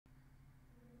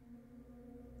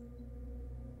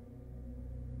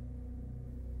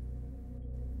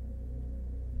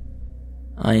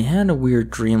I had a weird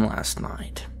dream last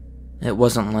night. It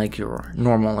wasn't like your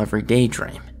normal everyday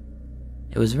dream.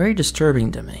 It was very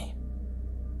disturbing to me.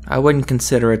 I wouldn't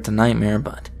consider it a nightmare,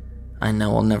 but I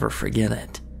know I'll never forget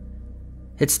it.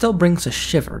 It still brings a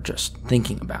shiver just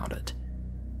thinking about it.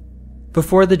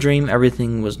 Before the dream,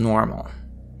 everything was normal.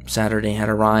 Saturday had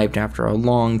arrived after a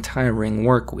long, tiring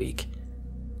work week.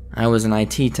 I was an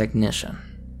IT technician.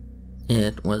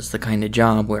 It was the kind of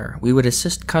job where we would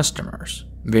assist customers,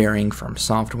 varying from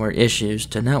software issues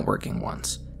to networking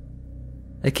ones.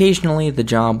 Occasionally, the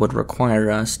job would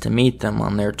require us to meet them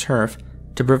on their turf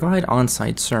to provide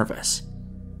on-site service.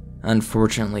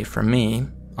 Unfortunately for me,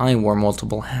 I wore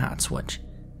multiple hats, which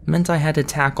meant I had to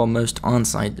tackle most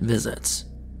on-site visits.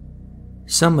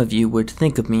 Some of you would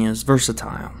think of me as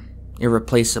versatile,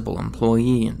 irreplaceable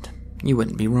employee, and you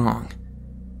wouldn't be wrong.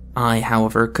 I,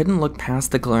 however, couldn't look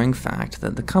past the glaring fact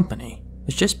that the company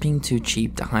was just being too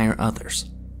cheap to hire others,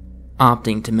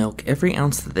 opting to milk every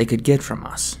ounce that they could get from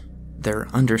us, their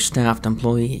understaffed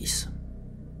employees.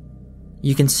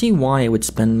 You can see why I would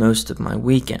spend most of my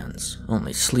weekends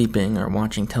only sleeping or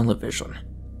watching television.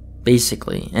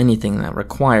 Basically, anything that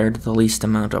required the least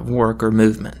amount of work or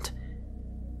movement.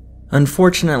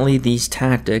 Unfortunately, these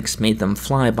tactics made them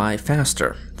fly by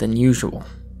faster than usual.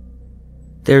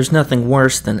 There's nothing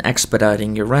worse than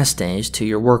expediting your rest days to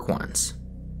your work ones.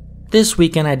 This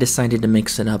weekend I decided to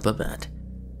mix it up a bit.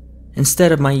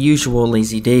 Instead of my usual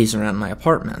lazy days around my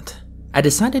apartment, I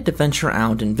decided to venture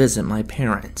out and visit my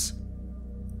parents.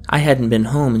 I hadn't been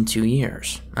home in 2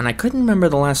 years, and I couldn't remember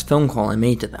the last phone call I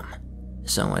made to them,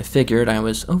 so I figured I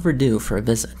was overdue for a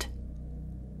visit.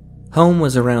 Home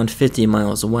was around 50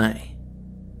 miles away,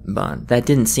 but that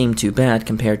didn't seem too bad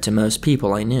compared to most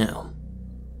people I knew.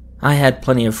 I had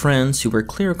plenty of friends who were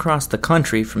clear across the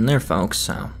country from their folks,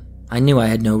 so I knew I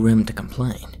had no room to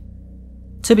complain.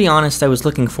 To be honest, I was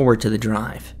looking forward to the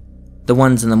drive. The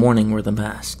ones in the morning were the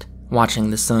best, watching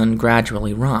the sun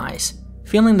gradually rise,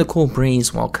 feeling the cool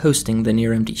breeze while coasting the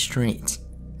near-empty streets,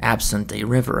 absent a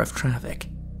river of traffic.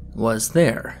 Was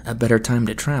there a better time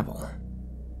to travel?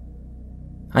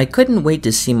 I couldn't wait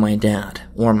to see my dad,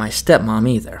 or my stepmom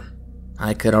either.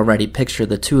 I could already picture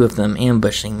the two of them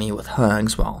ambushing me with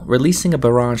hugs while releasing a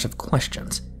barrage of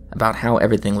questions about how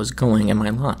everything was going in my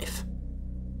life.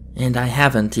 And I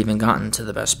haven't even gotten to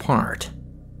the best part: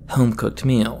 home-cooked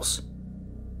meals.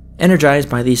 Energized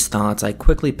by these thoughts, I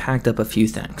quickly packed up a few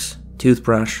things: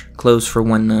 toothbrush, clothes for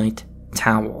one night,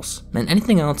 towels, and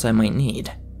anything else I might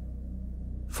need.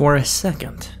 For a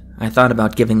second, I thought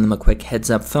about giving them a quick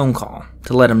heads-up phone call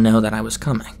to let them know that I was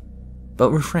coming, but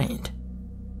refrained,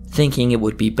 thinking it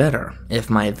would be better if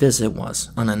my visit was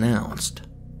unannounced.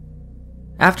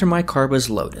 After my car was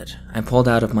loaded, I pulled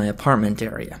out of my apartment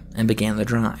area and began the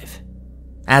drive.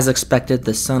 As expected,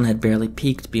 the sun had barely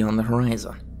peaked beyond the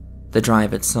horizon. The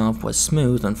drive itself was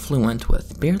smooth and fluent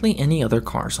with barely any other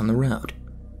cars on the road,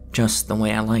 just the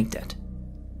way I liked it.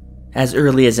 As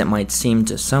early as it might seem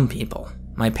to some people,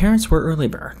 my parents were early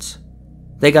birds.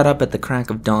 They got up at the crack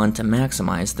of dawn to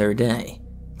maximize their day,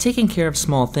 taking care of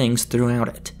small things throughout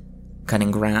it: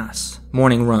 cutting grass,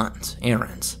 morning runs,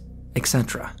 errands,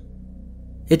 etc.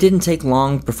 It didn't take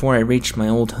long before I reached my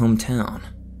old hometown.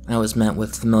 I was met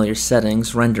with familiar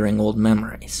settings rendering old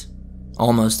memories.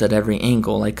 Almost at every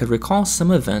angle, I could recall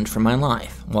some event from my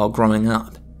life while growing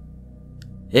up.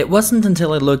 It wasn't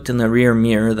until I looked in the rear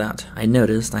mirror that I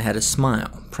noticed I had a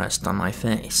smile pressed on my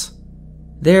face.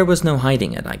 There was no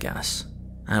hiding it, I guess.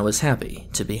 I was happy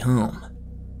to be home.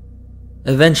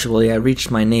 Eventually, I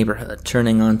reached my neighborhood,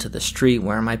 turning onto the street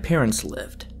where my parents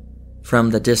lived.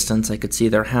 From the distance, I could see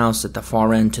their house at the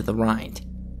far end to the right.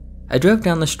 I drove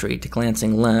down the street,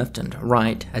 glancing left and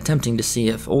right, attempting to see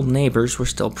if old neighbors were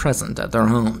still present at their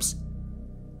homes.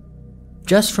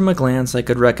 Just from a glance, I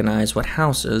could recognize what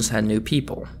houses had new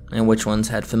people, and which ones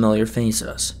had familiar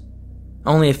faces.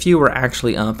 Only a few were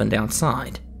actually up and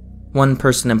outside. One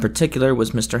person in particular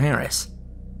was Mr. Harris.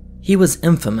 He was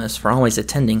infamous for always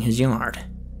attending his yard.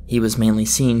 He was mainly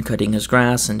seen cutting his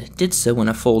grass and did so in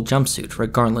a full jumpsuit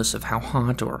regardless of how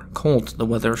hot or cold the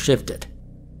weather shifted.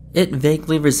 It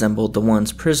vaguely resembled the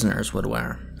ones prisoners would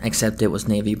wear, except it was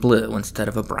navy blue instead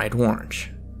of a bright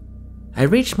orange. I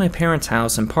reached my parents'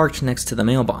 house and parked next to the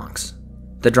mailbox.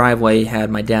 The driveway had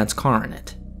my dad's car in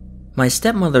it. My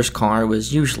stepmother's car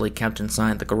was usually kept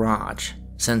inside the garage,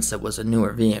 since it was a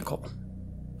newer vehicle.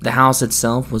 The house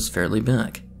itself was fairly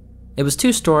big. It was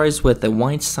 2 stories with a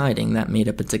white siding that made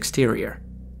up its exterior.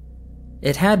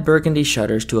 It had burgundy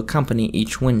shutters to accompany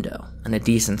each window, and a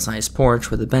decent-sized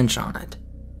porch with a bench on it.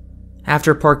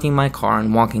 After parking my car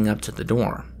and walking up to the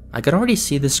door, I could already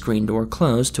see the screen door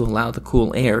closed to allow the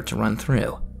cool air to run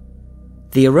through.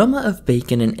 The aroma of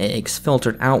bacon and eggs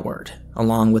filtered outward,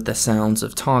 along with the sounds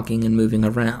of talking and moving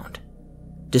around.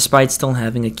 Despite still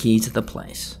having a key to the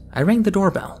place, I rang the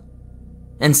doorbell.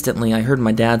 Instantly, I heard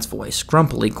my dad's voice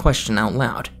grumpily question out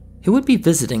loud who would be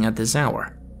visiting at this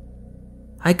hour.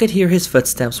 I could hear his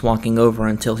footsteps walking over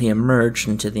until he emerged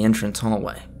into the entrance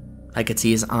hallway. I could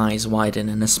see his eyes widen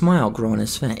and a smile grow on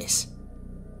his face.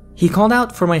 He called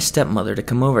out for my stepmother to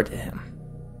come over to him.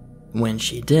 When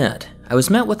she did, I was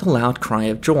met with a loud cry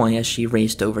of joy as she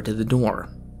raced over to the door,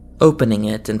 opening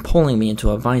it and pulling me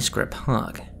into a vice-grip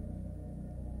hug.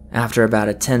 After about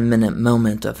a 10-minute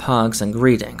moment of hugs and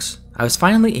greetings, I was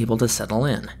finally able to settle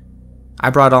in. I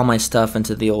brought all my stuff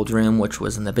into the old room, which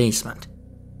was in the basement.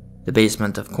 The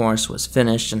basement, of course, was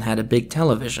finished and had a big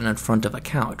television in front of a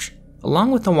couch,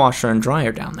 along with a washer and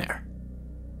dryer down there.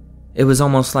 It was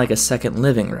almost like a second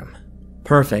living room,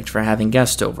 perfect for having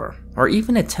guests over, or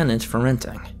even a tenant for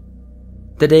renting.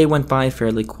 The day went by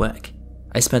fairly quick.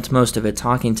 I spent most of it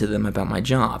talking to them about my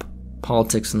job,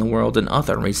 politics in the world, and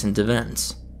other recent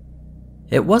events.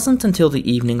 It wasn't until the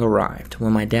evening arrived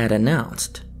when my dad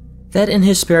announced that in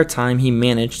his spare time he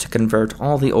managed to convert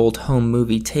all the old home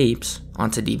movie tapes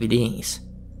onto DVDs.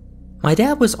 My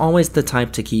dad was always the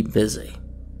type to keep busy.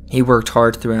 He worked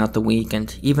hard throughout the week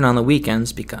and even on the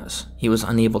weekends because he was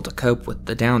unable to cope with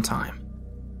the downtime.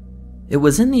 It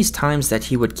was in these times that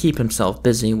he would keep himself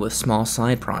busy with small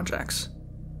side projects.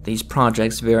 These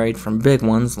projects varied from big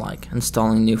ones like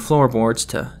installing new floorboards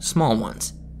to small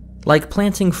ones, like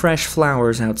planting fresh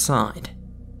flowers outside.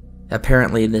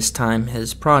 Apparently this time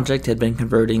his project had been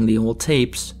converting the old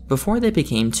tapes before they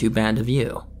became too bad to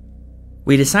view.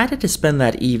 We decided to spend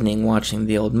that evening watching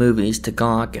the old movies to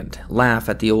gawk and laugh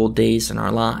at the old days in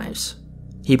our lives.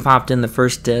 He popped in the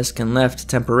first disc and left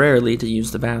temporarily to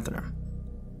use the bathroom.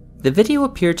 The video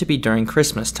appeared to be during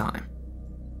Christmas time.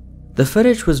 The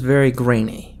footage was very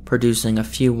grainy, producing a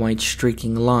few white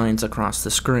streaking lines across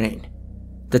the screen.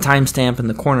 The timestamp in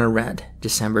the corner read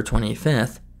December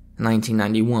 25th,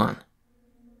 1991.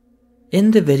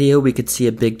 In the video, we could see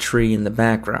a big tree in the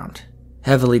background,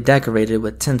 heavily decorated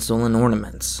with tinsel and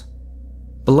ornaments.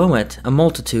 Below it, a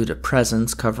multitude of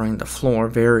presents covering the floor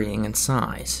varying in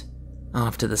size.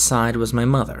 Off to the side was my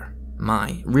mother,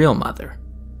 my real mother,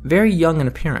 very young in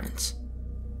appearance.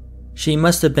 She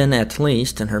must have been at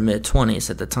least in her mid-20s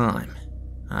at the time.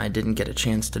 I didn't get a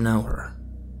chance to know her.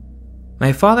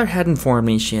 My father had informed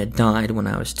me she had died when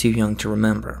I was too young to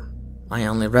remember. I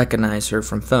only recognized her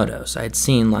from photos I had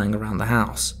seen lying around the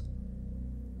house.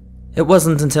 It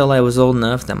wasn't until I was old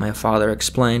enough that my father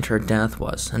explained her death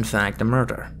was, in fact, a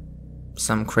murder.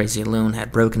 Some crazy loon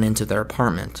had broken into their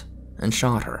apartment and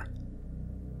shot her.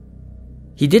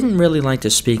 He didn't really like to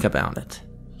speak about it,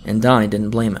 and I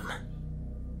didn't blame him.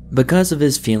 Because of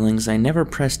his feelings, I never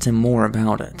pressed him more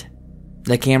about it.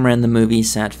 The camera in the movie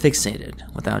sat fixated,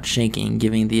 without shaking,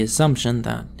 giving the assumption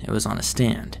that it was on a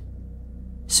stand.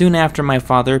 Soon after, my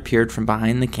father appeared from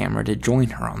behind the camera to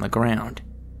join her on the ground.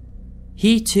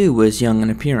 He too was young in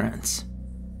appearance.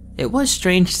 It was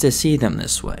strange to see them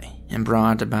this way, and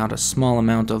brought about a small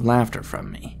amount of laughter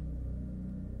from me.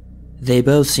 They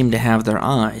both seemed to have their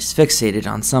eyes fixated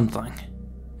on something.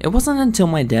 It wasn't until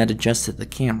my dad adjusted the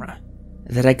camera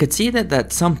that I could see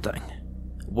that something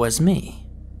was me.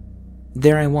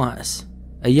 There I was,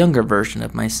 a younger version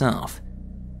of myself.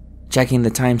 Checking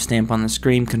the timestamp on the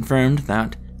screen confirmed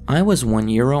that I was 1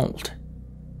 year old.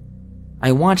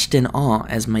 I watched in awe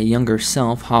as my younger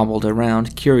self hobbled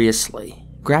around curiously,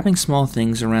 grabbing small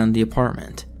things around the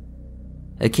apartment.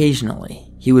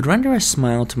 Occasionally, he would render a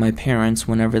smile to my parents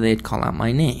whenever they'd call out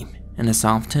my name in a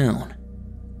soft tone.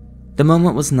 The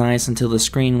moment was nice until the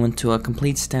screen went to a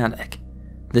complete static.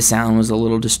 The sound was a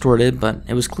little distorted, but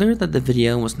it was clear that the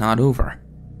video was not over.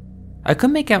 I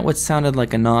could make out what sounded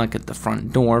like a knock at the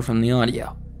front door from the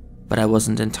audio, but I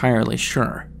wasn't entirely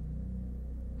sure.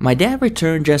 My dad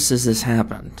returned just as this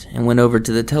happened and went over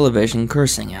to the television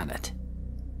cursing at it.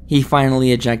 He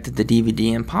finally ejected the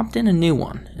DVD and popped in a new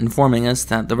one, informing us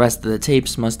that the rest of the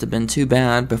tapes must have been too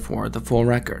bad before the full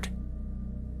record.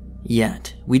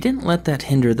 Yet, we didn't let that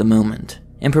hinder the moment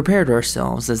and prepared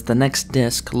ourselves as the next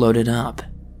disc loaded up.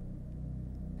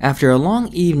 After a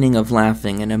long evening of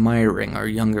laughing and admiring our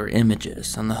younger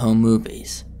images on the home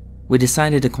movies, we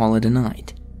decided to call it a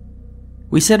night.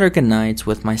 We said our goodnights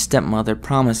with my stepmother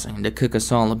promising to cook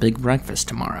us all a big breakfast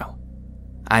tomorrow.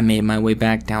 I made my way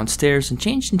back downstairs and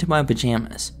changed into my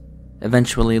pajamas,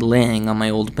 eventually laying on my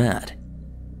old bed.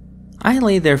 I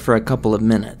lay there for a couple of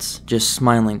minutes, just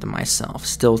smiling to myself,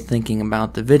 still thinking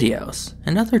about the videos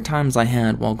and other times I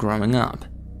had while growing up.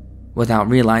 Without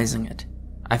realizing it,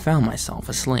 I found myself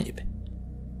asleep.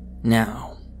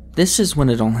 Now, This is when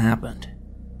it all happened.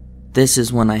 This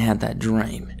is when I had that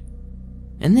dream.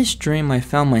 In this dream, I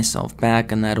found myself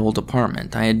back in that old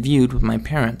apartment I had viewed with my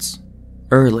parents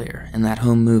earlier in that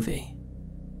home movie.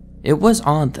 It was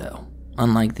odd though.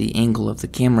 Unlike the angle of the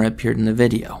camera appeared in the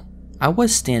video, I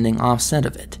was standing offset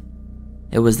of it.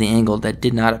 It was the angle that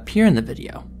did not appear in the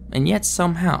video, and yet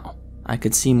somehow I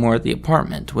could see more of the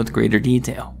apartment with greater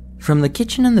detail. From the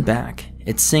kitchen in the back,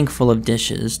 its sink full of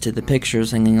dishes, to the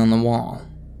pictures hanging on the wall.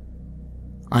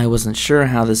 I wasn't sure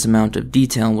how this amount of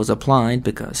detail was applied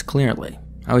because clearly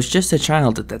I was just a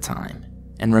child at that time,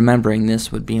 and remembering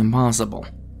this would be impossible.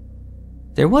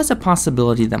 There was a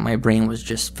possibility that my brain was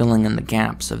just filling in the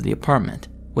gaps of the apartment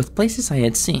with places I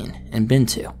had seen and been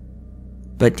to.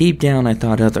 But deep down I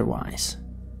thought otherwise.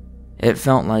 It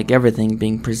felt like everything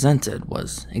being presented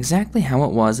was exactly how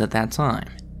it was at that time.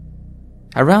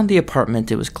 Around the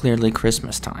apartment it was clearly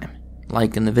Christmas time,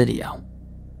 like in the video.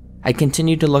 I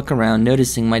continued to look around,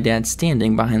 noticing my dad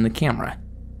standing behind the camera,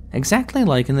 exactly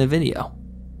like in the video,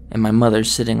 and my mother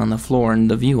sitting on the floor in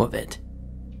the view of it.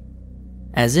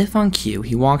 As if on cue,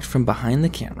 he walked from behind the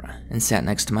camera and sat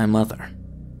next to my mother.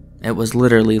 It was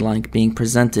literally like being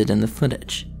presented in the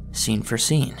footage, scene for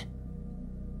scene.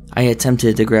 I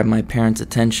attempted to grab my parents'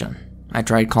 attention. I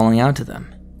tried calling out to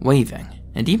them, waving,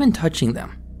 and even touching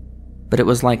them, but it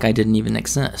was like I didn't even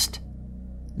exist.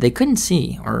 They couldn't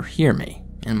see or hear me,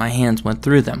 and my hands went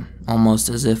through them, almost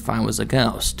as if I was a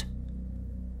ghost.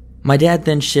 My dad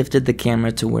then shifted the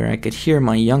camera to where I could hear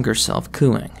my younger self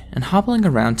cooing and hobbling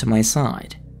around to my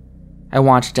side. I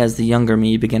watched as the younger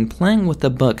me began playing with the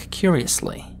book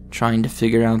curiously, trying to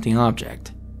figure out the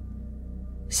object.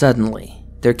 Suddenly,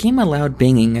 there came a loud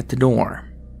banging at the door.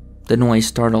 The noise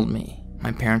startled me,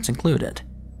 my parents included.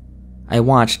 I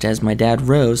watched as my dad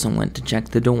rose and went to check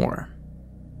the door.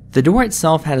 The door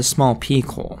itself had a small peek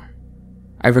hole.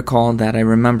 I recalled that I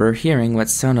remember hearing what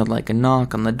sounded like a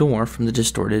knock on the door from the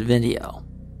distorted video.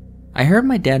 I heard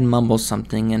my dad mumble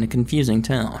something in a confusing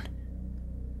tone.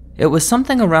 It was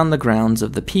something around the grounds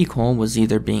of the peek hole was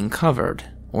either being covered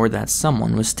or that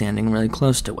someone was standing really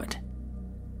close to it.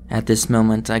 At this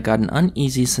moment, I got an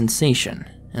uneasy sensation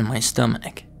in my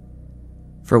stomach.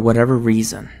 For whatever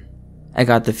reason, I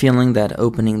got the feeling that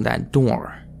opening that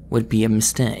door would be a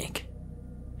mistake.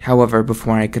 However,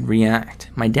 before I could react,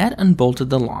 my dad unbolted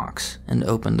the locks and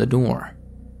opened the door.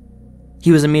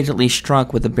 He was immediately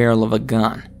struck with the barrel of a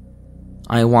gun.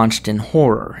 I watched in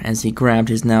horror as he grabbed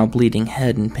his now bleeding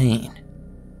head in pain.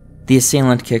 The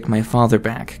assailant kicked my father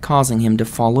back, causing him to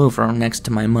fall over next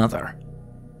to my mother.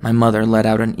 My mother let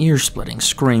out an ear-splitting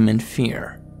scream in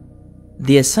fear.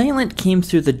 The assailant came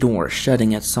through the door,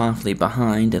 shutting it softly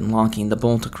behind and locking the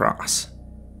bolt across.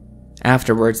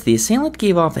 Afterwards, the assailant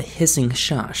gave off a hissing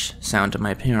shush sound to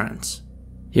my parents.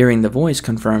 Hearing the voice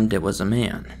confirmed it was a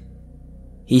man.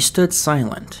 He stood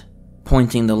silent,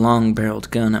 pointing the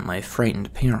long-barreled gun at my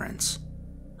frightened parents.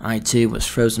 I too was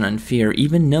frozen in fear,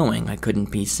 even knowing I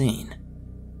couldn't be seen.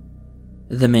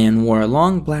 The man wore a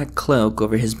long black cloak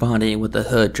over his body with a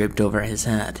hood draped over his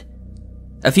head.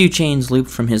 A few chains looped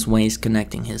from his waist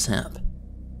connecting his hip.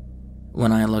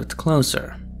 When I looked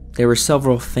closer, there were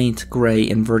several faint gray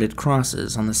inverted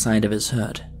crosses on the side of his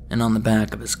hood and on the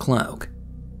back of his cloak.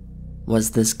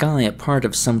 Was this guy a part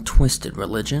of some twisted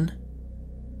religion?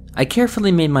 I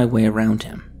carefully made my way around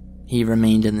him. He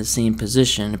remained in the same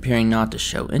position, appearing not to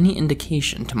show any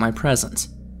indication to my presence.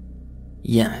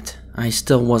 Yet, I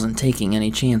still wasn't taking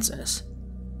any chances.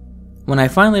 When I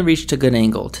finally reached a good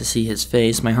angle to see his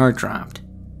face, my heart dropped.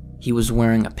 He was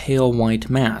wearing a pale white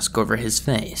mask over his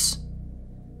face.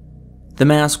 The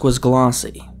mask was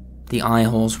glossy. The eye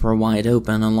holes were wide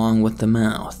open along with the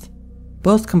mouth,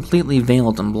 both completely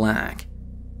veiled in black.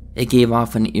 It gave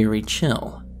off an eerie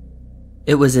chill.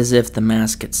 It was as if the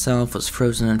mask itself was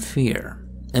frozen in fear,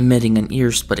 emitting an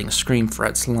ear-splitting scream for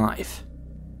its life.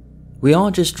 We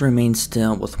all just remained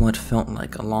still with what felt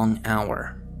like a long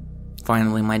hour.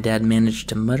 Finally, my dad managed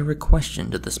to mutter a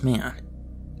question to this man,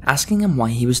 asking him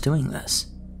why he was doing this.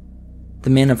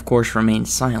 The man, of course, remained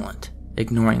silent,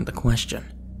 ignoring the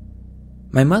question.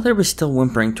 My mother was still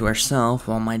whimpering to herself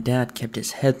while my dad kept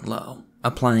his head low,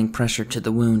 applying pressure to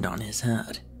the wound on his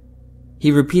head.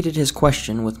 He repeated his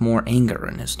question with more anger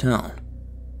in his tone.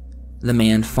 The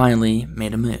man finally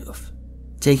made a move,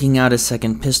 taking out a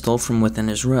second pistol from within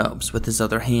his robes with his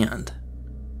other hand.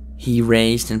 He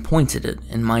raised and pointed it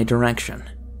in my direction.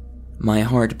 My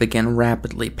heart began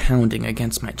rapidly pounding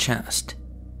against my chest,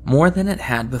 more than it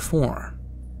had before.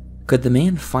 Could the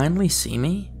man finally see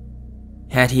me?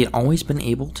 Had he always been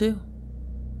able to?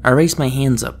 I raised my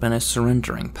hands up in a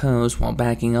surrendering pose while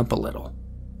backing up a little.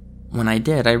 When I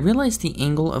did, I realized the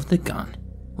angle of the gun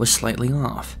was slightly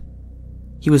off.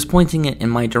 He was pointing it in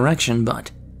my direction,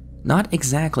 but not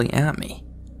exactly at me.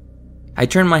 I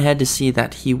turned my head to see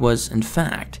that he was, in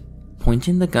fact,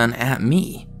 pointing the gun at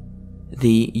me.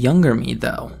 The younger me,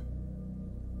 though.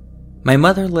 My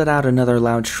mother let out another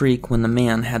loud shriek when the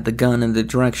man had the gun in the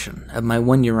direction of my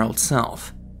 1-year-old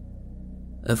self.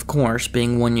 Of course,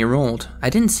 being 1 year old, I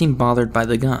didn't seem bothered by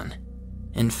the gun.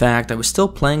 In fact, I was still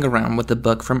playing around with the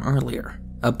book from earlier,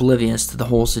 oblivious to the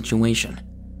whole situation.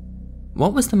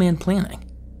 What was the man planning?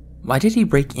 Why did he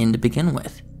break in to begin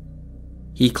with?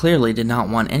 He clearly did not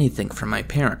want anything from my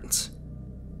parents.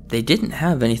 They didn't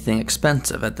have anything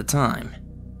expensive at the time.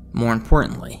 More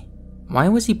importantly, why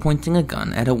was he pointing a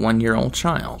gun at a 1-year-old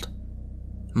child?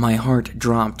 My heart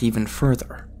dropped even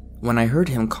further when I heard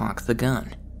him cock the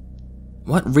gun.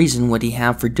 What reason would he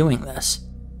have for doing this?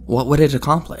 What would it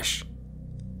accomplish?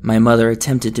 My mother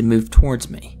attempted to move towards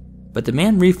me, but the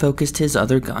man refocused his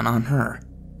other gun on her,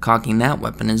 cocking that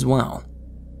weapon as well.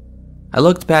 I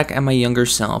looked back at my younger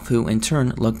self, who in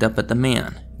turn looked up at the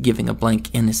man, giving a blank,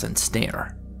 innocent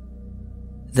stare.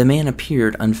 The man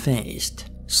appeared unfazed,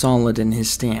 solid in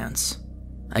his stance.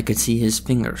 I could see his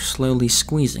fingers slowly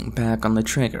squeezing back on the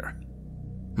trigger.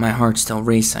 My heart still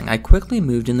racing, I quickly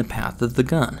moved in the path of the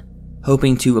gun,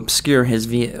 hoping to obscure his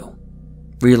view.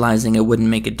 Realizing it wouldn't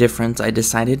make a difference, I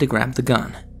decided to grab the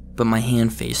gun, but my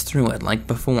hand phased through it like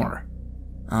before.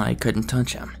 I couldn't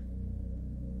touch him.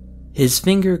 His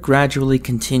finger gradually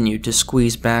continued to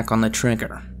squeeze back on the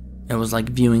trigger. It was like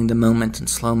viewing the moment in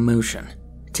slow motion,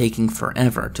 taking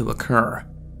forever to occur.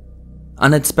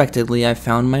 Unexpectedly, I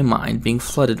found my mind being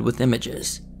flooded with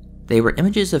images. They were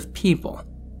images of people.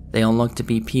 They all looked to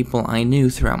be people I knew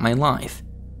throughout my life,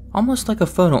 almost like a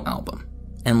photo album.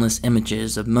 Endless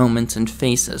images of moments and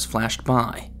faces flashed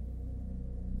by.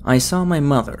 I saw my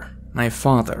mother, my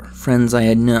father, friends I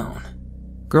had known,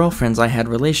 girlfriends I had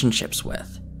relationships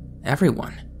with,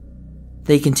 everyone.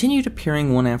 They continued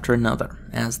appearing one after another.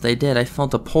 As they did, I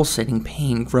felt a pulsating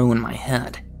pain grow in my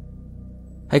head.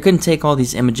 I couldn't take all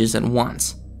these images at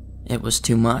once. It was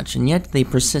too much, and yet they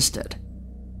persisted.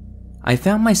 I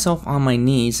found myself on my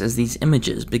knees as these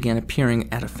images began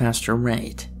appearing at a faster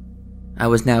rate. I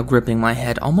was now gripping my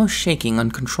head, almost shaking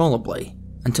uncontrollably,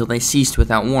 until they ceased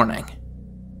without warning.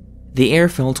 The air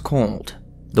felt cold.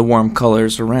 The warm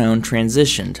colors around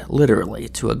transitioned literally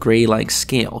to a gray-like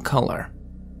scale color.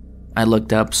 I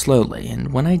looked up slowly,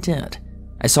 and when I did,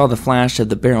 I saw the flash of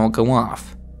the barrel go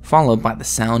off, followed by the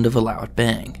sound of a loud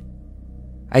bang.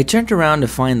 I turned around to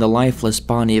find the lifeless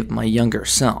body of my younger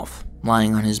self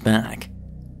lying on his back.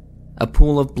 A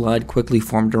pool of blood quickly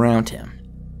formed around him.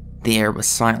 The air was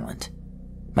silent.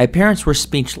 My parents were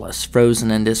speechless, frozen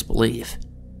in disbelief.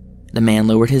 The man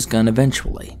lowered his gun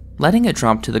eventually, letting it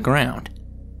drop to the ground.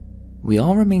 We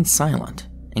all remained silent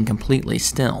and completely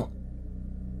still.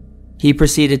 He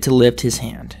proceeded to lift his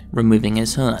hand, removing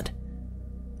his hood.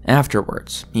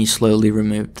 Afterwards, he slowly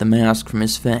removed the mask from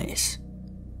his face.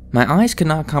 My eyes could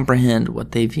not comprehend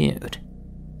what they viewed.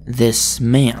 This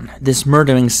man, this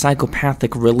murdering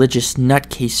psychopathic religious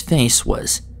nutcase face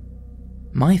was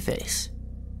my face.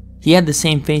 He had the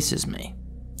same face as me,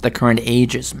 the current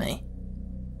age as me.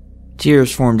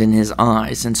 Tears formed in his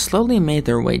eyes and slowly made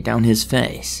their way down his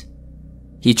face.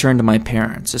 He turned to my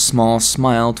parents, a small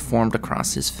smile formed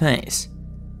across his face.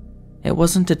 It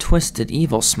wasn't a twisted,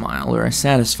 evil smile or a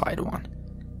satisfied one.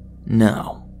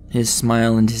 No, his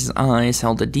smile and his eyes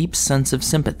held a deep sense of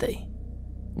sympathy.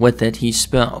 With it, he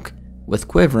spoke, with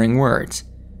quivering words.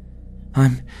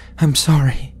 I'm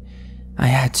sorry. I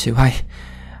had to.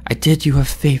 I did you a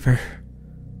favor.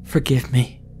 Forgive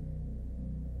me.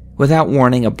 Without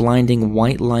warning, a blinding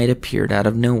white light appeared out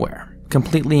of nowhere,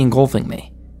 completely engulfing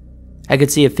me. I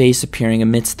could see a face appearing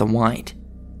amidst the white.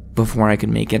 Before I could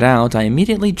make it out, I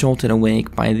immediately jolted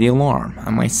awake by the alarm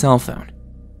on my cell phone.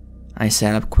 I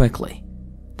sat up quickly.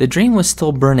 The dream was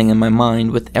still burning in my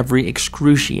mind with every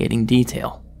excruciating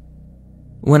detail.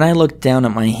 When I looked down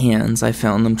at my hands, I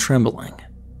found them trembling.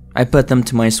 I put them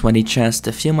to my sweaty chest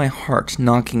to feel my heart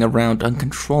knocking around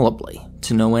uncontrollably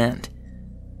to no end.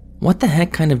 What the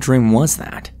heck kind of dream was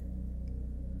that?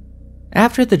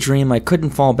 After the dream, I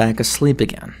couldn't fall back asleep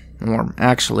again, or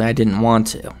actually I didn't want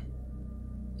to.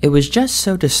 It was just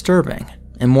so disturbing,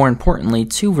 and more importantly,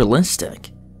 too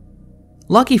realistic.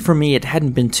 Lucky for me, it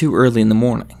hadn't been too early in the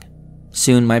morning.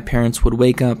 Soon my parents would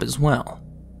wake up as well.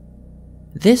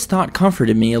 This thought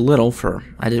comforted me a little, for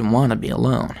I didn't want to be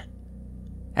alone.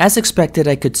 As expected,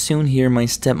 I could soon hear my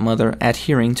stepmother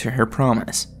adhering to her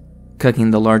promise,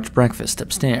 cooking the large breakfast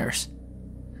upstairs.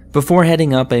 Before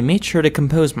heading up, I made sure to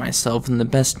compose myself in the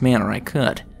best manner I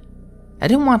could. I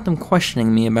didn't want them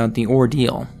questioning me about the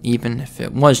ordeal, even if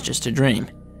it was just a dream.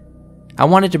 I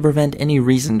wanted to prevent any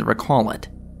reason to recall it,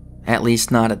 at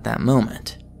least not at that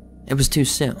moment. It was too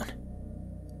soon.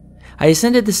 I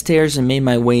ascended the stairs and made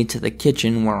my way to the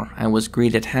kitchen where I was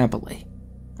greeted happily.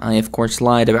 I of course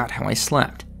lied about how I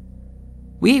slept.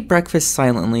 We ate breakfast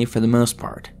silently for the most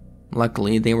part.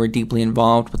 Luckily, they were deeply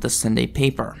involved with the Sunday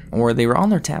paper, or they were on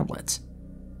their tablets.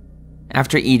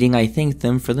 After eating, I thanked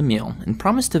them for the meal and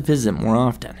promised to visit more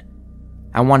often.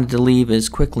 I wanted to leave as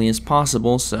quickly as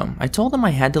possible, so I told them I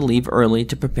had to leave early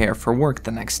to prepare for work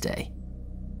the next day.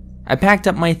 I packed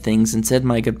up my things and said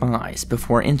my goodbyes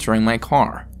before entering my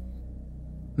car.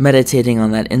 Meditating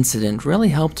on that incident really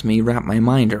helped me wrap my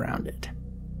mind around it.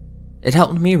 It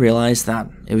helped me realize that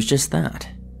it was just that,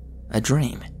 a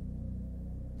dream.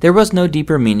 There was no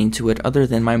deeper meaning to it other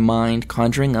than my mind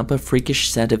conjuring up a freakish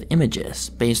set of images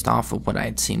based off of what I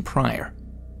had seen prior.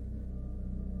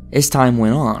 As time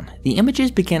went on, the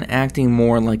images began acting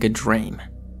more like a dream.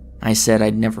 I said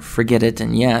I'd never forget it,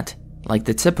 and yet, like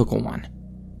the typical one,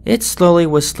 it slowly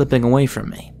was slipping away from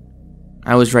me.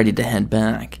 I was ready to head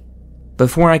back.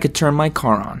 Before I could turn my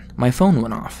car on, my phone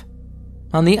went off.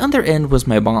 On the other end was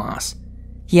my boss.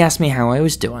 He asked me how I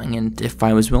was doing and if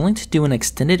I was willing to do an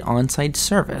extended on-site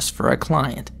service for a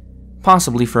client,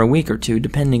 possibly for a week or two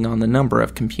depending on the number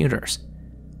of computers.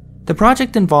 The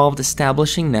project involved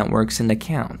establishing networks and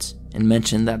accounts, and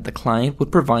mentioned that the client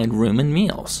would provide room and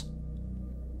meals.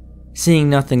 Seeing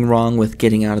nothing wrong with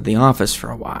getting out of the office for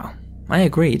a while, I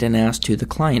agreed and asked who the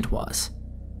client was.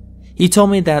 He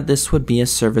told me that this would be a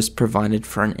service provided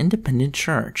for an independent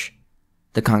church,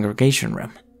 the congregation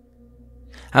room.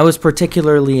 I was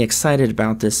particularly excited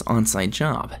about this on-site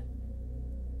job.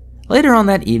 Later on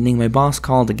that evening, my boss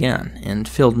called again and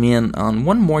filled me in on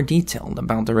one more detail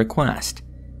about the request.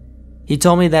 He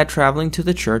told me that traveling to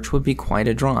the church would be quite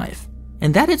a drive,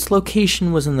 and that its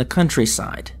location was in the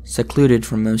countryside, secluded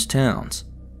from most towns.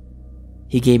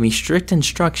 He gave me strict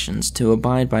instructions to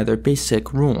abide by their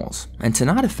basic rules and to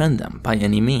not offend them by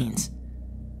any means.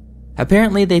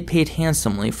 Apparently, they paid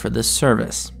handsomely for this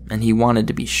service, and he wanted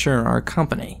to be sure our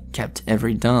company kept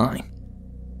every dime.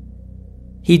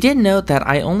 He did note that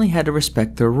I only had to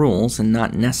respect their rules and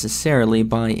not necessarily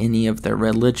buy any of their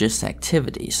religious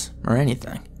activities or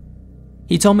anything.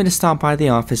 He told me to stop by the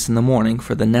office in the morning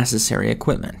for the necessary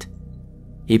equipment.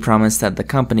 He promised that the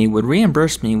company would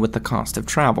reimburse me with the cost of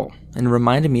travel and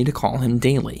reminded me to call him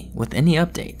daily with any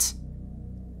updates.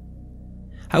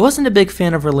 I wasn't a big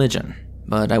fan of religion,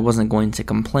 but I wasn't going to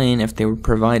complain if they were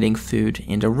providing food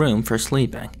and a room for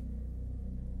sleeping.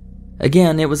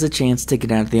 Again, it was a chance to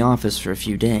get out of the office for a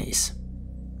few days.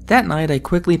 That night, I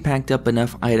quickly packed up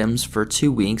enough items for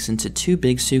 2 weeks into 2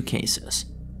 big suitcases.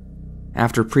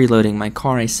 After preloading my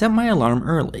car, I set my alarm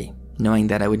early, knowing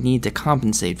that I would need to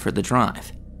compensate for the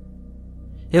drive.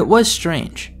 It was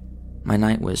strange. My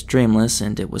night was dreamless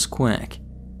and it was quick.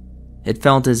 It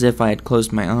felt as if I had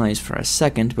closed my eyes for a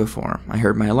second before I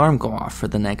heard my alarm go off for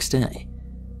the next day.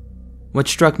 What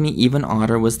struck me even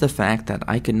odder was the fact that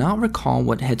I could not recall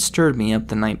what had stirred me up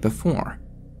the night before.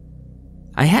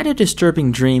 I had a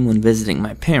disturbing dream when visiting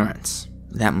my parents,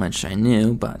 that much I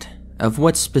knew, but of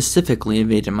what specifically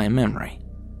evaded my memory.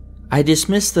 I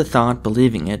dismissed the thought,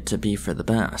 believing it to be for the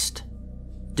best.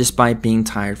 Despite being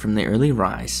tired from the early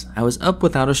rise, I was up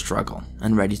without a struggle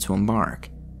and ready to embark.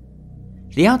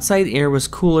 The outside air was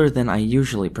cooler than I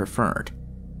usually preferred.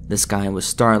 The sky was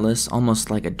starless, almost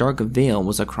like a dark veil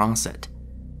was across it.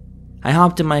 I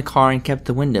hopped in my car and kept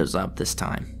the windows up this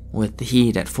time, with the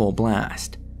heat at full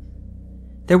blast.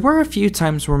 There were a few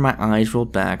times where my eyes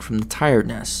rolled back from the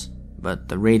tiredness, but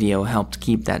the radio helped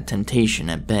keep that temptation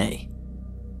at bay.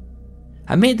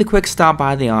 I made the quick stop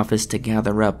by the office to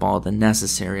gather up all the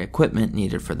necessary equipment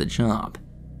needed for the job.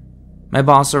 My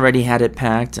boss already had it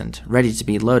packed and ready to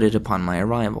be loaded upon my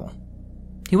arrival.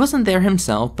 He wasn't there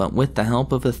himself, but with the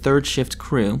help of a third shift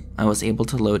crew, I was able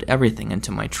to load everything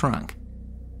into my trunk.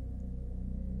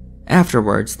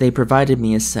 Afterwards, they provided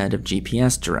me a set of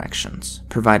GPS directions,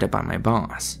 provided by my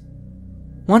boss.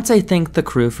 Once I thanked the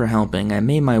crew for helping, I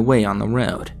made my way on the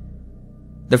road.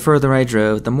 The further I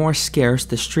drove, the more scarce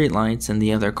the streetlights and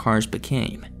the other cars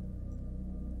became.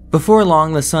 Before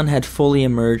long, the sun had fully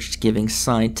emerged, giving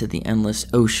sight to the endless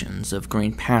oceans of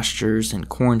green pastures and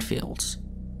cornfields.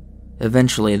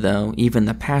 Eventually, though, even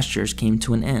the pastures came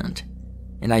to an end,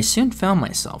 and I soon found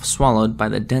myself swallowed by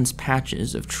the dense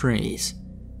patches of trees.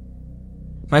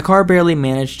 My car barely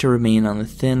managed to remain on the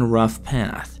thin, rough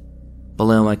path.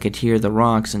 Below, I could hear the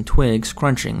rocks and twigs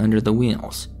crunching under the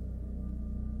wheels.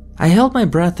 I held my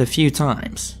breath a few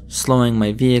times, slowing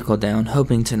my vehicle down,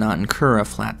 hoping to not incur a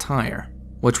flat tire,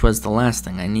 which was the last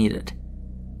thing I needed.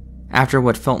 After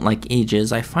what felt like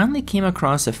ages, I finally came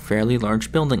across a fairly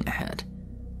large building ahead.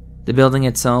 The building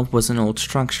itself was an old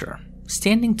structure,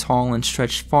 standing tall and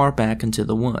stretched far back into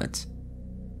the woods.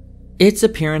 Its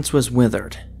appearance was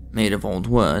withered, made of old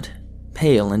wood,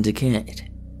 pale and decayed.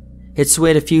 It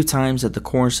swayed a few times at the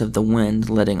course of the wind,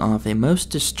 letting off a most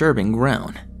disturbing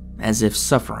groan, as if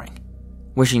suffering,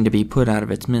 wishing to be put out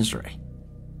of its misery.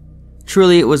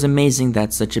 Truly, it was amazing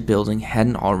that such a building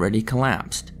hadn't already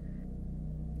collapsed.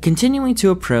 Continuing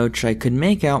to approach, I could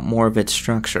make out more of its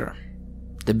structure.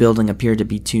 The building appeared to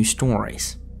be 2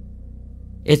 stories.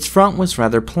 Its front was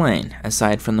rather plain,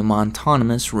 aside from the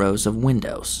monotonous rows of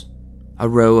windows, a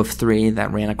row of 3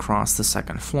 that ran across the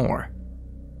second floor.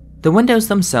 The windows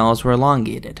themselves were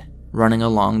elongated, running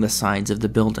along the sides of the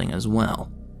building as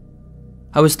well.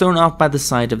 I was thrown off by the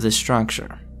sight of this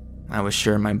structure. I was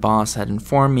sure my boss had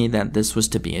informed me that this was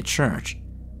to be a church.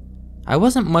 I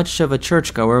wasn't much of a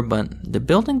churchgoer, but the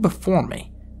building before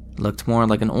me looked more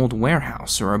like an old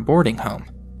warehouse or a boarding home,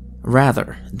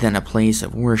 rather than a place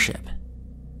of worship.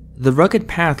 The rugged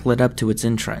path led up to its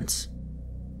entrance.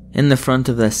 In the front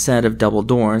of the set of double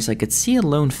doors, I could see a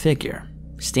lone figure,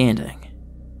 standing,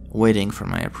 waiting for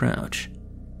my approach.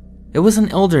 It was an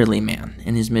elderly man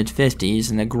in his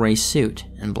mid-50s in a gray suit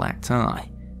and black tie.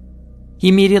 He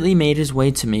immediately made his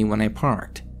way to me when I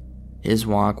parked. His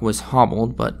walk was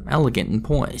hobbled but elegant in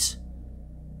poise.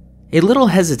 A little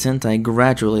hesitant, I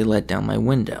gradually let down my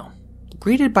window,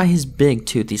 greeted by his big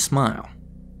toothy smile.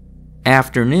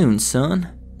 "Afternoon, son,"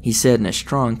 he said in a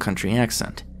strong country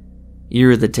accent.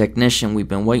 "You're the technician we've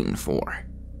been waiting for."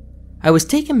 I was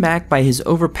taken back by his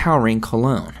overpowering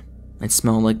cologne. It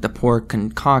smelled like the poor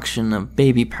concoction of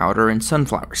baby powder and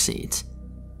sunflower seeds.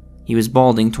 He was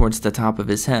balding towards the top of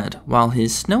his head, while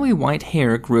his snowy white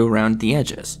hair grew around the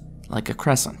edges, like a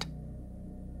crescent.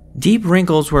 Deep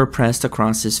wrinkles were pressed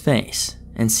across his face,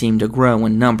 and seemed to grow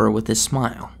in number with his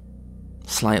smile.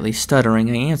 Slightly stuttering,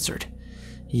 I answered,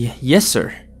 "Yes,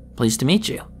 sir. Pleased to meet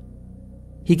you."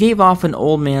 He gave off an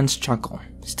old man's chuckle,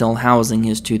 still housing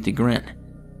his toothy grin.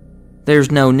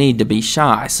 "There's no need to be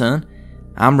shy, son.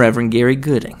 I'm Reverend Gary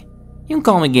Gooding. You can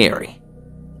call me Gary.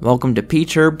 Welcome to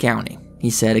Peach Herb County," he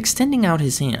said, extending out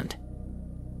his hand.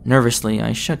 Nervously,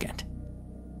 I shook it.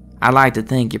 "I'd like to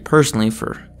thank you personally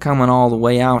for coming all the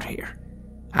way out here.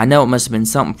 I know it must have been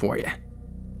something for you.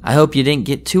 I hope you didn't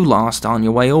get too lost on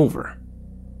your way over."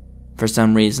 For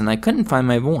some reason, I couldn't find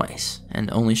my voice, and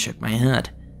only shook my head.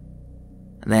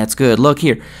 "That's good. Look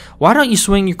here, why don't you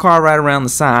swing your car right around the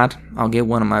side? I'll get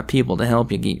one of my people to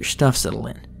help you get your stuff settled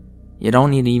in. You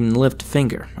don't need to even lift a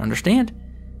finger, understand?"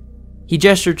 He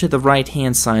gestured to the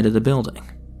right-hand side of the building.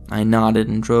 I nodded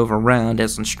and drove around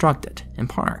as instructed and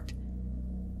parked.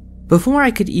 Before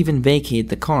I could even vacate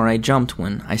the car, I jumped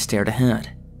when I stared ahead.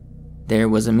 There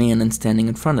was a man standing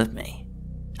in front of me.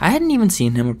 I hadn't even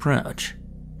seen him approach.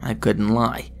 I couldn't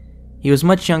lie. He was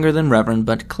much younger than Reverend,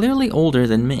 but clearly older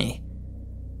than me.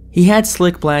 He had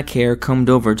slick black hair combed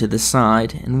over to the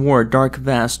side and wore a dark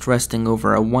vest resting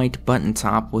over a white button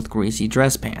top with greasy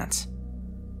dress pants.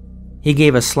 He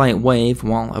gave a slight wave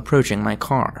while approaching my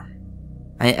car.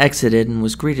 I exited and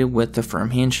was greeted with a firm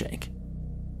handshake.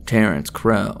 "Terrence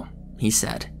Crow," he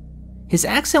said. His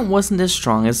accent wasn't as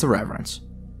strong as the Reverend's.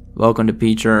 "Welcome to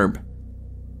Peach Herb."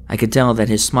 I could tell that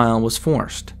his smile was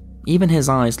forced. Even his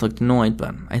eyes looked annoyed,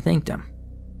 but I thanked him.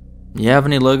 "You have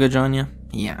any luggage on you?"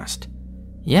 he asked.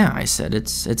 "Yeah," I said,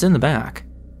 it's in the back."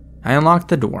 I unlocked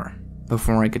the door.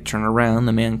 Before I could turn around,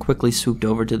 the man quickly swooped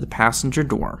over to the passenger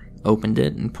door, opened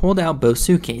it, and pulled out both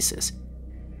suitcases.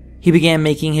 He began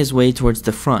making his way towards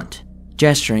the front,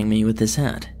 gesturing me with his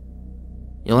head.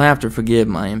 "You'll have to forgive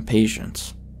my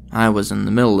impatience. I was in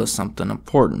the middle of something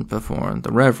important before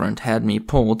the Reverend had me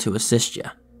pulled to assist you."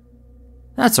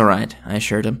 "That's alright," I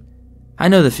assured him. "I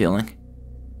know the feeling.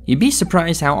 You'd be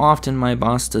surprised how often my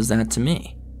boss does that to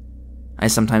me. I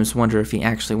sometimes wonder if he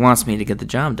actually wants me to get the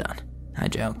job done," I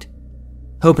joked,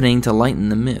 hoping to lighten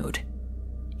the mood.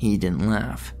 He didn't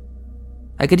laugh.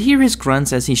 I could hear his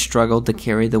grunts as he struggled to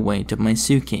carry the weight of my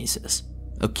suitcases,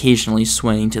 occasionally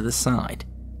swaying to the side.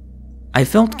 I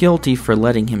felt guilty for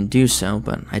letting him do so,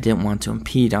 but I didn't want to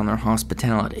impede on their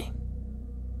hospitality.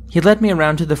 He led me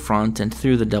around to the front and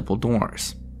through the double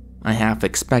doors. I half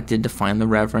expected to find the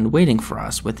Reverend waiting for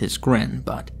us with his grin,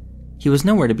 but he was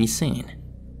nowhere to be seen.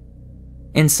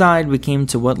 Inside, we came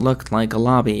to what looked like a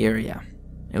lobby area.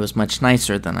 It was much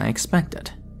nicer than I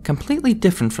expected, completely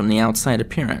different from the outside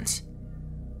appearance.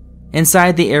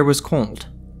 Inside, the air was cold,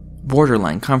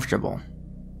 borderline comfortable.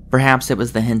 Perhaps it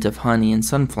was the hint of honey and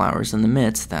sunflowers in the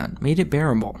midst that made it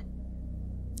bearable.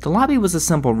 The lobby was a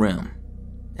simple room.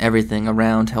 Everything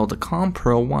around held a calm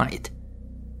pearl white.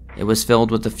 It was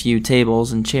filled with a few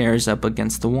tables and chairs up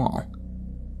against the wall.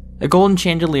 A golden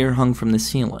chandelier hung from the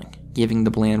ceiling, giving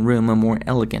the bland room a more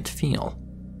elegant feel.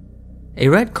 A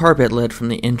red carpet led from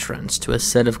the entrance to a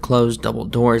set of closed double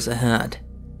doors ahead.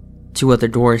 2 other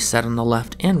doors sat on the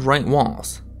left and right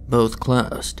walls, both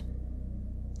closed.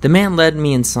 The man led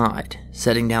me inside,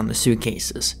 setting down the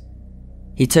suitcases.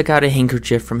 He took out a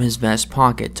handkerchief from his vest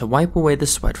pocket to wipe away the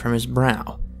sweat from his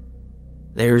brow.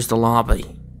 "There's the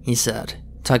lobby," he said,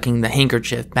 tucking the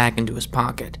handkerchief back into his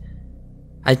pocket.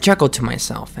 I chuckled to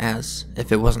myself, as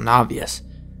if it wasn't obvious.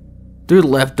 "Through the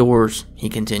left doors," he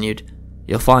continued,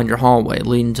 "you'll find your hallway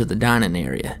leading to the dining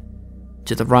area.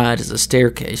 To the right is a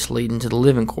staircase leading to the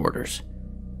living quarters.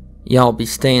 Y'all be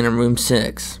staying in room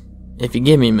 6. If you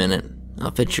give me a minute,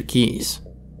 I'll fetch your keys."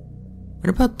 "What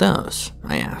about those?"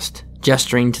 I asked,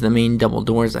 gesturing to the main double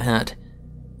doors ahead.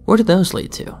 "Where do those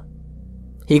lead to?"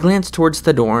 He glanced towards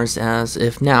the doors as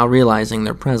if now realizing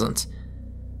their presence.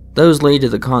 "Those lead to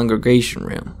the congregation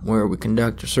room, where we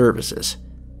conduct our services.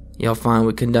 You'll find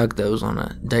we conduct those on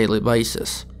a daily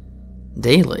basis."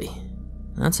 "Daily?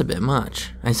 That's a bit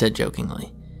much," I said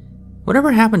jokingly.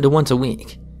 "Whatever happened to once a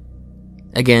week?"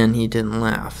 Again, he didn't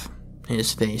laugh,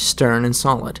 his face stern and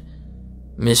solid.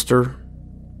 "Mr.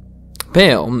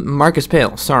 Pale, Marcus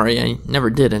Pale, sorry, I never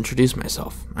did introduce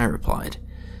myself," I replied.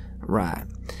 "Right.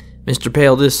 Mr.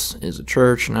 Pale, this is a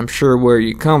church, and I'm sure where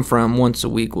you come from once a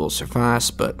week will suffice,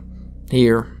 but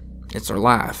here, it's our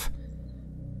life."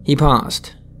 He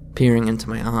paused, peering into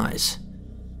my eyes.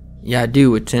 "Yeah, I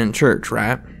do attend church,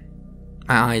 right?"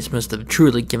 My eyes must have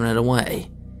truly given it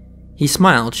away. He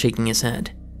smiled, shaking his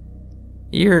head.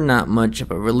 "You're not much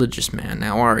of a religious man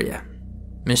now, are you,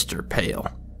 Mr. Pale?"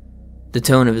 The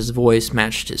tone of his voice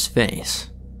matched his face.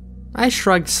 I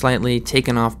shrugged slightly,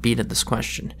 taken off beat at this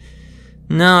question.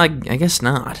 "No, I guess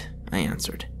not," I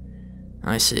answered.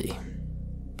 "I see.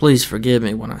 Please forgive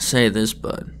me when I say this,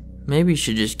 but maybe you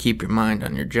should just keep your mind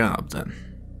on your job, then.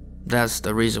 That's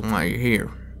the reason why you're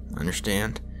here,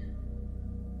 understand?"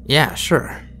 "Yeah,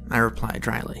 sure," I replied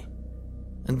dryly.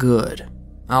 "Good.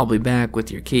 I'll be back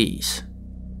with your keys."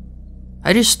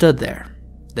 I just stood there.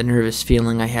 The nervous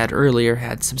feeling I had earlier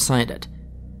had subsided.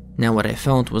 Now what I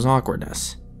felt was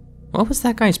awkwardness. What was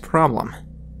that guy's problem?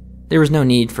 There was no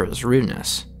need for his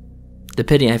rudeness. The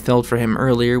pity I felt for him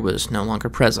earlier was no longer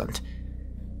present.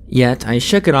 Yet I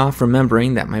shook it off,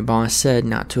 remembering that my boss said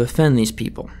not to offend these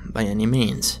people by any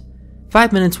means.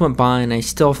 5 minutes went by and I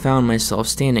still found myself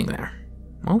standing there.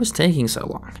 What was taking so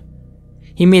long?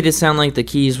 He made it sound like the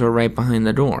keys were right behind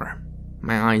the door.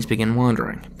 My eyes began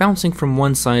wandering, bouncing from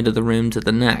one side of the room to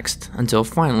the next, until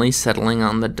finally settling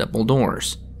on the double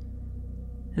doors.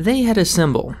 They had a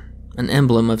symbol, an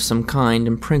emblem of some kind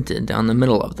imprinted down the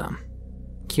middle of them.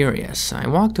 Curious, I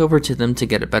walked over to them to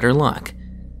get a better look.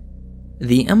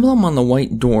 The emblem on the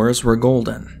white doors were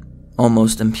golden,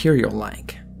 almost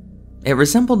imperial-like. It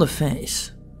resembled a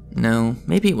face. No,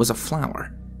 maybe it was a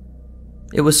flower.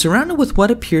 It was surrounded with what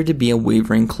appeared to be a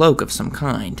wavering cloak of some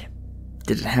kind.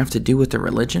 Did it have to do with the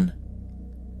religion?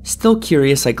 Still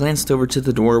curious, I glanced over to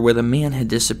the door where the man had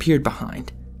disappeared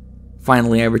behind.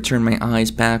 Finally, I returned my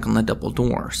eyes back on the double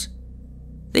doors.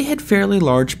 They had fairly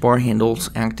large bar handles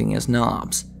acting as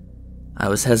knobs. I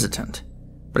was hesitant,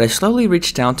 but I slowly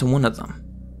reached out to one of them.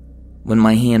 When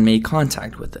my hand made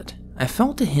contact with it, I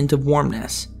felt a hint of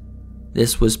warmness.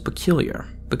 This was peculiar,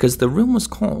 because the room was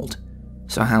cold,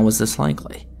 so how was this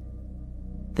likely?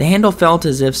 The handle felt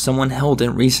as if someone held it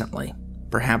recently,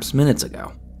 perhaps minutes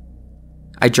ago.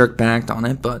 I jerked back on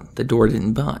it, but the door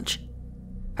didn't budge.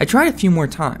 I tried a few more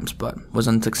times, but was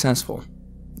unsuccessful.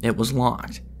 It was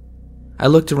locked. I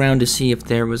looked around to see if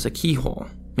there was a keyhole.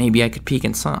 Maybe I could peek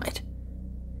inside.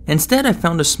 Instead, I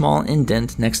found a small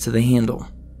indent next to the handle.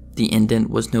 The indent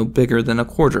was no bigger than a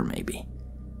quarter, maybe.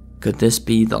 Could this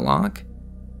be the lock?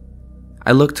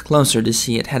 I looked closer to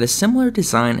see it had a similar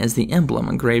design as the emblem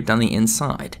engraved on the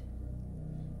inside.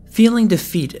 Feeling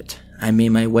defeated, I made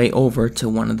my way over to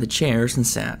one of the chairs and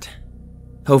sat.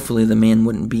 Hopefully the man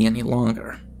wouldn't be any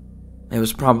longer. It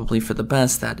was probably for the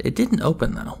best that it didn't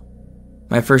open, though.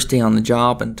 My first day on the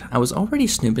job, and I was already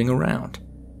snooping around.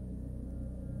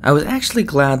 I was actually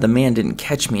glad the man didn't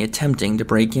catch me attempting to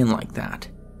break in like that.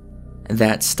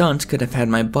 That stunt could have had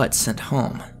my butt sent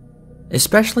home,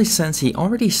 especially since he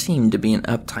already seemed to be an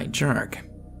uptight jerk.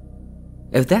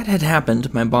 If that had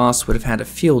happened, my boss would have had a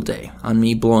field day on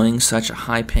me blowing such a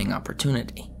high-paying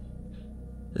opportunity.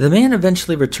 The man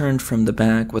eventually returned from the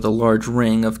back with a large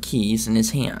ring of keys in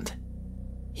his hand.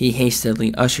 He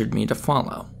hastily ushered me to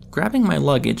follow, grabbing my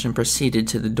luggage and proceeded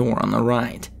to the door on the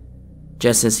right.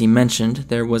 Just as he mentioned,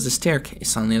 there was a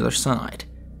staircase on the other side.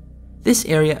 This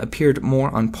area appeared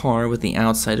more on par with the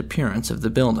outside appearance of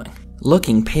the building,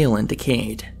 looking pale and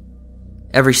decayed.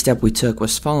 Every step we took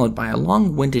was followed by a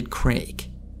long-winded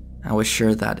creak. I was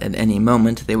sure that at any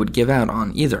moment they would give out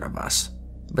on either of us,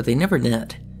 but they never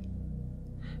did.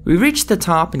 We reached the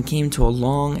top and came to a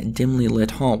long, dimly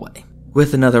lit hallway,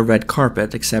 with another red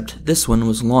carpet, except this one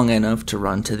was long enough to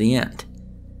run to the end.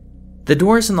 The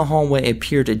doors in the hallway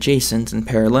appeared adjacent and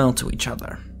parallel to each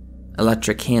other.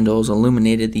 Electric candles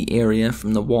illuminated the area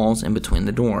from the walls in between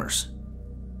the doors.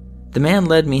 The man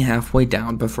led me halfway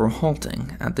down before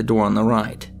halting at the door on the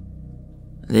right.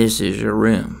 "This is your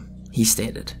room," he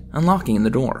stated, unlocking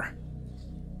the door.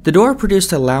 The door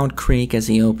produced a loud creak as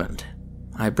he opened.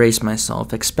 I braced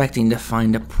myself, expecting to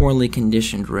find a poorly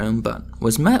conditioned room, but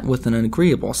was met with an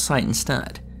agreeable sight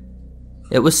instead.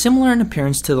 It was similar in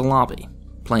appearance to the lobby,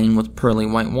 plain with pearly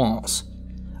white walls.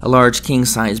 A large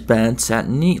king-size bed sat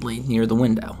neatly near the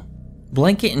window.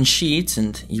 Blanket and sheets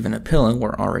and even a pillow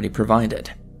were already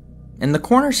provided. In the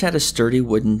corner sat a sturdy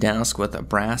wooden desk with a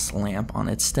brass lamp on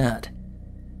its stead.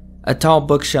 A tall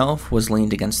bookshelf was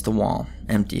leaned against the wall,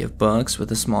 empty of books,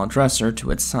 with a small dresser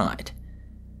to its side.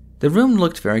 The room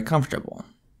looked very comfortable.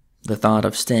 The thought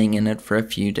of staying in it for a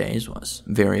few days was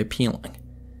very appealing.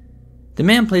 The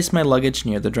man placed my luggage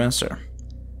near the dresser.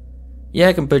 "Yeah,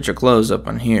 I can put your clothes up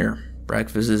on here.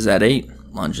 Breakfast is at 8,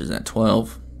 lunch is at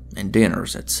 12, and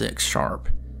dinner's at 6 sharp,"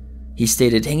 he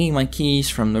stated, hanging my keys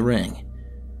from the ring.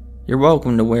 "You're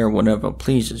welcome to wear whatever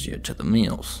pleases you to the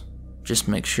meals. Just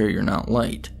make sure you're not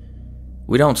late.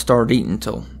 We don't start eating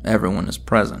till everyone is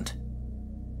present."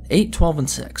 8, 12, and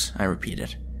 6, I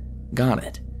repeated. "Got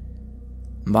it."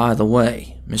 "By the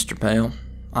way, Mr. Pale,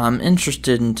 I'm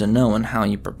interested into knowing how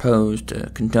you propose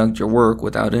to conduct your work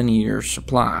without any of your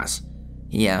supplies,"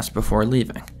 he asked before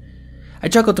leaving. I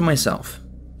chuckled to myself.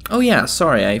 "Oh yeah,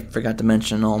 sorry, I forgot to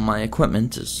mention all my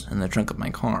equipment is in the trunk of my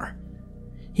car."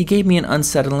 He gave me an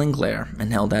unsettling glare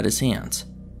and held out his hands.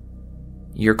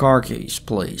 "Your car keys,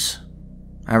 please."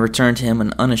 I returned him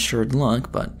an unassured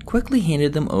look, but quickly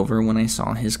handed them over when I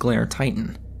saw his glare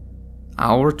tighten.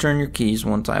 "I'll return your keys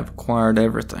once I've acquired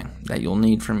everything that you'll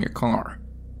need from your car.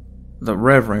 The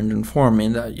Reverend informed me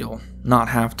that you'll not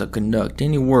have to conduct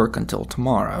any work until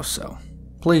tomorrow, so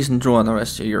please enjoy the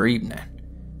rest of your evening.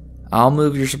 I'll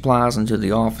move your supplies into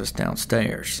the office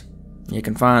downstairs. You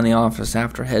can find the office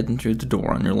after heading through the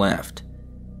door on your left.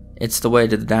 It's the way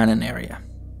to the dining area.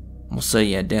 We'll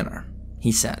see you at dinner,"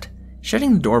 he said,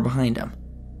 shutting the door behind him.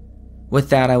 With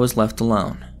that, I was left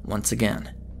alone, once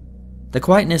again. The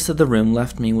quietness of the room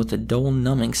left me with a dull,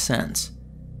 numbing sense.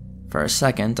 For a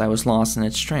second, I was lost in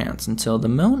its trance until the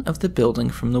moan of the building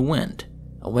from the wind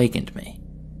awakened me.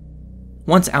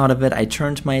 Once out of it, I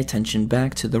turned my attention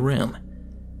back to the room.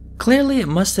 Clearly, it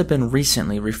must have been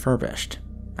recently refurbished.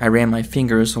 I ran my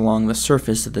fingers along the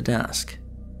surface of the desk.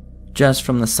 Just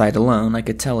from the sight alone, I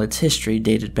could tell its history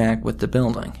dated back with the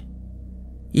building.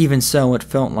 Even so, it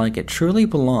felt like it truly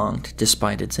belonged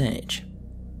despite its age.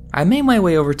 I made my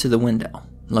way over to the window,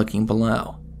 looking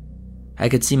below. I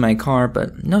could see my car,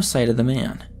 but no sight of the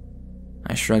man.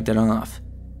 I shrugged it off.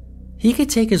 He could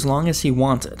take as long as he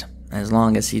wanted, as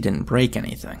long as he didn't break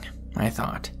anything, I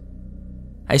thought.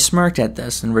 I smirked at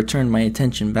this and returned my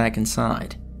attention back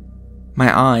inside.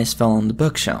 My eyes fell on the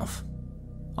bookshelf.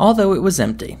 Although it was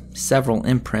empty, several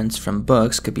imprints from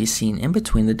books could be seen in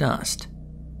between the dust.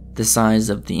 The size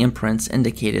of the imprints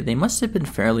indicated they must have been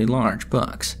fairly large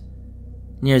books.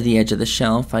 Near the edge of the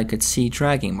shelf, I could see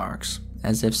dragging marks,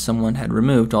 as if someone had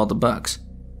removed all the books,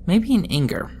 maybe in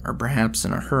anger or perhaps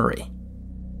in a hurry.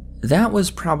 That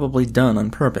was probably done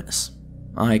on purpose.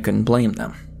 I couldn't blame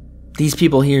them. These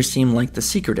people here seemed like the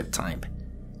secretive type.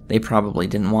 They probably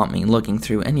didn't want me looking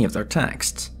through any of their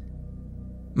texts.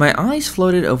 My eyes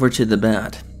floated over to the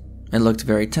bed. It looked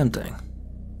very tempting.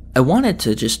 I wanted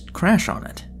to just crash on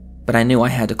it, but I knew I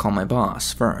had to call my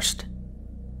boss first.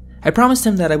 I promised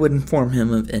him that I would inform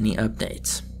him of any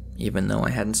updates. Even though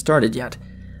I hadn't started yet,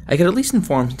 I could at least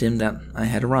inform him that I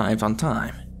had arrived on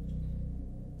time.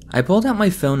 I pulled out my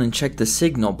phone and checked the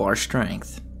signal bar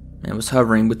strength. It was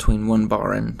hovering between 1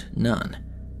 bar and none.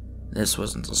 This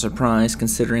wasn't a surprise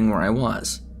considering where I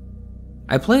was.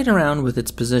 I played around with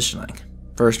its positioning,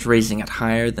 first raising it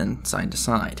higher than side to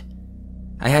side.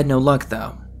 I had no luck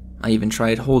though. I even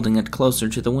tried holding it closer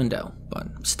to the window,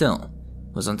 but still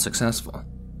was unsuccessful.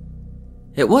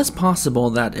 It was possible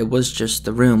that it was just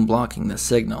the room blocking the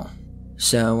signal,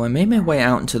 so I made my way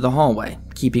out into the hallway,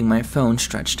 keeping my phone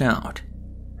stretched out.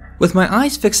 With my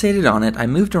eyes fixated on it, I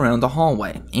moved around the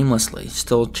hallway, aimlessly,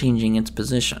 still changing its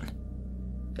position.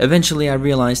 Eventually, I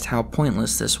realized how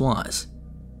pointless this was.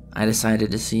 I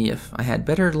decided to see if I had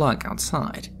better luck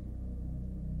outside.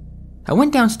 I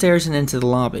went downstairs and into the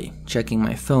lobby, checking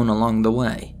my phone along the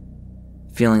way.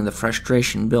 Feeling the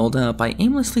frustration build up, I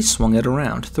aimlessly swung it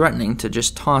around, threatening to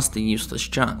just toss the useless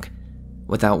junk.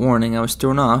 Without warning, I was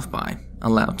thrown off by a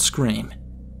loud scream.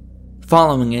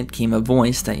 Following it came a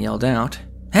voice that yelled out,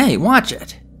 "Hey, watch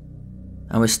it!"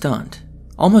 I was stunned,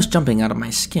 almost jumping out of my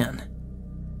skin.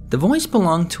 The voice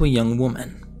belonged to a young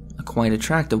woman, a quite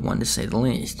attractive one to say the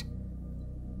least.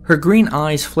 Her green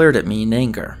eyes flared at me in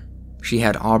anger. She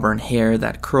had auburn hair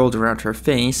that curled around her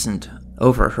face and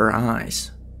over her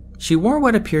eyes. She wore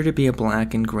what appeared to be a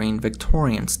black and green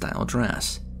Victorian-style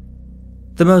dress.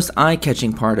 The most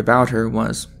eye-catching part about her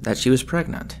was that she was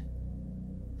pregnant.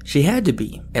 She had to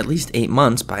be at least 8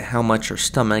 months by how much her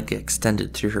stomach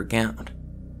extended through her gown.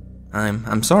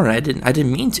 I'm sorry, I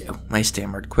didn't mean to," I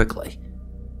stammered quickly.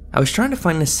 I was trying to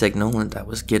find a signal and I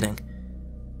was getting.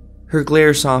 Her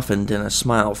glare softened and a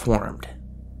smile formed.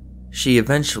 She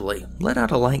eventually let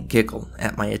out a light giggle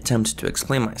at my attempt to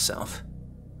explain myself.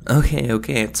 Okay,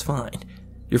 it's fine.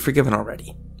 You're forgiven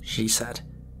already," she said.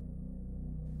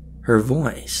 Her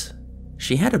voice.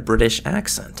 She had a British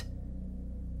accent.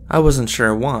 I wasn't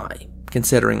sure why,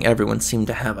 considering everyone seemed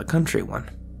to have a country one.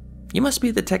 "You must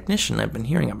be the technician I've been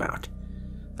hearing about."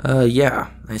 Yeah,"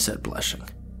 I said, blushing.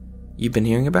 "You've been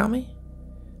hearing about me?"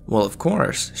 "Well, of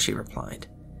course," she replied.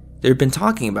 "They've been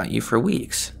talking about you for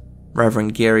weeks.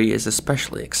 Reverend Gary is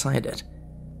especially excited."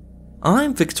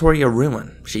 "I'm Victoria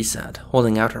Ruin," she said,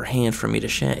 holding out her hand for me to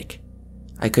shake.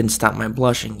 I couldn't stop my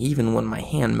blushing even when my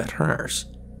hand met hers.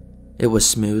 It was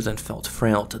smooth and felt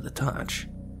frail to the touch.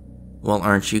 "Well,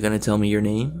 aren't you going to tell me your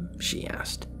name?" she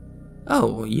asked.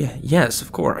 "Oh, yes,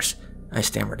 of course," I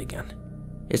stammered again.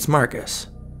 "It's Marcus.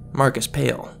 Marcus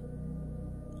Pale."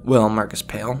 "Well, Marcus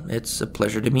Pale, it's a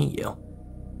pleasure to meet you.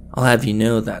 I'll have you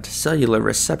know that cellular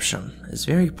reception is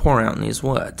very poor out in these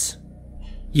woods.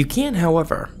 You can,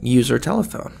 however, use our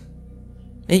telephone.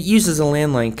 It uses a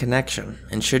landline connection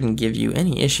and shouldn't give you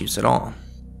any issues at all.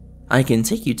 I can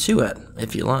take you to it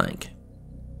if you like."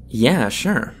 "Yeah,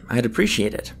 sure, I'd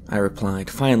appreciate it," I replied,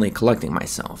 finally collecting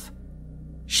myself.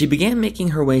 She began making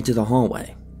her way to the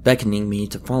hallway, beckoning me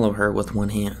to follow her with one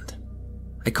hand.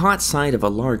 I caught sight of a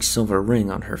large silver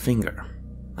ring on her finger.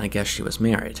 I guess she was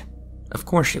married. Of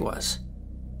course she was.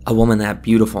 A woman that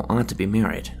beautiful ought to be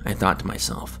married, I thought to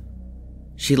myself.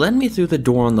 She led me through the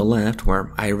door on the left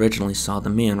where I originally saw the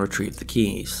man retrieve the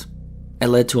keys. It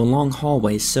led to a long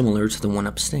hallway similar to the one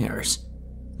upstairs.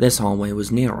 This hallway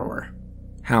was narrower,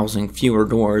 housing fewer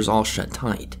doors all shut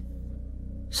tight.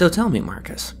 "So tell me,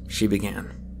 Marcus," she began,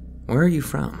 "where are you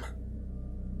from?"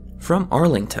 "From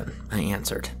Arlington," I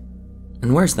answered.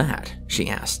 "And where's that?" she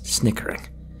asked, snickering.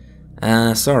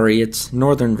 Sorry, it's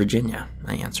Northern Virginia,"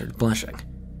 I answered, blushing.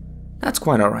 "That's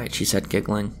quite alright," she said,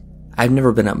 giggling. "I've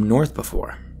never been up north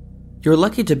before. You're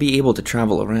lucky to be able to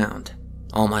travel around.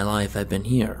 All my life I've been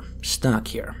here, stuck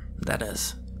here, that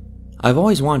is. I've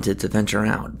always wanted to venture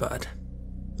out, but..."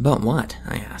 "But what?"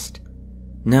 I asked.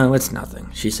 "No, it's nothing,"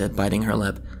 she said, biting her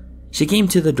lip. She came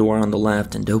to the door on the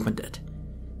left and opened it.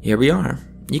 "Here we are.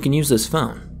 You can use this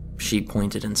phone." She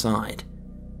pointed inside.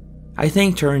 I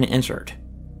thanked her and entered.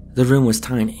 The room was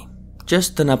tiny,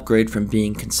 just an upgrade from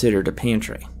being considered a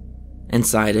pantry.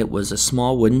 Inside it was a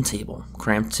small wooden table,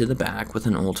 cramped to the back with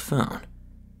an old phone.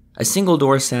 A single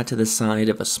door sat to the side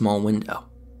of a small window.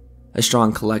 A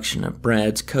strong collection of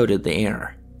breads coated the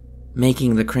air,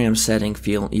 making the cramped setting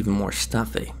feel even more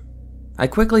stuffy. I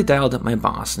quickly dialed up my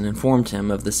boss and informed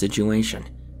him of the situation.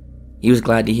 He was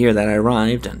glad to hear that I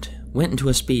arrived and went into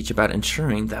a speech about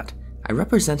ensuring that I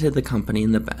represented the company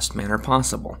in the best manner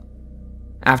possible.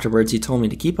 Afterwards, he told me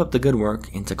to keep up the good work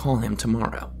and to call him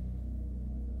tomorrow.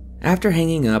 After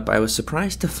hanging up, I was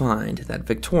surprised to find that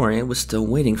Victoria was still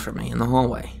waiting for me in the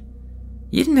hallway.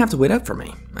 "You didn't have to wait up for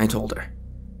me," I told her.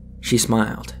 She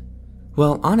smiled.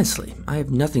 "Well, honestly, I have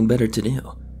nothing better to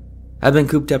do. I've been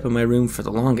cooped up in my room for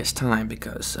the longest time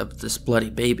because of this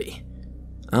bloody baby."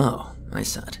 "Oh," I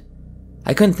said.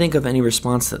 I couldn't think of any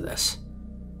response to this.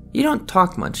 "You don't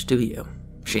talk much, do you?"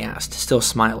 she asked, still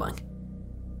smiling.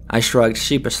 I shrugged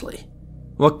sheepishly.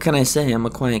 "What can I say? I'm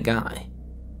a quiet guy."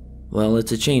 "Well,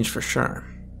 it's a change for sure.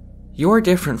 You're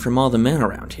different from all the men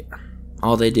around here.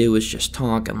 All they do is just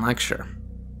talk and lecture.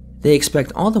 They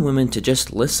expect all the women to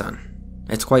just listen.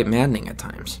 It's quite maddening at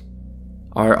times."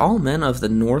 "Are all men of the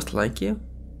North like you?"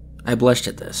 I blushed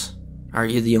at this. "Are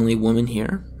you the only woman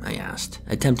here?" I asked,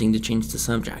 attempting to change the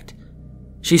subject.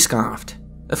 She scoffed.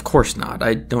 "Of course not.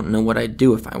 I don't know what I'd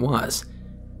do if I was.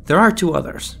 There are 2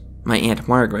 others. My Aunt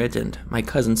Margaret and my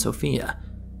cousin Sophia.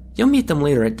 You'll meet them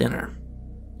later at dinner.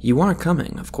 You are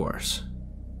coming, of course."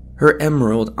 Her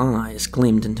emerald eyes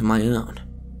gleamed into my own.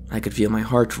 I could feel my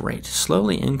heart rate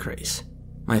slowly increase.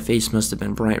 My face must have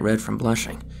been bright red from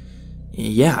blushing.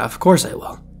 "Yeah, of course I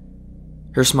will."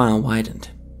 Her smile widened.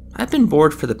 "I've been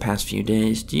bored for the past few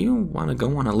days. Do you want to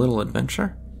go on a little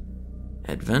adventure?"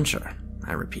 "Adventure?"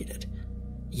 I repeated.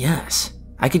 "Yes,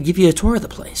 I could give you a tour of the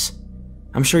place.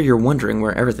 I'm sure you're wondering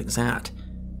where everything's at."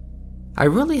 I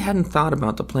really hadn't thought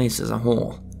about the place as a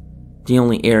whole. The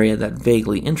only area that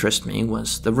vaguely interested me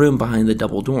was the room behind the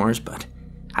double doors, but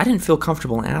I didn't feel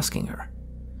comfortable asking her.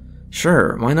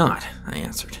 "Sure, why not?" I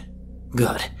answered.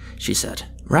 "Good," she said,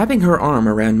 wrapping her arm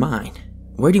around mine.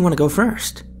 "Where do you want to go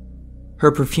first?"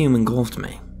 Her perfume engulfed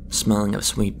me, smelling of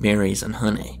sweet berries and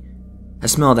honey, a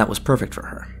smell that was perfect for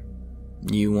her.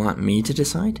 "You want me to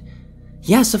decide?"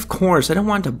 "Yes, of course, I don't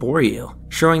want to bore you,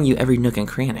 showing you every nook and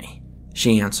cranny,"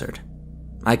 she answered.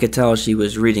 I could tell she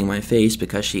was reading my face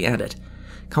because she added,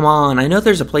 "Come on, I know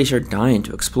there's a place you're dying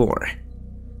to explore."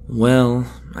 "Well,"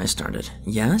 I started.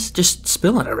 "Yes, just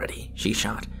spill it already," she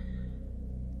shot.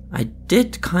 "I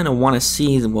did kind of want to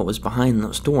see what was behind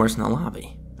those doors in the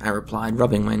lobby," I replied,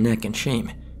 rubbing my neck in shame.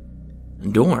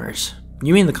 "Doors?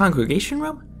 You mean the congregation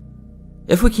room?"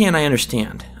 "If we can, I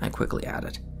understand," I quickly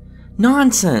added.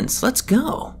 "Nonsense, let's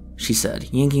go," she said,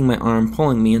 yanking my arm,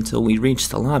 pulling me until we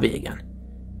reached the lobby again.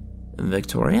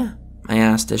 "Victoria?" I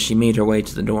asked as she made her way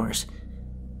to the doors.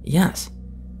 "Yes."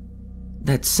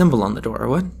 "That symbol on the door,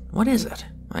 what is it?"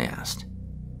 I asked.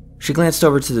 She glanced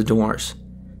over to the doors.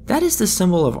 "That is the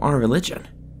symbol of our religion.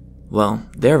 Well,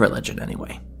 their religion,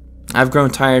 anyway. I've grown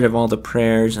tired of all the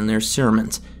prayers and their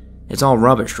sermons. It's all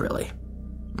rubbish, really."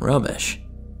 "Rubbish?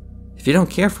 If you don't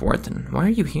care for it, then why are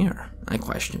you here?" I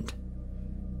questioned.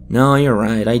 "No, you're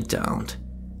right, I don't.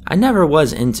 I never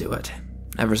was into it.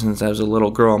 Ever since I was a little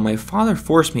girl, my father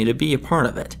forced me to be a part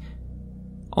of it.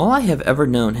 All I have ever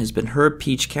known has been Herb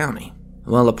Peach County,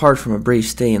 well, apart from a brief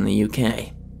stay in the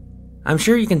UK. I'm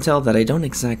sure you can tell that I don't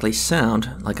exactly sound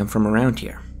like I'm from around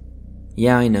here."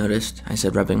 "Yeah, I noticed," I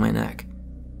said, rubbing my neck.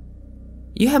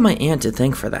 "You have my aunt to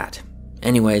thank for that.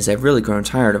 Anyways, I've really grown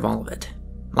tired of all of it.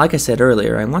 Like I said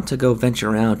earlier, I want to go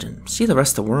venture out and see the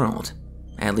rest of the world,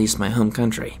 at least my home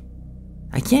country.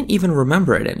 I can't even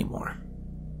remember it anymore."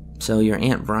 "So your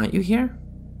aunt brought you here?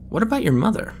 What about your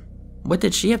mother? What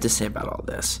did she have to say about all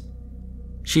this?"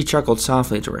 She chuckled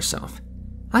softly to herself.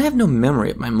 "I have no memory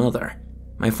of my mother.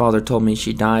 My father told me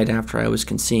she died after I was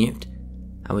conceived.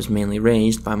 I was mainly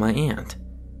raised by my aunt."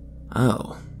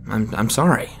 "Oh, I'm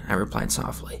sorry," I replied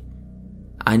softly.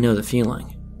 "I know the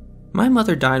feeling. My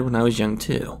mother died when I was young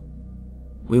too."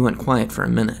 We went quiet for a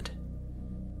minute.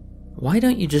 "Why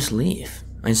don't you just leave?"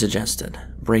 I suggested,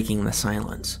 breaking the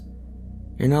silence.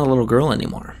 "You're not a little girl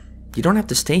anymore. You don't have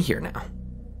to stay here now."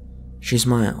 She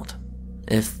smiled.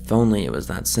 "If only it was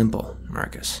that simple,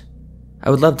 Marcus. I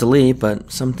would love to leave,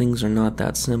 but some things are not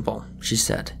that simple," she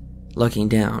said, looking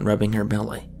down, rubbing her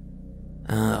belly.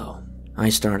 "Oh," I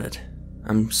started.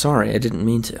 "I'm sorry, I didn't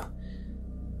mean to."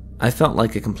 I felt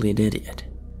like a complete idiot.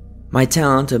 My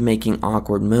talent of making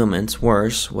awkward moments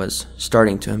worse was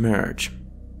starting to emerge.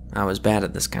 I was bad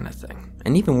at this kind of thing,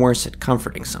 and even worse at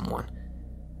comforting someone.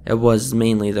 It was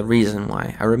mainly the reason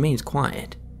why I remained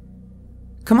quiet.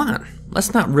 "Come on,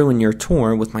 let's not ruin your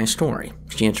tour with my story,"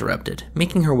 she interrupted,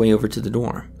 making her way over to the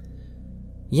door.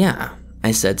 "Yeah,"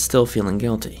 I said, still feeling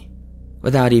guilty.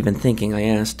 Without even thinking, I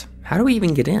asked, "How do we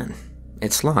even get in?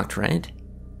 It's locked, right?"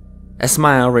 A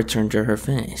smile returned to her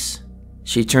face.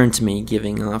 She turned to me,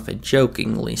 giving off a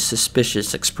jokingly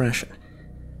suspicious expression.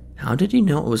 "How did you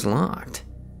know it was locked?"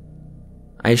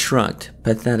 I shrugged,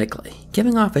 pathetically,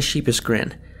 giving off a sheepish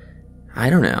grin. "I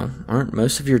don't know, aren't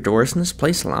most of your doors in this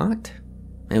place locked?"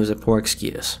 It was a poor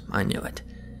excuse, I knew it.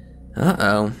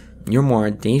 "Uh-oh, you're more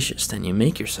audacious than you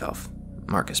make yourself,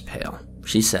 Marcus Pale,"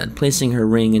 she said, placing her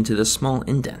ring into the small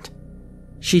indent.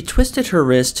 She twisted her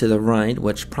wrist to the right,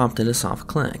 which prompted a soft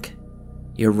click.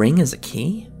 "Your ring is a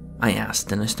key?" I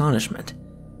asked in astonishment.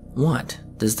 "What,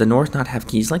 does the North not have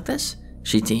keys like this?"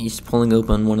 she teased, pulling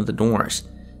open one of the doors.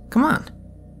 "Come on."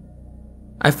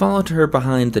 I followed her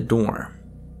behind the door.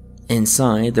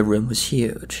 Inside, the room was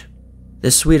huge.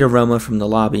 The sweet aroma from the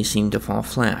lobby seemed to fall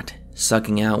flat,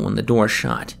 sucking out when the door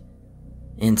shut.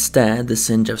 Instead, the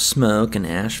stench of smoke and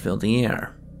ash filled the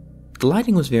air. The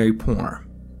lighting was very poor.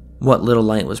 What little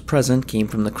light was present came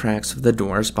from the cracks of the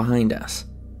doors behind us.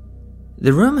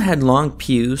 The room had long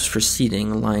pews for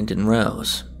seating lined in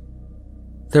rows.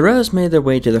 The rows made their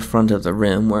way to the front of the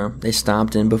room, where they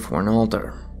stopped in before an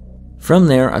altar. From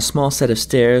there, a small set of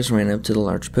stairs ran up to the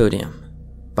large podium.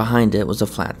 Behind it was a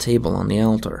flat table on the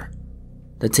altar.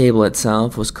 The table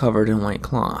itself was covered in white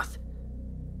cloth.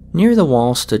 Near the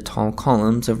wall stood tall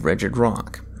columns of rigid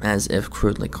rock, as if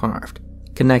crudely carved,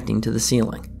 connecting to the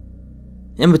ceiling.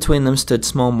 In between them stood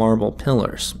small marble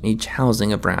pillars, each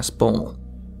housing a brass bowl.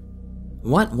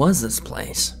 What was this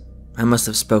place? I must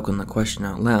have spoken the question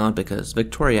out loud because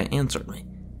Victoria answered me.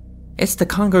 It's the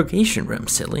congregation room,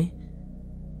 silly.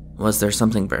 Was there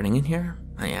something burning in here?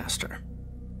 I asked her.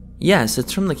 Yes,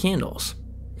 it's from the candles.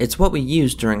 It's what we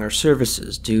use during our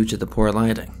services due to the poor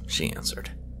lighting, she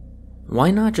answered.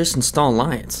 Why not just install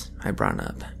lights? I brought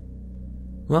up.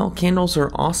 Well, candles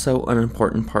are also an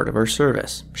important part of our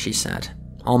service, she said,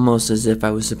 almost as if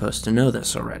I was supposed to know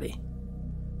this already.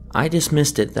 I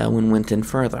dismissed it though and went in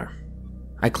further.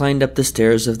 I climbed up the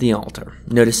stairs of the altar,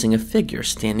 noticing a figure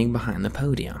standing behind the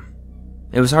podium.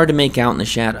 It was hard to make out in the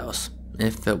shadows.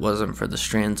 If it wasn't for the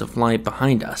strands of light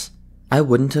behind us, I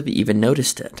wouldn't have even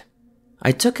noticed it.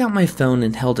 I took out my phone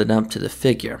and held it up to the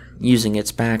figure, using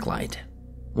its backlight.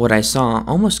 What I saw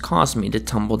almost caused me to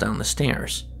tumble down the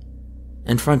stairs.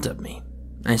 In front of me,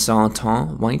 I saw a tall,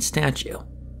 white statue,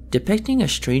 depicting a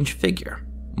strange figure,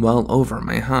 well over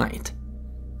my height.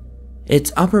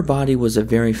 Its upper body was a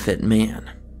very fit man,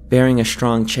 bearing a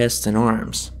strong chest and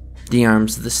arms. The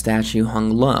arms of the statue hung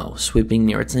low, sweeping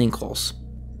near its ankles.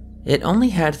 It only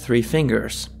had 3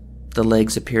 fingers. The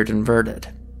legs appeared inverted,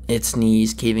 its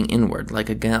knees caving inward like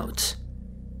a goat's.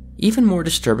 Even more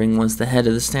disturbing was the head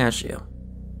of the statue.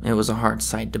 It was a hard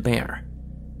sight to bear.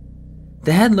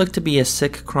 The head looked to be a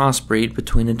sick crossbreed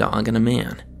between a dog and a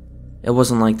man. It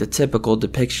wasn't like the typical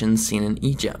depictions seen in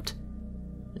Egypt.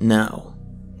 No,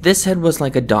 this head was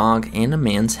like a dog and a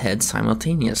man's head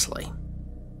simultaneously.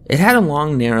 It had a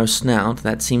long, narrow snout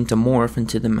that seemed to morph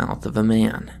into the mouth of a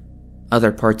man.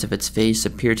 Other parts of its face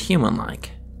appeared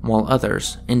human-like, while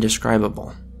others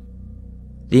indescribable.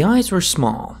 The eyes were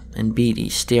small and beady,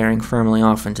 staring firmly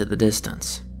off into the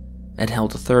distance. It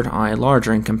held a third eye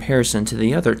larger in comparison to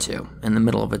the other 2 in the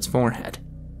middle of its forehead.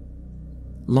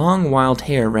 Long, wild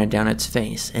hair ran down its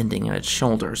face, ending at its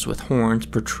shoulders with horns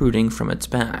protruding from its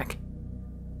back.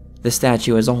 The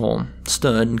statue as a whole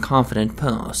stood in confident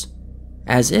pose,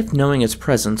 as if knowing its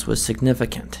presence was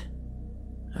significant.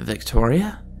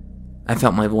 Victoria? I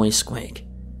felt my voice squeak.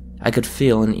 I could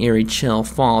feel an eerie chill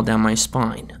fall down my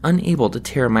spine, unable to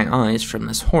tear my eyes from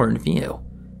this horrid view.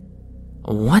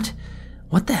 What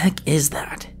the heck is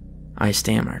that? I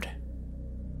stammered.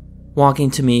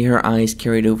 Walking to me, her eyes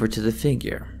carried over to the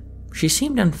figure. She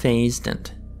seemed unfazed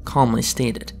and calmly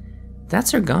stated,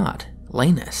 That's her god,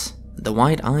 Lanus, the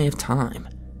white eye of time.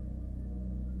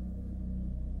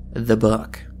 The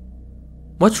book.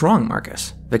 What's wrong,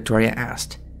 Marcus? Victoria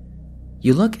asked.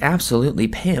 You look absolutely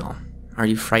pale. Are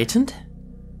you frightened?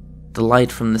 The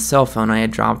light from the cell phone I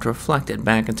had dropped reflected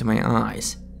back into my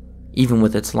eyes. Even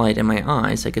with its light in my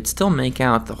eyes, I could still make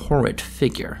out the horrid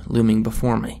figure looming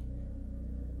before me.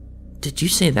 Did you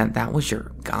say that was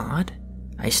your god?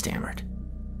 I stammered.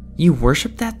 You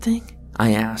worship that thing?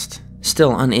 I asked,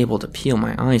 still unable to peel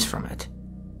my eyes from it.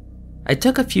 I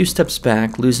took a few steps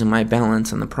back, losing my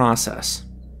balance in the process.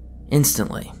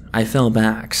 Instantly, I fell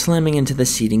back, slamming into the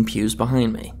seating pews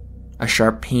behind me. A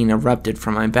sharp pain erupted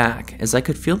from my back as I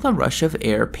could feel the rush of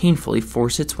air painfully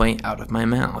force its way out of my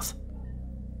mouth.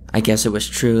 I guess it was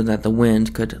true that the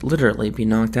wind could literally be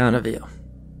knocked out of you.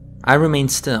 I remained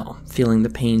still, feeling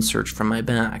the pain surge from my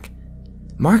back.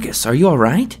 Marcus, are you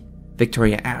alright?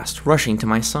 Victoria asked, rushing to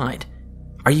my side.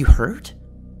 Are you hurt?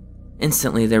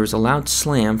 Instantly, there was a loud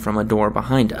slam from a door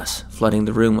behind us, flooding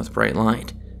the room with bright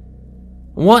light.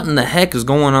 What in the heck is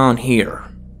going on here?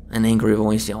 An angry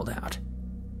voice yelled out.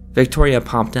 Victoria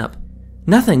popped up.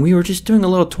 Nothing, we were just doing a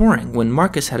little touring when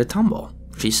Marcus had a tumble,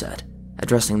 she said,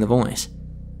 addressing the voice.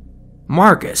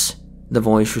 Marcus, the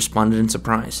voice responded in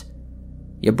surprise.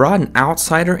 You brought an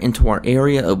outsider into our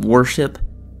area of worship?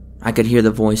 I could hear the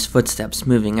voice's footsteps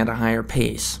moving at a higher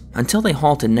pace until they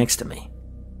halted next to me.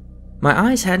 My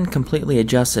eyes hadn't completely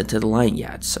adjusted to the light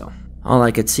yet, so all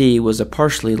I could see was a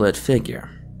partially lit figure,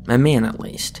 a man at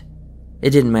least.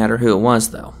 It didn't matter who it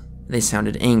was though, they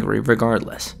sounded angry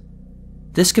regardless.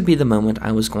 This could be the moment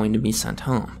I was going to be sent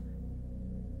home.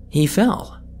 He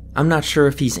fell. I'm not sure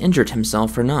if he's injured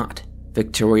himself or not,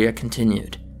 Victoria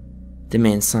continued. The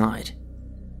man sighed.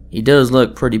 He does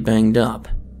look pretty banged up.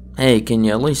 Hey, can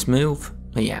you at least move?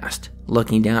 He asked,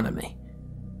 looking down at me.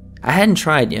 I hadn't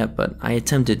tried yet, but I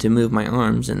attempted to move my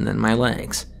arms and then my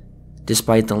legs.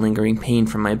 Despite the lingering pain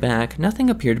from my back, nothing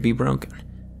appeared to be broken.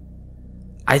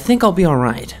 I think I'll be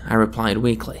alright, I replied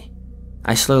weakly.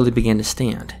 I slowly began to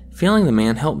stand, feeling the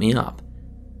man help me up.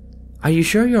 Are you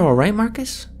sure you're alright,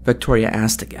 Marcus? Victoria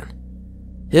asked again.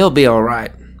 He'll be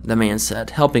alright. the man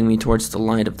said, helping me towards the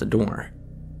light of the door.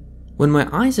 When my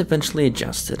eyes eventually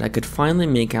adjusted, I could finally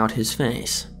make out his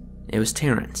face. It was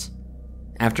Terrence.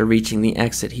 After reaching the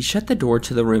exit, he shut the door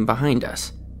to the room behind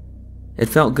us. It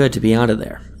felt good to be out of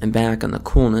there and back in the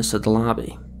coolness of the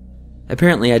lobby.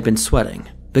 Apparently I'd been sweating,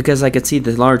 because I could see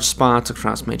the large spots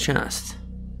across my chest.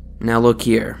 "Now look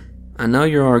here, I know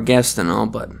you're our guest and all,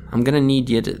 but I'm gonna need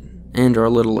you to end our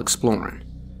little exploring,"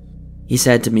 he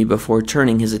said to me before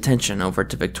turning his attention over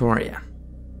to Victoria.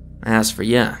 "As for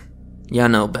ya, ya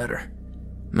know better.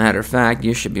 Matter of fact,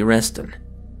 you should be resting.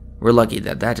 We're lucky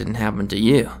that didn't happen to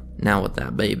you, now with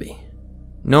that baby.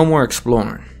 No more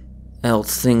exploring,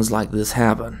 else things like this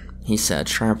happen," he said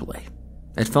sharply.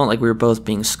 It felt like we were both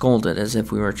being scolded as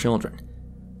if we were children.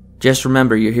 "Just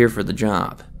remember you're here for the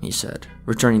job," he said,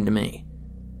 returning to me.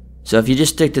 "So if you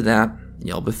just stick to that,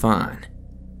 you'll be fine.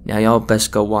 Now y'all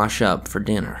best go wash up for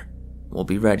dinner. We'll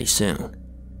be ready soon.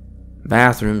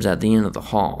 Bathroom's at the end of the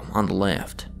hall, on the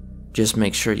left. Just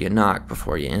make sure you knock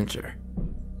before you enter.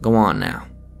 Go on now."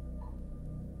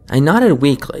 I nodded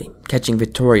weakly, catching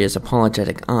Victoria's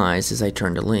apologetic eyes as I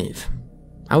turned to leave.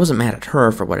 I wasn't mad at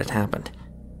her for what had happened.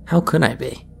 How could I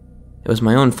be? It was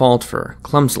my own fault for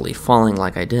clumsily falling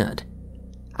like I did.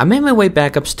 I made my way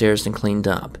back upstairs and cleaned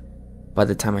up. By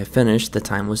the time I finished, the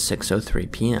time was 6:03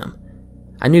 p.m.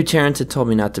 I knew Terrence had told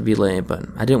me not to be late, but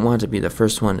I didn't want to be the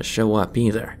first one to show up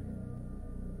either.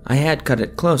 I had cut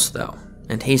it close, though,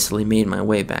 and hastily made my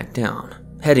way back down,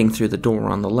 heading through the door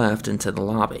on the left into the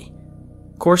lobby.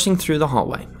 Coursing through the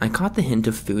hallway, I caught the hint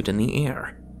of food in the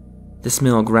air. The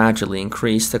smell gradually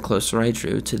increased the closer I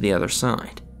drew to the other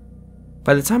side.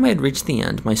 By the time I had reached the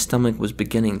end, my stomach was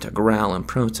beginning to growl in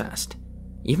protest.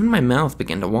 Even my mouth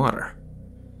began to water.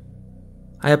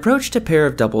 I approached a pair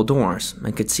of double doors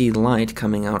and could see light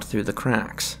coming out through the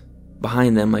cracks.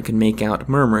 Behind them, I could make out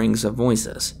murmurings of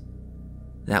voices.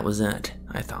 That was it,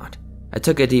 I thought. I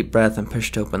took a deep breath and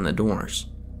pushed open the doors.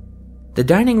 The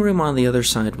dining room on the other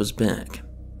side was big,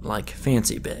 like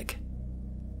fancy big.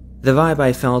 The vibe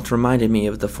I felt reminded me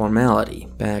of the formality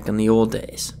back in the old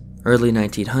days, early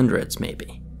 1900s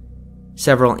maybe.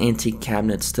 Several antique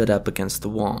cabinets stood up against the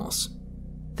walls.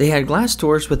 They had glass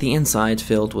doors with the inside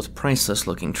filled with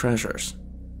priceless-looking treasures.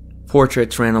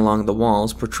 Portraits ran along the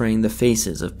walls portraying the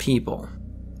faces of people,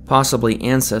 possibly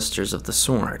ancestors of the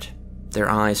sort, their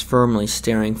eyes firmly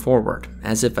staring forward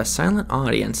as if a silent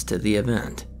audience to the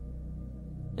event.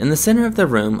 In the center of the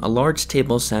room, a large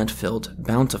table sat filled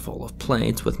bountiful of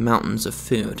plates with mountains of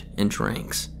food and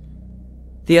drinks.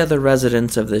 The other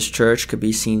residents of this church could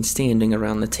be seen standing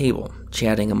around the table,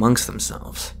 chatting amongst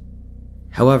themselves.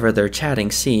 However, their chatting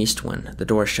ceased when the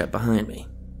door shut behind me.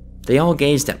 They all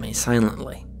gazed at me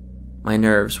silently. My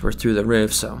nerves were through the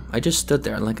roof, so I just stood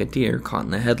there like a deer caught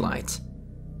in the headlights.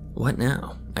 What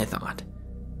now? I thought.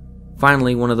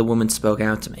 Finally, one of the women spoke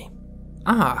out to me.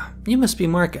 "Ah, you must be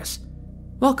Marcus.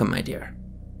 Welcome, my dear."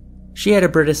 She had a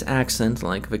British accent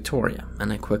like Victoria,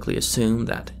 and I quickly assumed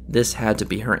that this had to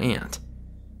be her aunt.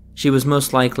 She was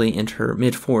most likely in her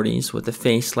mid-40s with a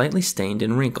face slightly stained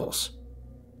in wrinkles.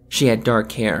 She had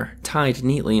dark hair, tied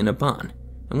neatly in a bun,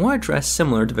 and wore a dress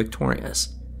similar to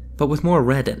Victoria's, but with more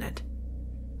red in it.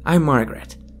 "I'm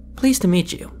Margaret. Pleased to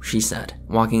meet you," she said,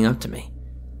 walking up to me.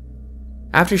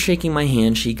 After shaking my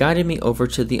hand, she guided me over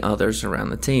to the others around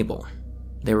the table.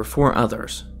 There were 4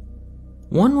 others.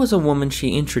 One was a woman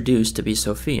she introduced to be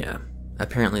Sophia,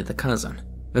 apparently the cousin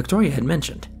Victoria had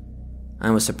mentioned.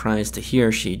 I was surprised to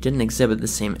hear she didn't exhibit the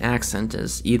same accent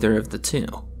as either of the two.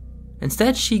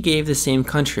 Instead, she gave the same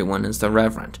country one as the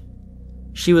Reverend.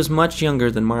 She was much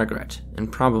younger than Margaret,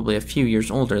 and probably a few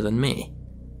years older than me.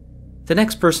 The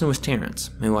next person was Terrence,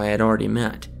 who I had already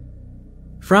met.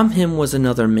 From him was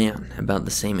another man, about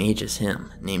the same age as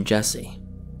him, named Jesse.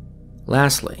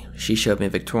 Lastly, she showed me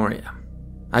Victoria.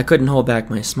 I couldn't hold back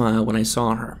my smile when I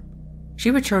saw her.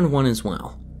 She returned one as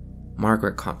well.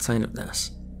 Margaret caught sight of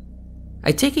this.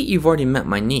 "I take it you've already met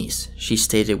my niece," she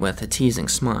stated with a teasing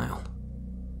smile.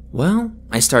 "Well,"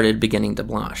 I started, beginning to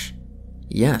blush.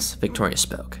 "Yes," Victoria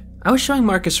spoke. "I was showing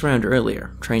Marcus around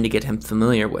earlier, trying to get him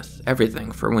familiar with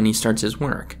everything for when he starts his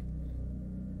work."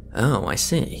 "Oh, I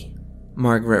see,"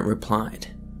 Margaret replied.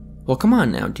 "Well, come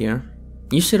on now, dear.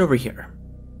 You sit over here."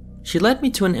 She led me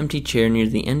to an empty chair near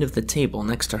the end of the table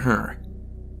next to her.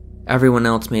 Everyone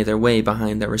else made their way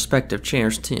behind their respective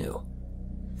chairs, too.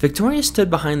 Victoria stood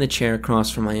behind the chair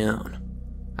across from my own.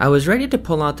 I was ready to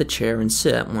pull out the chair and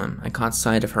sit when I caught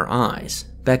sight of her eyes,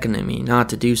 beckoning me not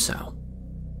to do so.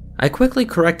 I quickly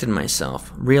corrected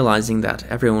myself, realizing that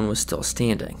everyone was still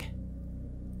standing.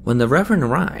 "When the Reverend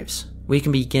arrives, we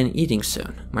can begin eating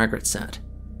soon," Margaret said.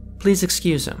 "Please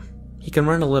excuse him. He can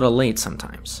run a little late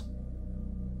sometimes."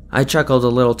 I chuckled a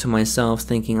little to myself,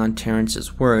 thinking on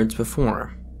Terrence's words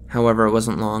before. However, it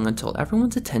wasn't long until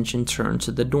everyone's attention turned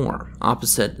to the door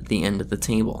opposite the end of the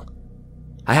table.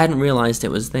 I hadn't realized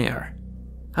it was there.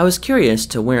 I was curious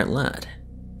to where it led,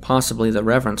 possibly the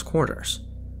Reverend's quarters.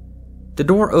 The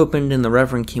door opened and the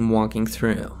Reverend came walking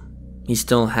through. He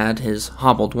still had his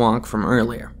hobbled walk from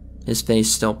earlier, his face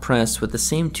still pressed with the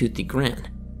same toothy grin.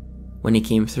 When he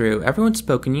came through, everyone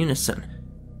spoke in unison.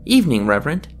 "Evening,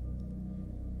 Reverend."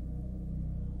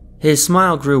 His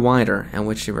smile grew wider, at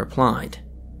which he replied,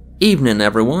 "Evening,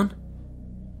 everyone."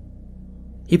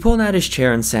 He pulled out his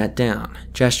chair and sat down,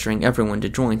 gesturing everyone to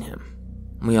join him.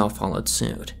 We all followed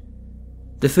suit.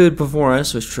 The food before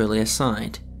us was truly a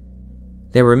sight.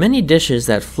 There were many dishes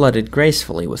that flooded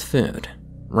gracefully with food.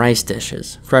 Rice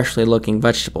dishes, freshly looking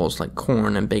vegetables like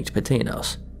corn and baked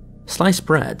potatoes, sliced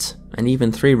breads, and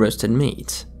even 3 roasted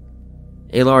meats.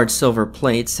 A large silver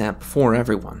plate sat before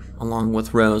everyone, along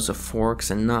with rows of forks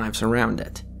and knives around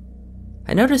it.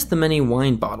 I noticed the many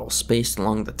wine bottles spaced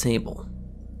along the table.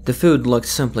 The food looked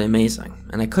simply amazing,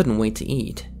 and I couldn't wait to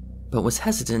eat, but was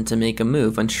hesitant to make a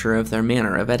move, unsure of their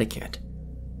manner of etiquette.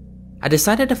 I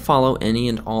decided to follow any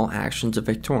and all actions of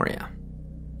Victoria.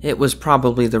 It was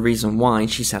probably the reason why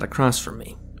she sat across from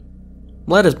me.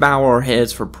 "Let us bow our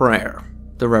heads for prayer,"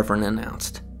 the Reverend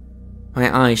announced.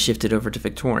 My eyes shifted over to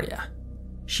Victoria.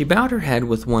 She bowed her head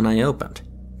with one eye opened,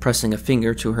 pressing a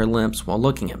finger to her lips while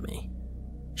looking at me.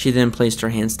 She then placed her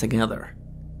hands together.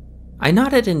 I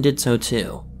nodded and did so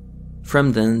too.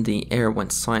 From then, the air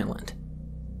went silent.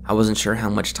 I wasn't sure how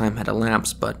much time had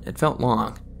elapsed, but it felt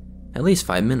long, at least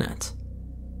 5 minutes.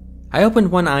 I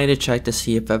opened one eye to check to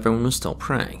see if everyone was still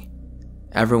praying.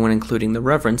 Everyone, including the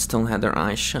Reverend, still had their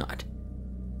eyes shut.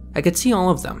 I could see all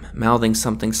of them, mouthing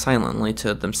something silently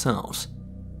to themselves.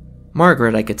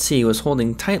 Margaret, I could see, was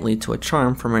holding tightly to a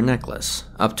charm from her necklace,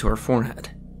 up to her forehead.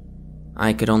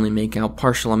 I could only make out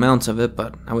partial amounts of it,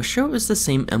 but I was sure it was the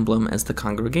same emblem as the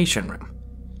congregation room.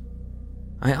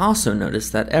 I also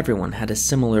noticed that everyone had a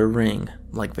similar ring,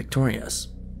 like Victoria's,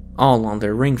 all on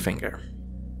their ring finger.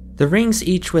 The rings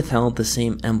each withheld the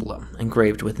same emblem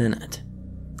engraved within it.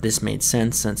 This made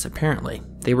sense since apparently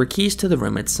they were keys to the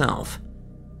room itself.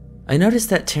 I noticed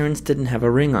that Terrence didn't have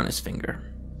a ring on his finger.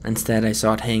 Instead, I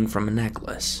saw it hang from a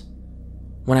necklace.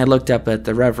 When I looked up at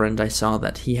the Reverend, I saw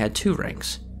that he had 2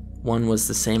 rings. One was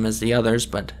the same as the others,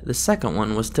 but the second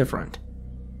one was different.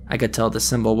 I could tell the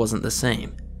symbol wasn't the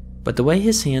same, but the way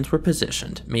his hands were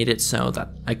positioned made it so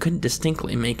that I couldn't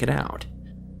distinctly make it out.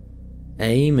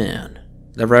 "Amen,"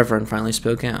 the Reverend finally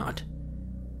spoke out.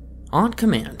 On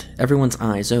command, everyone's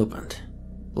eyes opened.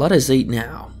 "Let us eat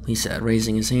now," he said,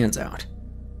 raising his hands out.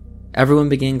 Everyone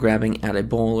began grabbing at a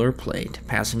bowl or plate,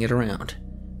 passing it around,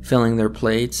 filling their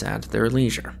plates at their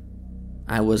leisure.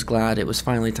 I was glad it was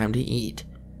finally time to eat.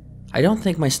 I don't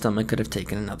think my stomach could have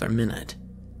taken another minute.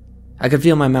 I could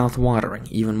feel my mouth watering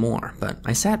even more, but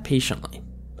I sat patiently,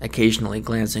 occasionally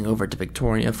glancing over to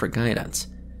Victoria for guidance.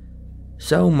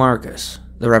 "So, Marcus,"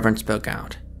 the Reverend spoke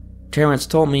out, "Terrence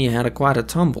told me you had quite a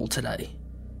tumble today."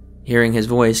 Hearing his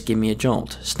voice gave me a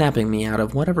jolt, snapping me out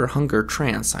of whatever hunger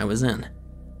trance I was in.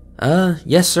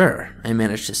 Yes, sir," I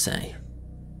managed to say.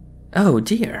 "Oh,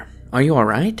 dear. Are you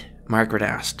alright?" Margaret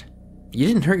asked. "You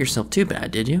didn't hurt yourself too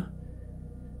bad, did you?"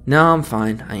 "No, I'm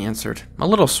fine," I answered. "A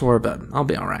little sore, but I'll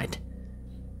be alright."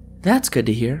 "That's good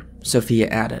to hear," Sophia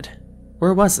added.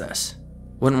 "Where was this?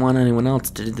 Wouldn't want anyone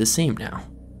else to do the same now."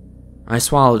 I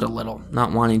swallowed a little,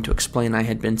 not wanting to explain I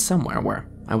had been somewhere where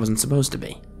I wasn't supposed to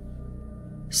be.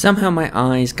 Somehow my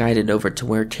eyes guided over to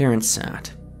where Terrence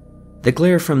sat. The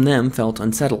glare from them felt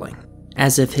unsettling,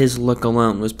 as if his look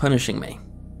alone was punishing me.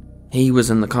 He was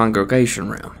in the congregation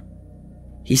room.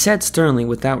 He said sternly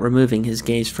without removing his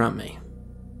gaze from me.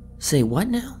 "Say what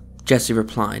now?" Jesse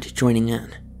replied, joining in.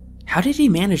 "How did he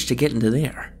manage to get into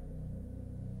there?"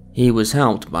 "He was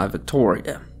helped by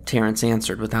Victoria," Terrence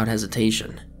answered without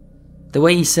hesitation. The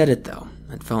way he said it, though,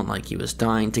 it felt like he was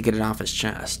dying to get it off his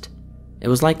chest. It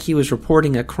was like he was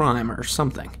reporting a crime or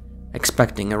something,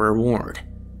 expecting a reward.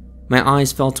 My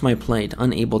eyes fell to my plate,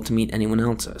 unable to meet anyone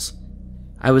else's.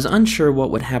 I was unsure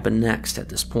what would happen next at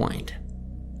this point.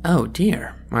 "Oh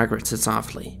dear," Margaret said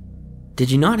softly.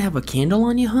 "Did you not have a candle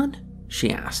on you, hun?" she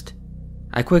asked.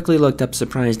 I quickly looked up,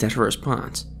 surprised at her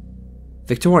response.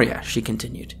 "Victoria," she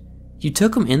continued, "you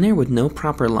took him in there with no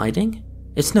proper lighting?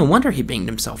 It's no wonder he banged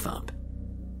himself up."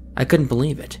 I couldn't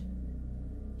believe it.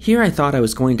 Here I thought I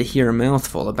was going to hear a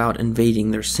mouthful about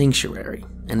invading their sanctuary,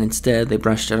 and instead they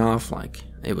brushed it off like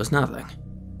it was nothing.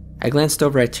 I glanced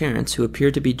over at Terrence, who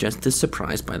appeared to be just as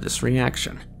surprised by this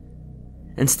reaction.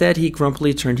 Instead, he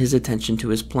grumpily turned his attention to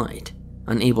his plate,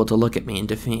 unable to look at me in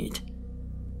defeat.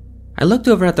 I looked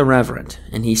over at the Reverend,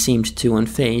 and he seemed too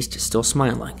unfazed, still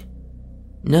smiling.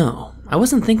 "No, I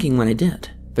wasn't thinking when I did,"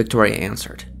 Victoria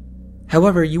answered.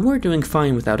 "However, you were doing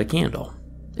fine without a candle.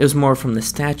 It was more from the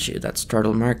statue that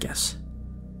startled Marcus."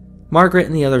 Margaret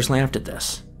and the others laughed at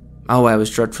this. "Oh, I was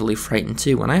dreadfully frightened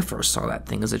too when I first saw that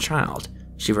thing as a child,"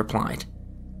 she replied.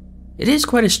 "It is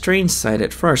quite a strange sight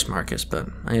at first, Marcus, but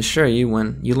I assure you,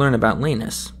 when you learn about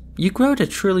Linus, you grow to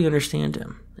truly understand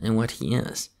him and what he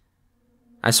is."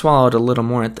 I swallowed a little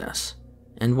more at this.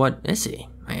 "And what is he?"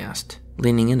 I asked,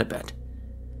 leaning in a bit.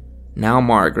 "Now,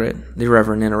 Margaret," the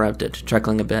Reverend interrupted,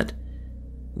 chuckling a bit,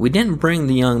 "we didn't bring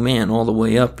the young man all the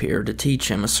way up here to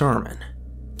teach him a sermon.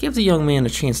 Give the young man a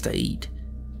chance to eat."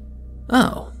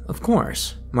 "Oh, of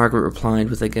course," Margaret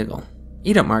replied with a giggle.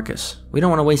 "Eat up, Marcus. We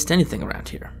don't want to waste anything around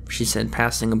here," she said,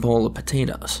 passing a bowl of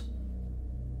potatoes.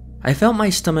 I felt my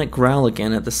stomach growl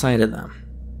again at the sight of them.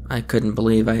 I couldn't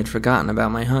believe I had forgotten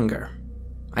about my hunger.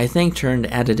 I thanked her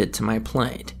and added it to my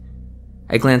plate.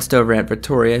 I glanced over at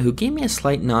Victoria, who gave me a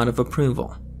slight nod of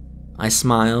approval. I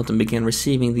smiled and began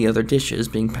receiving the other dishes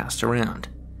being passed around.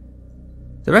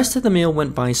 The rest of the meal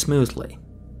went by smoothly.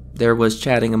 There was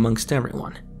chatting amongst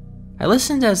everyone. I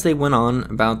listened as they went on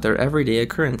about their everyday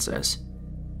occurrences.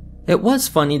 It was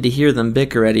funny to hear them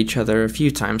bicker at each other a few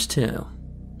times too.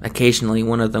 Occasionally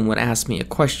one of them would ask me a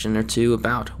question or two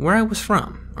about where I was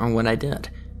from or what I did.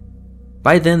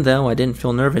 By then, though, I didn't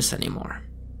feel nervous anymore.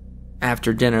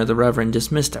 After dinner, the Reverend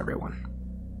dismissed everyone.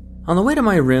 On the way to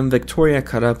my room, Victoria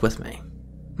caught up with me.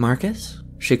 "Marcus?"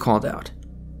 she called out.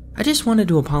 "I just wanted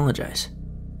to apologize."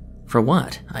 "For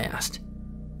what?" I asked.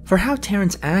 "For how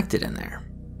Terrence acted in there."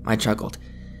 I chuckled.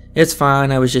 "It's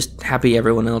fine, I was just happy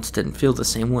everyone else didn't feel the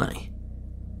same way."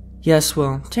 "Yes,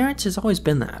 well, Terrence has always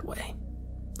been that way.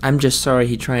 I'm just sorry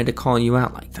he tried to call you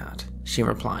out like that," she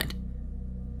replied.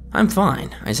 "I'm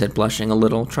fine," I said, blushing a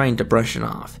little, trying to brush it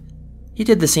off. "He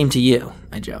did the same to you,"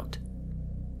 I joked.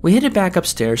 We headed back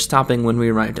upstairs, stopping when we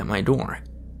arrived at my door.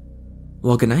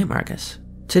 "Well, good night, Marcus.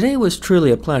 Today was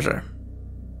truly a pleasure."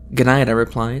 "Good night," I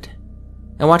replied.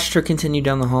 I watched her continue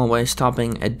down the hallway,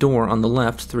 stopping at a door on the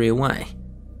left 3 away.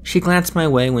 She glanced my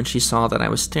way when she saw that I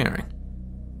was staring.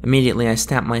 Immediately, I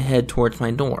snapped my head towards my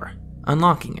door,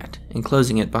 unlocking it and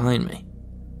closing it behind me.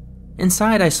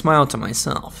 Inside, I smiled to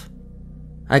myself.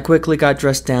 I quickly got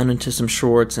dressed down into some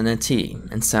shorts and a tee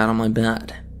and sat on my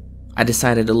bed. I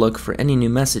decided to look for any new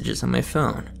messages on my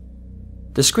phone.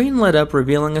 The screen lit up,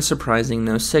 revealing a surprising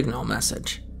no signal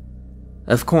message.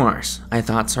 Of course, I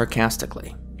thought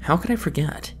sarcastically. How could I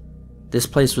forget? This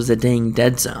place was a dang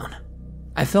dead zone.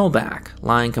 I fell back,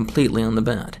 lying completely on the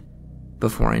bed.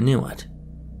 Before I knew it,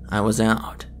 I was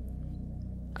out.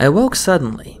 I awoke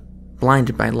suddenly,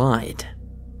 blinded by light.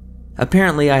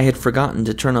 Apparently, I had forgotten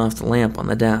to turn off the lamp on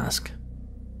the desk.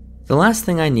 The last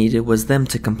thing I needed was them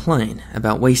to complain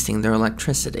about wasting their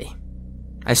electricity.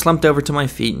 I slumped over to my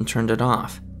feet and turned it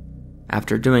off.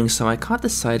 After doing so, I caught the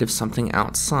sight of something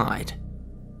outside.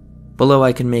 Below,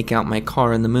 I could make out my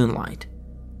car in the moonlight.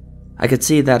 I could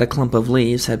see that a clump of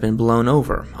leaves had been blown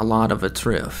over a lot of its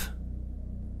roof.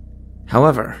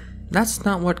 However, that's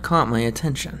not what caught my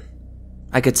attention.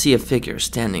 I could see a figure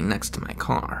standing next to my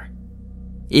car.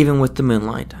 Even with the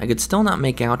moonlight, I could still not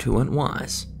make out who it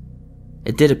was.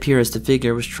 It did appear as the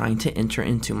figure was trying to enter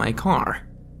into my car.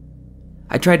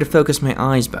 I tried to focus my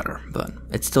eyes better, but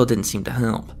it still didn't seem to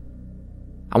help.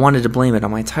 I wanted to blame it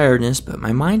on my tiredness, but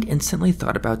my mind instantly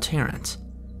thought about Terrence.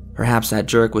 Perhaps that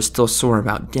jerk was still sore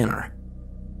about dinner.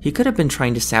 He could have been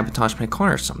trying to sabotage my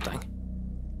car or something.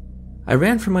 I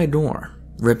ran for my door,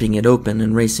 ripping it open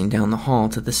and racing down the hall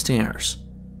to the stairs.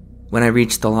 When I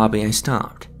reached the lobby, I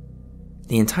stopped.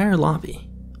 The entire lobby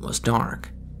was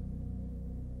dark.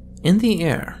 In the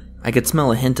air, I could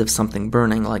smell a hint of something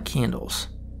burning like candles.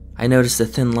 I noticed a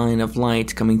thin line of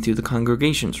light coming through the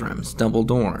congregation's room's double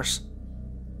doors.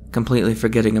 Completely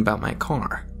forgetting about my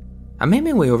car, I made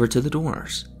my way over to the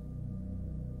doors.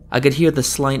 I could hear the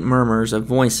slight murmurs of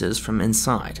voices from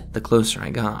inside the closer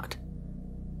I got.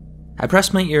 I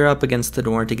pressed my ear up against the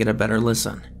door to get a better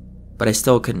listen, but I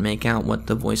still couldn't make out what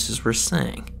the voices were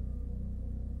saying.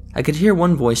 I could hear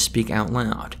one voice speak out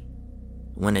loud.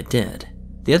 When it did,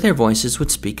 the other voices would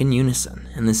speak in unison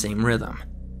in the same rhythm.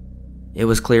 It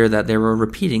was clear that they were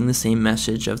repeating the same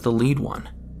message of the lead one.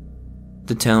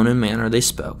 The tone and manner they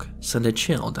spoke sent a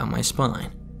chill down my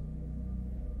spine.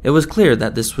 It was clear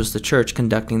that this was the church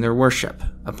conducting their worship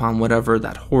upon whatever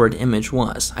that horrid image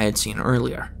was I had seen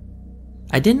earlier.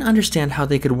 I didn't understand how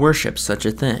they could worship such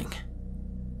a thing.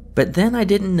 But then I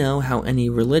didn't know how any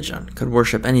religion could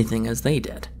worship anything as they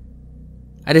did.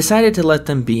 I decided to let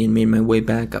them be and made my way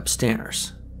back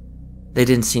upstairs. They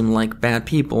didn't seem like bad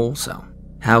people, so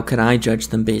how could I judge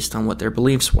them based on what their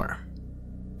beliefs were?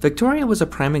 Victoria was a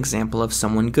prime example of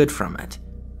someone good from it.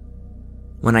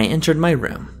 When I entered my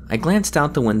room, I glanced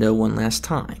out the window one last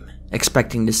time,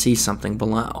 expecting to see something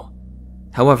below.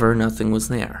 However, nothing was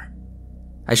there.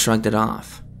 I shrugged it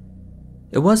off.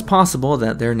 It was possible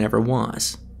that there never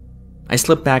was. I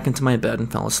slipped back into my bed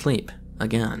and fell asleep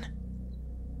again.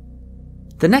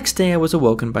 The next day I was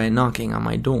awoken by a knocking on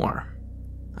my door.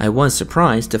 I was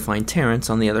surprised to find Terrence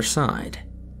on the other side.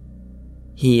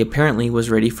 He apparently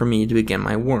was ready for me to begin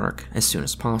my work as soon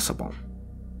as possible.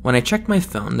 When I checked my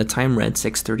phone, the time read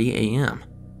 6:30 a.m.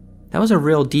 That was a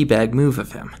real D-bag move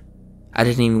of him. I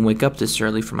didn't even wake up this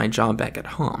early for my job back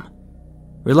at home.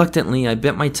 Reluctantly, I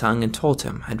bit my tongue and told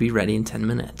him I'd be ready in 10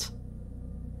 minutes.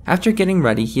 After getting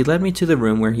ready, he led me to the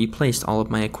room where he placed all of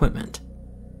my equipment.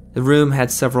 The room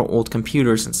had several old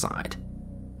computers inside,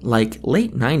 like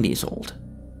late 90s old.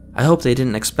 I hope they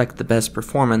didn't expect the best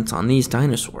performance on these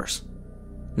dinosaurs.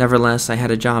 Nevertheless, I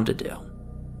had a job to do.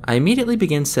 I immediately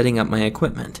began setting up my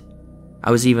equipment.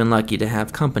 I was even lucky to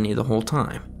have company the whole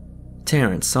time.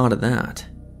 Terrence saw to that.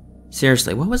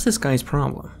 Seriously, what was this guy's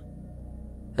problem?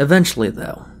 Eventually,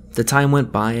 though, the time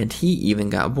went by and he even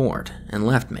got bored and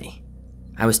left me.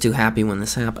 I was too happy when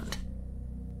this happened.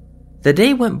 The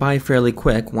day went by fairly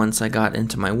quick once I got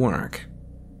into my work.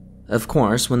 Of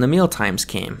course, when the meal times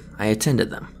came, I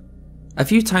attended them. A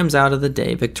few times out of the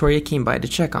day, Victoria came by to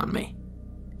check on me.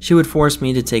 She would force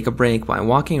me to take a break by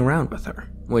walking around with her,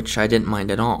 which I didn't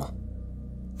mind at all.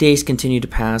 Days continued to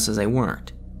pass as I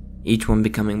worked, each one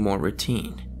becoming more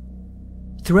routine.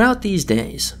 Throughout these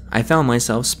days, I found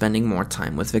myself spending more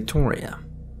time with Victoria.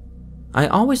 I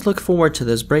always looked forward to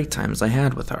those break times I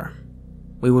had with her.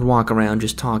 We would walk around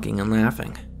just talking and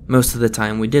laughing. Most of the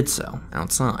time we did so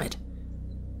outside.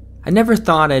 I never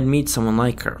thought I'd meet someone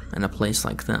like her in a place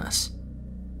like this.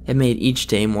 It made each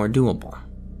day more doable.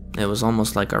 It was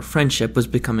almost like our friendship was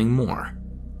becoming more.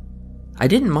 I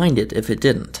didn't mind it if it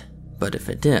didn't, but if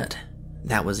it did,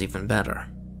 that was even better.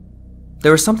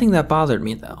 There was something that bothered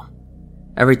me though.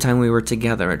 Every time we were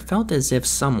together, it felt as if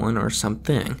someone or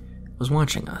something was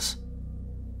watching us.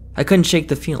 I couldn't shake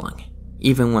the feeling,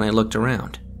 even when I looked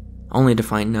around, only to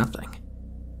find nothing.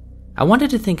 I wanted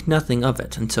to think nothing of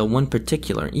it until one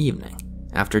particular evening.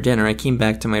 After dinner, I came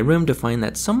back to my room to find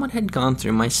that someone had gone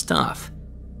through my stuff.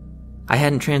 I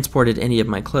hadn't transported any of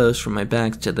my clothes from my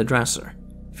bags to the dresser,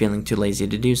 feeling too lazy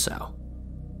to do so.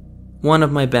 One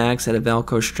of my bags had a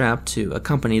Velcro strap to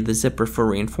accompany the zipper for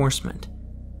reinforcement.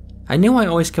 I knew I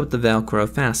always kept the Velcro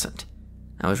fastened.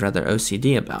 I was rather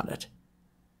OCD about it.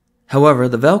 However,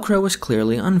 the Velcro was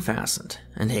clearly unfastened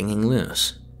and hanging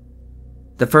loose.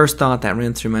 The first thought that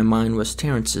ran through my mind was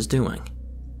Terrence's doing,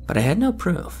 but I had no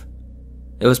proof.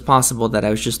 It was possible that I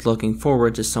was just looking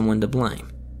forward to someone to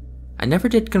blame. I never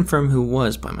did confirm who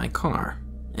was by my car,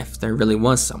 if there really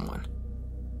was someone,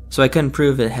 so I couldn't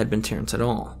prove it had been Terrence at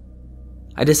all.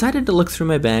 I decided to look through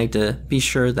my bag to be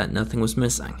sure that nothing was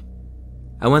missing.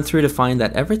 I went through to find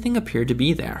that everything appeared to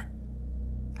be there.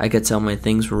 I could tell my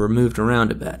things were removed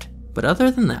around a bit, but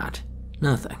other than that,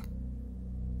 nothing.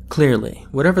 Clearly,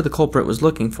 whatever the culprit was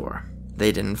looking for,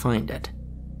 they didn't find it.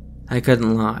 I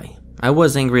couldn't lie. I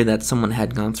was angry that someone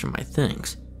had gone through my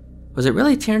things. Was it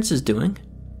really Terrence's doing?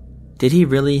 Did he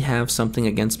really have something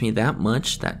against me that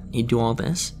much that he'd do all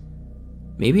this?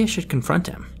 Maybe I should confront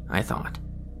him, I thought.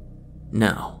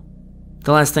 No.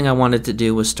 The last thing I wanted to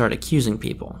do was start accusing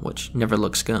people, which never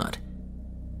looks good.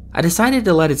 I decided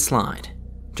to let it slide,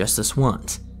 just this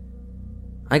once.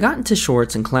 I got into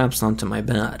shorts and collapsed onto my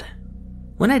bed.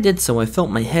 When I did so, I felt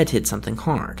my head hit something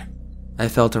hard. I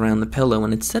felt around the pillow,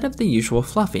 and instead of the usual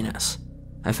fluffiness,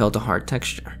 I felt a hard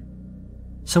texture.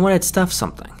 Someone had stuffed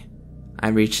something. I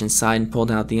reached inside and pulled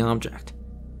out the object.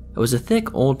 It was a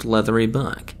thick, old, leathery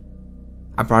book.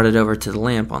 I brought it over to the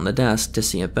lamp on the desk to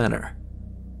see it better.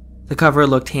 The cover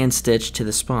looked hand-stitched to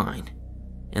the spine.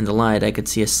 In the light, I could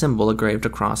see a symbol engraved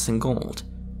across in gold.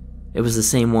 It was the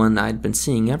same one I'd been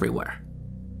seeing everywhere.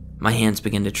 My hands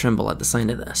began to tremble at the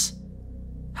sight of this.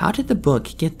 How did the book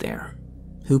get there?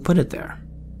 Who put it there?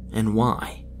 And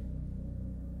why?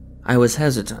 I was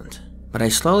hesitant, but I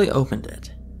slowly opened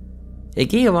it.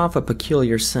 It gave off a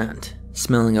peculiar scent,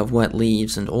 smelling of wet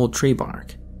leaves and old tree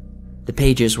bark. The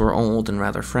pages were old and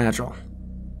rather fragile.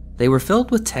 They were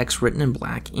filled with text written in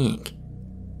black ink.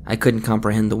 I couldn't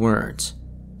comprehend the words.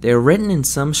 They were written in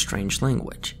some strange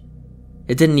language.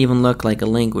 It didn't even look like a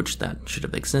language that should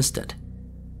have existed.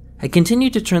 I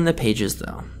continued to turn the pages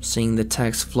though, seeing the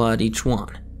text flood each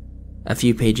one. A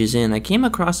few pages in, I came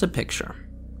across a picture.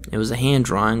 It was a hand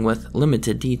drawing with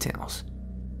limited details.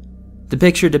 The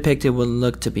picture depicted what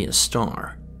looked to be a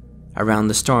star. Around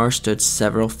the star stood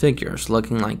several figures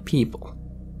looking like people,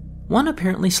 one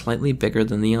apparently slightly bigger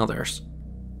than the others.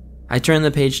 I turned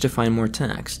the page to find more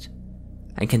text.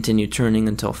 I continued turning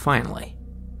until finally,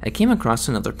 I came across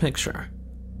another picture.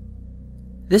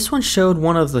 This one showed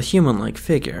one of the human-like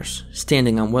figures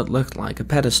standing on what looked like a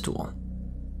pedestal.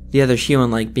 The other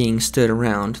human-like beings stood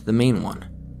around the main one.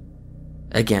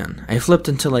 Again, I flipped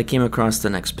until I came across the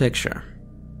next picture.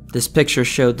 This picture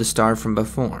showed the star from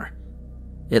before.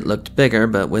 It looked bigger,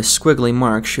 but with squiggly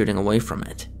marks shooting away from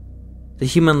it. The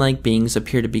human-like beings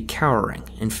appeared to be cowering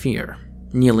in fear,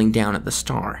 kneeling down at the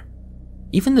star.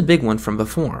 Even the big one from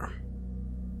before.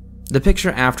 The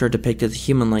picture after depicted the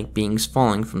human-like beings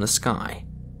falling from the sky,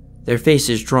 their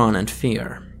faces drawn in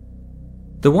fear.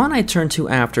 The one I turned to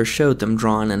after showed them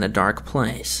drawn in a dark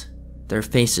place, their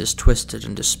faces twisted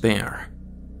in despair.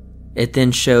 It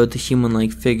then showed the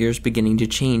human-like figures beginning to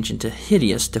change into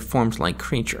hideous, deformed-like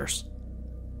creatures.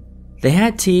 They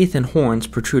had teeth and horns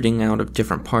protruding out of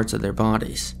different parts of their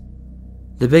bodies.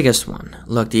 The biggest one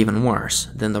looked even worse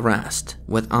than the rest,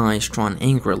 with eyes drawn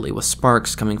angrily with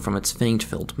sparks coming from its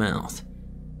fanged-filled mouth.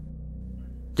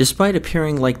 Despite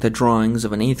appearing like the drawings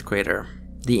of an 8th grader,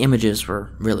 the images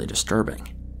were really disturbing.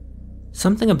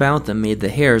 Something about them made the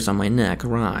hairs on my neck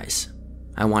rise.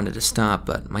 I wanted to stop,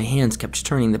 but my hands kept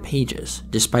turning the pages,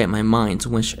 despite my mind's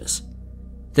wishes.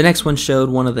 The next one showed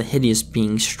one of the hideous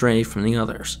beings stray from the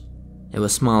others. It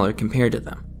was smaller compared to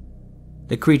them.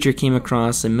 The creature came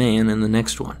across a man in the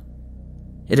next one.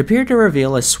 It appeared to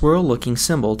reveal a swirl-looking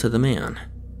symbol to the man.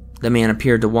 The man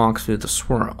appeared to walk through the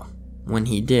swirl. When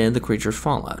he did, the creature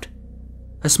followed.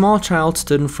 A small child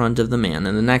stood in front of the man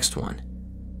in the next one.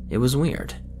 It was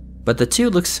weird, but the two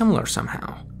looked similar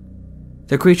somehow.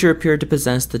 The creature appeared to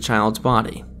possess the child's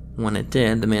body. When it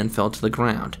did, the man fell to the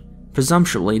ground,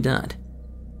 presumptuously dead.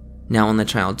 Now in the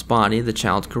child's body, the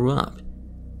child grew up.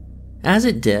 As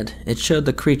it did, it showed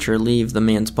the creature leave the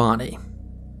man's body,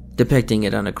 depicting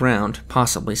it on the ground,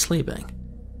 possibly sleeping.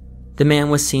 The man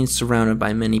was seen surrounded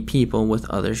by many people with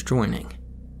others joining.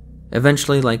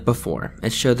 Eventually, like before,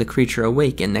 it showed the creature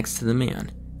awaken next to the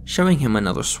man, showing him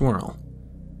another swirl.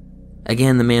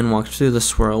 Again, the man walked through the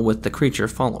swirl with the creature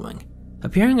following,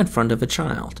 appearing in front of a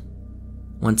child.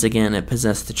 Once again, it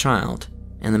possessed the child,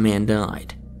 and the man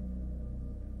died.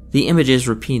 The images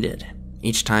repeated.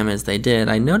 Each time as they did,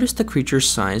 I noticed the creature's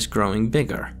size growing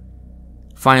bigger.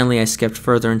 Finally, I skipped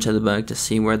further into the book to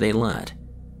see where they led.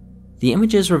 The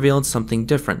images revealed something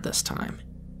different this time.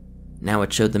 Now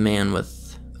it showed the man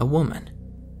with a woman,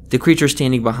 the creature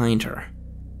standing behind her.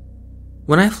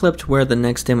 When I flipped where the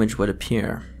next image would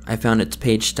appear, I found its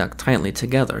page stuck tightly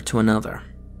together to another.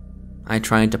 I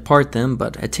tried to part them,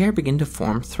 but a tear began to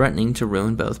form, threatening to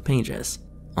ruin both pages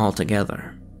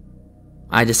altogether.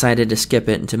 I decided to skip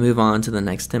it and to move on to the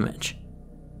next image.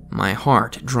 My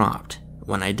heart dropped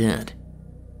when I did.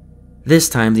 This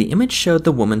time, the image showed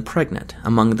the woman pregnant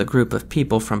among the group of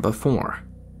people from before.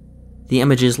 The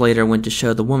images later went to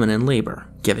show the woman in labor,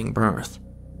 giving birth.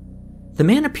 The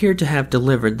man appeared to have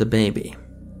delivered the baby.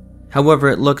 However,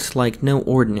 it looked like no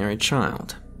ordinary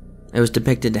child. It was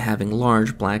depicted to having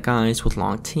large black eyes with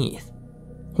long teeth.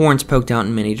 Horns poked out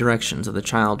in many directions of the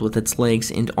child with its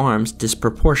legs and arms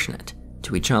disproportionate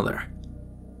to each other.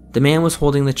 The man was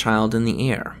holding the child in the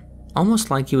air, almost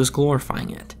like he was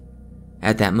glorifying it.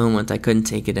 At that moment, I couldn't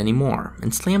take it anymore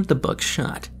and slammed the book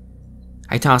shut.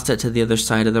 I tossed it to the other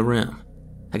side of the room.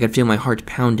 I could feel my heart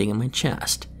pounding in my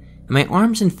chest, and my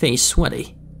arms and face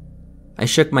sweaty. I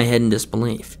shook my head in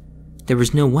disbelief. There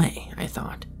was no way, I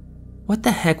thought. What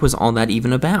the heck was all that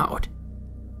even about?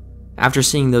 After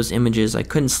seeing those images, I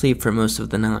couldn't sleep for most of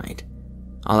the night.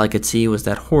 All I could see was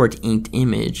that horrid inked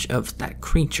image of that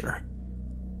creature.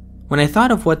 When I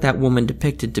thought of what that woman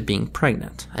depicted to being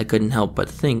pregnant, I couldn't help but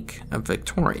think of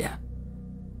Victoria.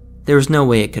 There was no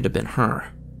way it could have been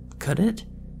her. Could it?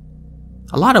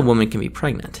 A lot of women can be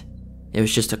pregnant. It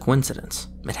was just a coincidence.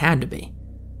 It had to be.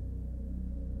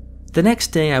 The next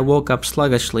day, I woke up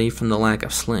sluggishly from the lack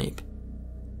of sleep.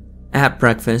 At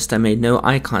breakfast, I made no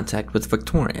eye contact with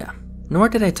Victoria, nor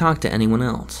did I talk to anyone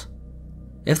else.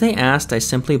 If they asked, I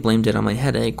simply blamed it on my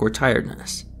headache or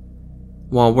tiredness.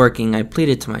 While working, I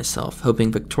pleaded to myself,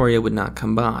 hoping Victoria would not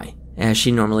come by, as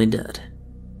she normally did.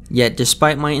 Yet,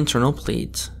 despite my internal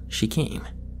pleads, she came.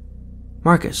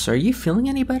 "Marcus, are you feeling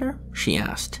any better?" she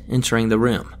asked, entering the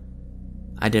room.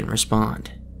 I didn't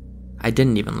respond. I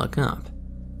didn't even look up.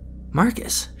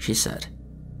 "Marcus," she said,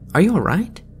 "are you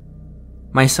alright?"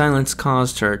 My silence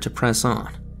caused her to press on.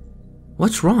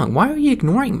 "What's wrong? Why are you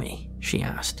ignoring me?" she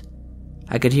asked.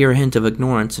 I could hear a hint of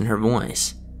ignorance in her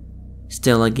voice.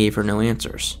 Still, I gave her no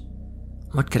answers.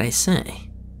 What could I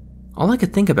say? All I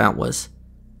could think about was,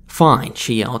 "Fine,"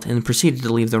 she yelled, and proceeded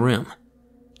to leave the room.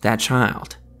 "That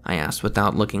child?" I asked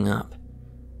without looking up.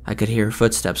 I could hear her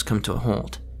footsteps come to a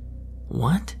halt.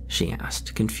 "What?" she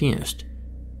asked, confused.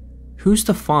 "Who's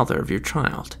the father of your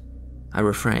child?" I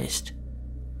rephrased.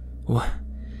 "What?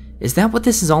 Is that what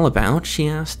this is all about?" she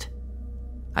asked.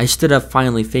 I stood up,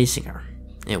 finally facing her.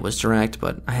 It was direct,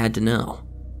 but I had to know.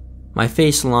 My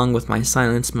face, along with my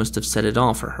silence, must have said it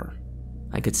all for her.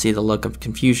 I could see the look of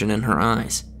confusion in her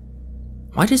eyes.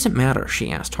 "Why does it matter?"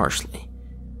 she asked harshly.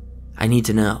 "I need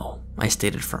to know," I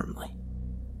stated firmly.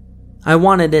 I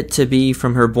wanted it to be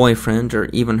from her boyfriend or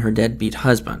even her deadbeat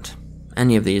husband.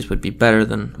 Any of these would be better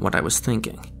than what I was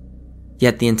thinking.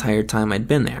 Yet the entire time I'd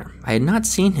been there, I had not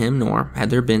seen him, nor had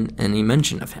there been any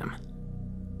mention of him.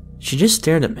 She just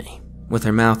stared at me, with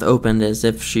her mouth opened as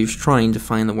if she was trying to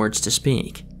find the words to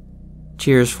speak.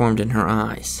 Tears formed in her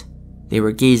eyes. They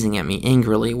were gazing at me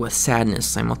angrily with sadness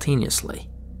simultaneously.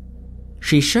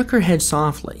 She shook her head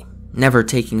softly, never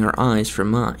taking her eyes from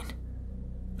mine.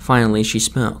 Finally, she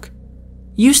spoke.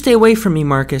 "You stay away from me,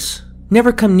 Marcus.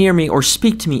 Never come near me or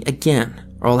speak to me again,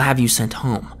 or I'll have you sent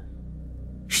home."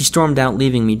 She stormed out,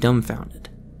 leaving me dumbfounded.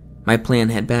 My plan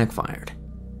had backfired.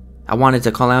 I wanted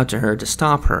to call out to her to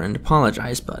stop her and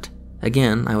apologize, but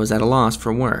again, I was at a loss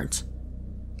for words.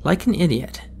 Like an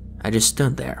idiot, I just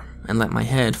stood there and let my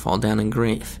head fall down in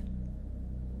grief.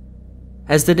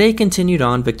 As the day continued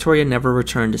on, Victoria never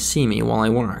returned to see me while I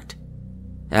worked.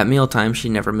 At mealtime, she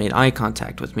never made eye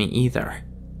contact with me either,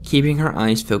 keeping her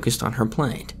eyes focused on her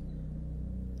plate.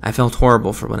 I felt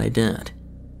horrible for what I did.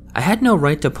 I had no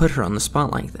right to put her on the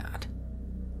spot like that.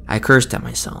 I cursed at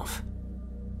myself.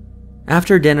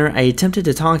 After dinner, I attempted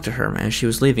to talk to her as she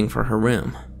was leaving for her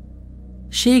room.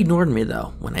 She ignored me,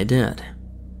 though, when I did.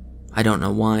 I don't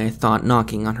know why I thought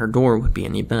knocking on her door would be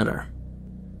any better.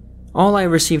 All I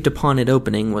received upon it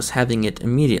opening was having it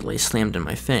immediately slammed in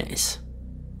my face.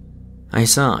 I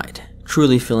sighed,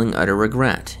 truly feeling utter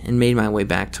regret, and made my way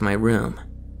back to my room.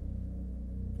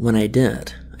 When I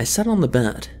did, I sat on the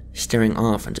bed, staring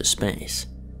off into space.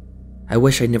 I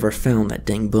wish I'd never found that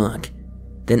dang book.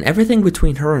 Then everything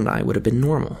between her and I would have been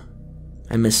normal.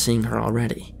 I miss seeing her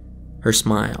already. Her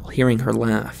smile, hearing her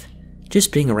laugh,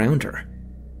 just being around her.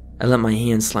 I let my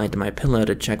hand slide to my pillow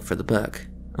to check for the book,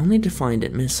 only to find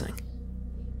it missing.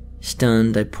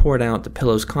 Stunned, I poured out the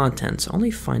pillow's contents,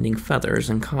 only finding feathers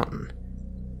and cotton.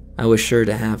 I was sure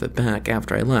to have it back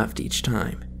after I left each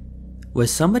time.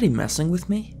 Was somebody messing with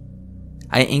me?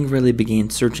 I angrily began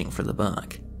searching for the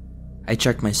book. I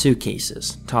checked my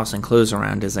suitcases, tossing clothes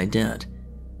around as I did.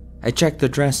 I checked the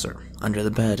dresser, under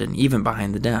the bed, and even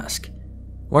behind the desk.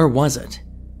 Where was it?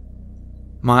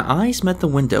 My eyes met the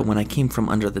window when I came from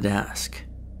under the desk.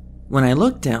 When I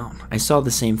looked down, I saw the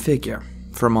same figure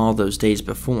from all those days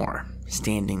before,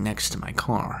 standing next to my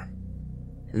car.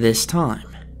 This time,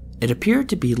 it appeared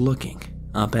to be looking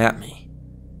up at me.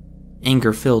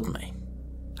 Anger filled me.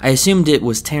 I assumed it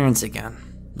was Terrence again.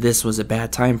 This was a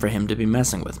bad time for him to be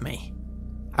messing with me.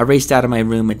 I raced out of my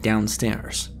room and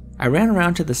downstairs. I ran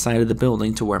around to the side of the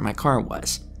building to where my car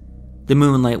was. The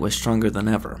moonlight was stronger than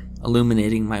ever,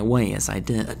 illuminating my way as I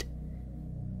did.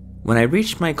 When I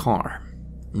reached my car,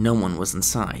 no one was in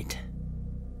sight.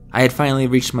 I had finally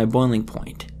reached my boiling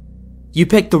point. "You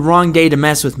picked the wrong day to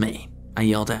mess with me," I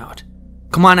yelled out.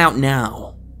 "Come on out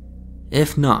now.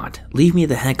 If not, leave me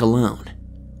the heck alone."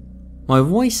 My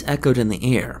voice echoed in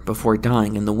the air before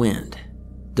dying in the wind.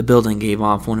 The building gave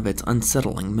off one of its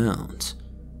unsettling moans.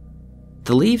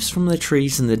 The leaves from the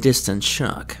trees in the distance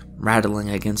shook, rattling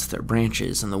against their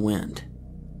branches in the wind.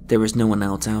 There was no one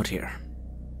else out here.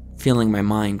 Feeling my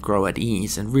mind grow at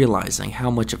ease and realizing how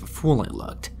much of a fool I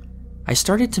looked, I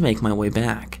started to make my way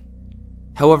back.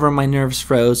 However, my nerves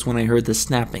froze when I heard the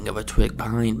snapping of a twig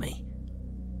behind me.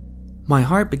 My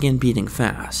heart began beating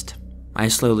fast. I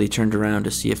slowly turned around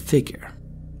to see a figure,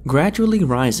 gradually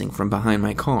rising from behind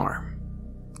my car.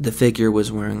 The figure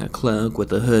was wearing a cloak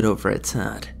with a hood over its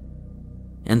head.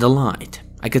 In the light,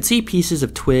 I could see pieces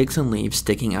of twigs and leaves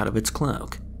sticking out of its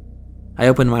cloak. I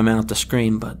opened my mouth to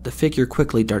scream, but the figure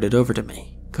quickly darted over to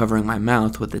me, covering my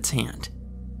mouth with its hand.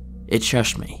 It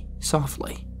shushed me,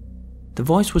 softly. The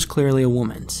voice was clearly a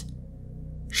woman's.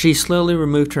 She slowly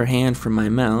removed her hand from my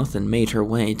mouth and made her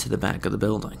way to the back of the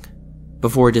building.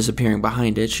 Before disappearing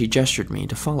behind it, she gestured me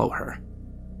to follow her.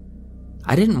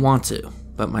 I didn't want to,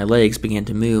 but my legs began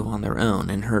to move on their own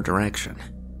in her direction.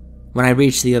 When I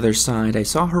reached the other side, I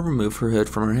saw her remove her hood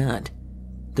from her head.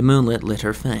 The moonlight lit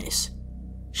her face.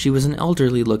 She was an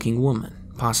elderly-looking woman,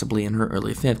 possibly in her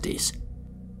early 50s.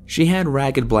 She had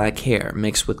ragged black hair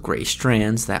mixed with gray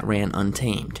strands that ran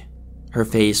untamed. Her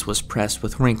face was pressed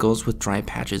with wrinkles with dry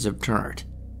patches of dirt.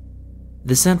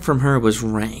 The scent from her was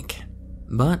rank,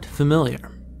 but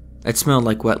familiar. It smelled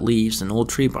like wet leaves and old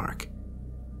tree bark.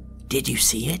 "Did you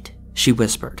see it?" she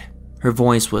whispered. Her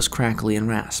voice was crackly and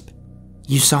rasp.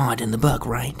 "You saw it in the book,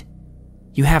 right?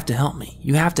 You have to help me.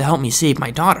 You have to help me save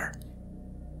my daughter."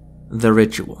 The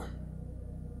ritual.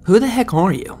 "Who the heck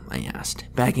are you?" I asked,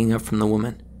 backing up from the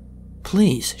woman.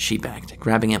 "Please," she begged,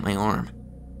 grabbing at my arm.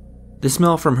 The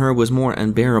smell from her was more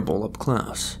unbearable up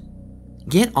close.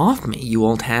 "Get off me, you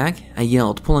old hag," I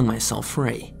yelled, pulling myself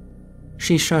free.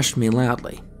 She shushed me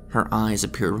loudly. Her eyes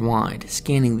appeared wide,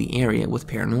 scanning the area with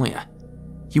paranoia.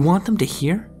 "You want them to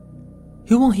hear?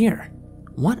 Who will hear?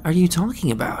 What are you talking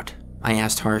about?" I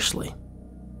asked harshly.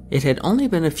 It had only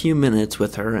been a few minutes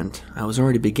with her, and I was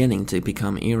already beginning to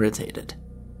become irritated.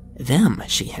 "Them,"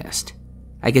 she hissed.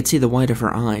 I could see the white of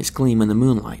her eyes gleam in the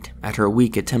moonlight at her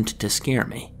weak attempt to scare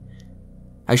me.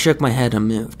 I shook my head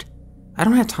unmoved. "I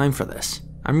don't have time for this.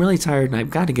 I'm really tired and I've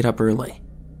got to get up early.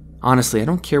 Honestly, I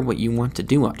don't care what you want to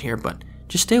do out here, but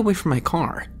just stay away from my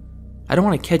car. I don't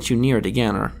want to catch you near it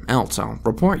again, or else I'll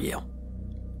report you."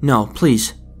 "No,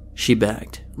 please," she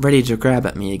begged, ready to grab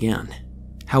at me again.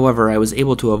 However, I was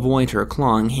able to avoid her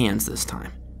clawing hands this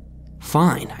time.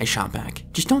 "Fine," I shot back.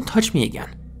 "Just don't touch me again.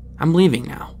 I'm leaving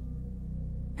now."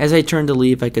 As I turned to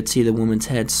leave, I could see the woman's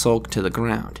head sulk to the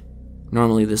ground.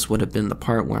 Normally this would have been the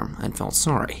part where I'd felt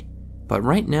sorry, but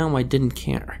right now I didn't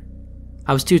care.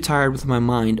 I was too tired with my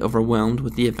mind overwhelmed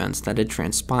with the events that had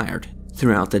transpired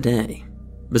throughout the day.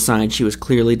 Besides, she was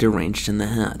clearly deranged in the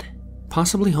head,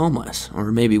 possibly homeless,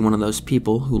 or maybe one of those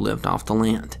people who lived off the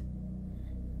land.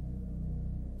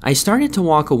 I started to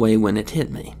walk away when it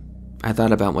hit me. I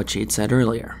thought about what she'd said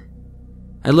earlier.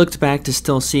 I looked back to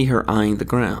still see her eyeing the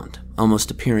ground, almost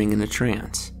appearing in a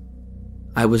trance.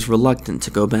 I was reluctant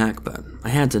to go back, but I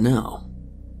had to know.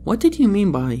 "What did you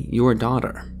mean by your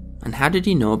daughter? And how did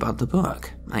you know about the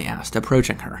book?" I asked,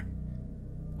 approaching her.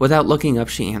 Without looking up,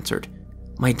 she answered,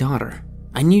 "My daughter.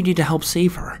 I need you to help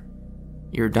save her."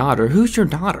 "Your daughter? Who's your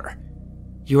daughter?"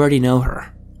 "You already know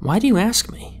her. Why do you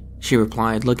ask me?" she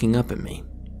replied, looking up at me.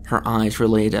 Her eyes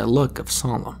relayed a look of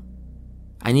solemn.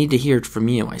 "I need to hear it from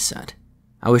you," I said.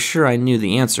 I was sure I knew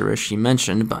the answer as she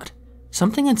mentioned, but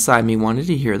something inside me wanted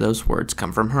to hear those words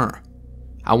come from her.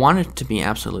 I wanted to be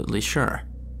absolutely sure.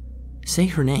 "Say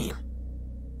her name."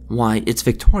 "Why, it's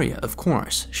Victoria, of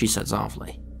course," she said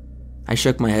softly. I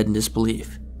shook my head in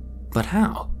disbelief. "But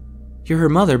how? You're her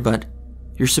mother, but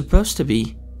you're supposed to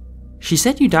be..." "She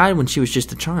said you died when she was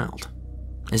just a child."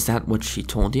 "Is that what she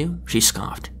told you?" She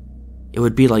scoffed. "It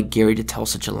would be like Gary to tell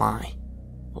such a lie."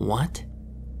 "What?"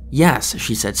 "Yes,"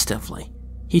 she said stiffly.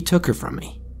 "He took her from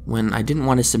me. When I didn't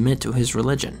want to submit to his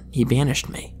religion, he banished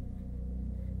me."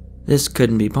 This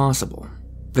couldn't be possible.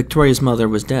 Victoria's mother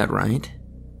was dead, right?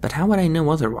 But how would I know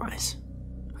otherwise?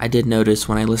 I did notice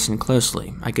when I listened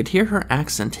closely, I could hear her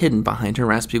accent hidden behind her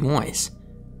raspy voice.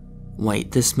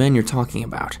 "Wait, this man you're talking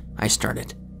about," I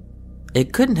started.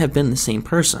 "It couldn't have been the same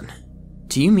person.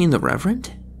 Do you mean the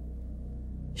Reverend?"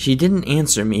 She didn't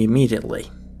answer me immediately.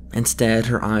 Instead,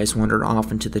 her eyes wandered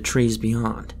off into the trees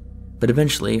beyond, but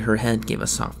eventually her head gave a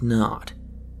soft nod.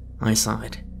 I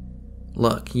sighed.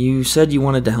 "Look, you said you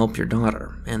wanted to help your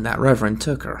daughter, and that Reverend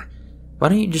took her. Why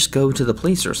don't you just go to the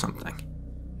police or something?"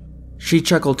 She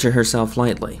chuckled to herself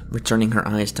lightly, returning her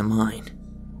eyes to mine.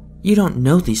 "You don't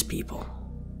know these people."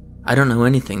 "I don't know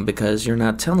anything because you're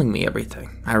not telling me everything,"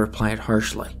 I replied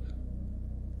harshly.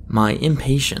 My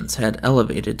impatience had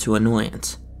elevated to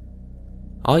annoyance.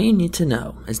 "All you need to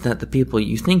know is that the people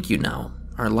you think you know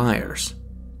are liars.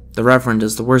 The Reverend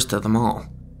is the worst of them all.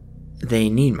 They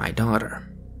need my daughter.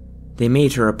 They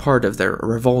made her a part of their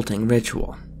revolting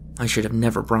ritual. I should have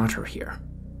never brought her here.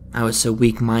 I was so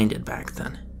weak-minded back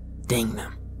then. Dang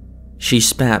them." She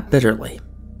spat bitterly.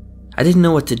 I didn't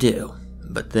know what to do,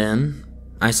 but then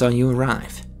I saw you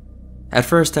arrive. At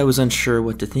first I was unsure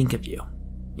what to think of you.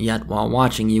 Yet while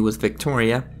watching you with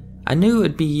Victoria, I knew it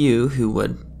would be you who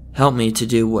would help me to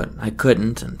do what I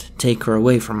couldn't and take her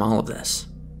away from all of this.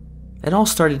 It all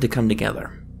started to come together.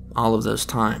 All of those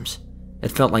times. It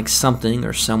felt like something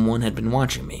or someone had been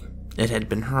watching me. It had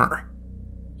been her.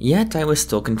 Yet I was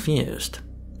still confused.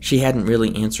 She hadn't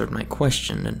really answered my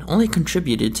question and only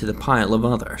contributed to the pile of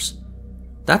others.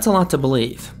 That's a lot to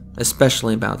believe,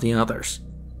 especially about the others.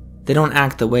 They don't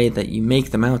act the way that you make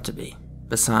them out to be.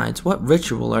 Besides, what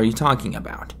ritual are you talking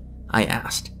about? I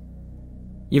asked.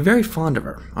 You're very fond of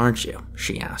her, aren't you?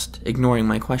 She asked, ignoring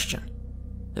my question.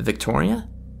 Victoria?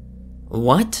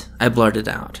 What? I blurted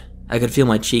out. I could feel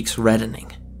my cheeks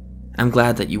reddening. I'm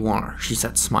glad that you are, she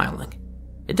said, smiling.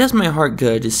 It does my heart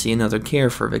good to see another care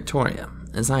for Victoria,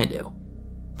 as I do.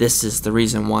 This is the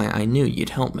reason why I knew you'd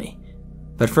help me.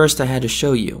 But first I had to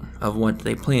show you of what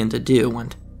they plan to do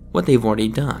and what they've already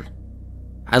done.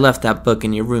 I left that book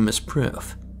in your room as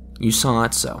proof. You saw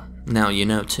it, so now you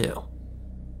know too.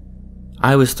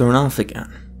 I was thrown off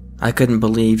again. I couldn't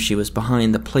believe she was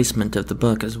behind the placement of the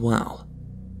book as well.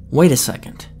 Wait a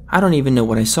second, I don't even know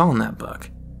what I saw in that book.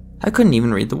 I couldn't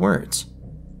even read the words.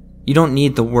 You don't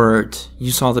need the words,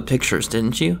 you saw the pictures,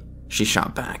 didn't you? She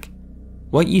shot back.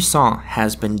 What you saw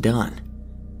has been done.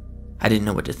 I didn't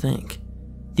know what to think.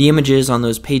 The images on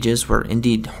those pages were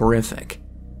indeed horrific.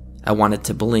 I wanted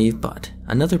to believe, but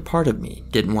another part of me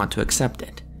didn't want to accept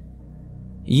it.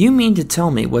 You mean to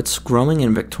tell me what's growing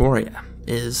in Victoria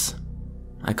is...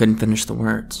 I couldn't finish the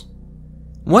words.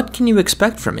 What can you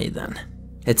expect from me then?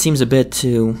 It seems a bit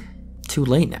too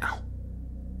late now.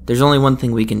 There's only one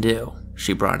thing we can do,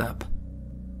 she brought up.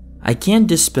 I can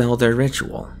dispel their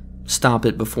ritual, stop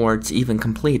it before it's even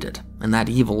completed, and that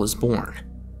evil is born.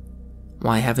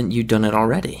 Why haven't you done it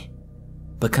already?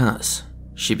 Because,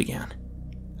 she began.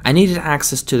 I needed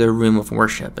access to their room of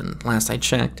worship, and last I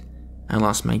checked, I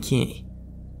lost my key.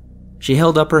 She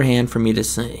held up her hand for me to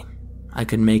see. I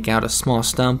could make out a small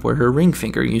stump where her ring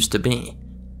finger used to be.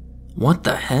 What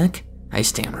the heck? I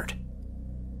stammered.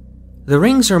 The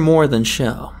rings are more than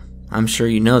show. I'm sure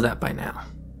you know that by now.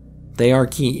 They are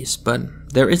keys, but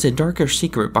there is a darker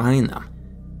secret behind them.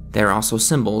 They are also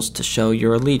symbols to show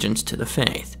your allegiance to the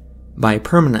faith, by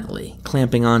permanently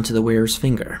clamping onto the wearer's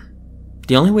finger.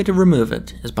 The only way to remove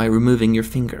it is by removing your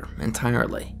finger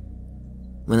entirely.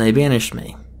 When they banished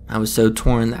me, I was so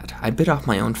torn that I bit off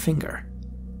my own finger.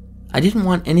 I didn't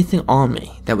want anything on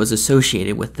me that was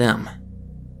associated with them.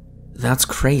 That's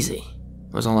crazy,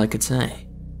 was all I could say.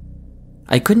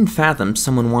 I couldn't fathom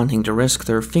someone wanting to risk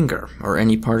their finger or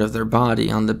any part of their body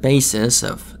on the basis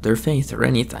of their faith or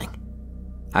anything.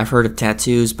 I have heard of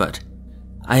tattoos, but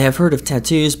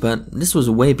this was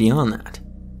way beyond that.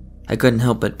 I couldn't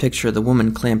help but picture the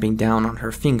woman clamping down on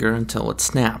her finger until it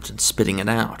snapped and spitting it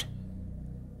out.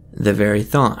 The very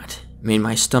thought made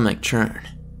my stomach churn.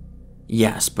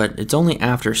 Yes, but it's only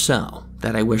after so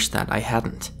that I wish that I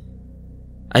hadn't.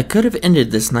 I could have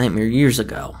ended this nightmare years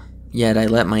ago, yet I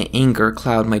let my anger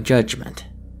cloud my judgment.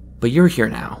 But you're here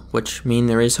now, which means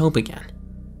there is hope again.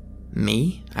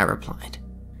 Me? I replied.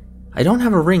 I don't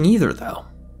have a ring either, though.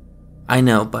 I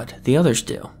know, but the others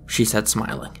do, she said,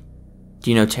 smiling. Do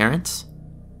you know Terrence?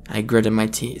 I gritted my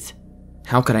teeth.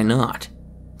 How could I not?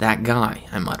 That guy,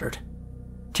 I muttered.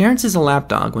 Terrence is a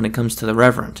lapdog when it comes to the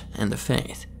Reverend and the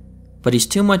faith, but he's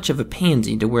too much of a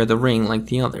pansy to wear the ring like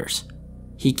the others.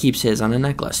 He keeps his on a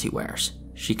necklace he wears,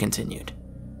 she continued.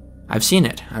 I've seen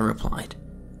it, I replied,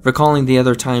 recalling the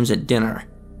other times at dinner.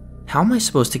 How am I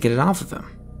supposed to get it off of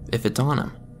him, if it's on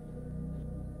him?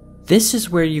 This is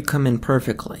where you come in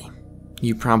perfectly.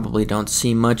 You probably don't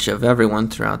see much of everyone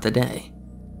throughout the day.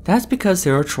 That's because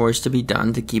there are chores to be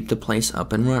done to keep the place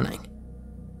up and running.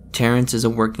 Terrence is a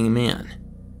working man.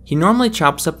 He normally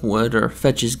chops up wood or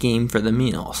fetches game for the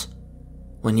meals.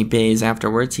 When he bathes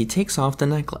afterwards, he takes off the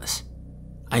necklace.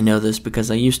 I know this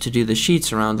because I used to do the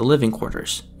sheets around the living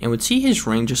quarters and would see his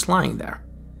ring just lying there.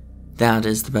 That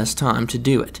is the best time to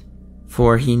do it,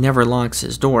 for he never locks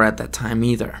his door at that time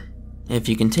either. If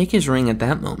you can take his ring at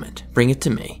that moment, bring it to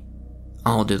me.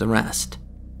 I'll do the rest.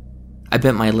 I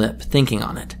bit my lip, thinking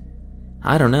on it.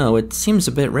 I don't know, it seems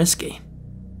a bit risky.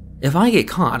 If I get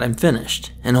caught, I'm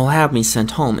finished, and he'll have me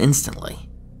sent home instantly.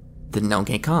 Then don't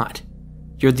get caught.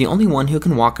 You're the only one who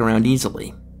can walk around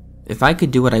easily. If I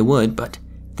could do it, I would, but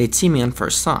they'd see me on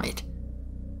first sight.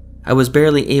 I was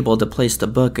barely able to place the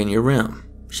book in your room,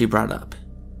 she brought up.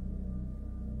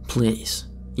 Please,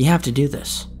 you have to do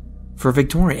this. For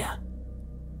Victoria.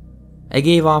 I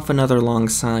gave off another long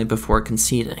sigh before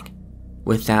conceding.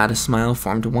 With that, a smile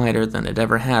formed wider than it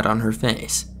ever had on her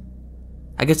face.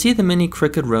 I could see the many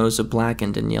crooked rows of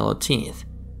blackened and yellow teeth.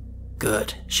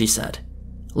 Good, she said,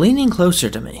 leaning closer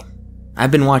to me.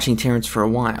 I've been watching Terrence for a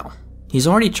while. He's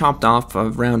already chopped off a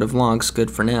round of logs good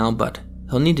for now, but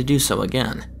he'll need to do so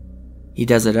again. He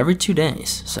does it every 2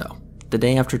 days, so the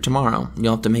day after tomorrow,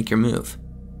 you'll have to make your move.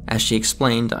 As she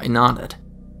explained, I nodded.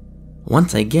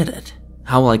 Once I get it,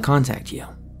 how will I contact you?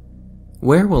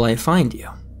 Where will I find you?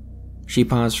 She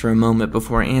paused for a moment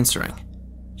before answering.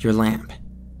 Your lamp.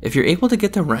 If you're able to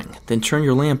get the ring, then turn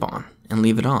your lamp on and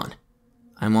leave it on.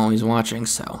 I'm always watching,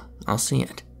 so I'll see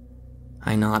it.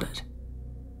 I nodded.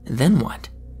 Then what?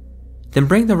 Then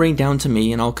bring the ring down to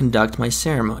me and I'll conduct my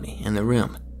ceremony in the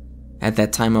room. At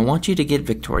that time, I want you to get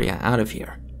Victoria out of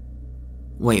here.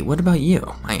 Wait, what about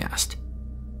you? I asked.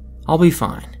 "I'll be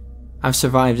fine. I've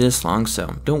survived this long,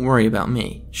 so don't worry about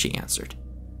me," she answered.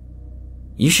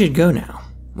 "You should go now.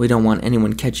 We don't want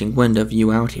anyone catching wind of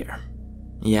you out here."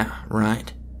 "Yeah,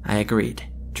 right," I agreed,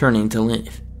 turning to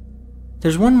leave.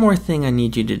 "There's one more thing I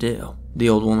need you to do," the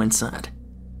old woman said.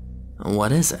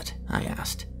 "What is it?" I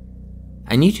asked.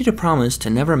 "I need you to promise to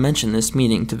never mention this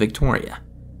meeting to Victoria.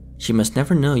 She must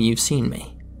never know you've seen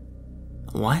me."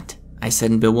 "What?" I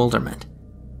said in bewilderment.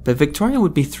 "But Victoria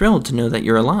would be thrilled to know that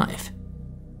you're alive."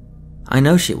 "I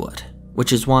know she would,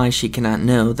 which is why she cannot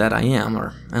know that I am,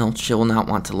 or else she will not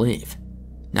want to leave.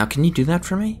 Now can you do that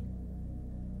for me?"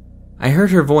 I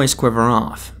heard her voice quiver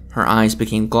off. Her eyes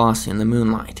became glossy in the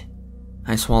moonlight.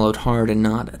 I swallowed hard and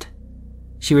nodded.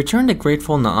 She returned a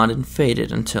grateful nod and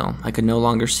faded until I could no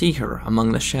longer see her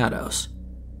among the shadows.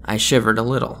 I shivered a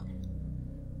little.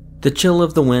 The chill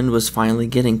of the wind was finally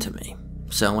getting to me,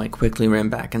 so I quickly ran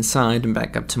back inside and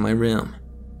back up to my room.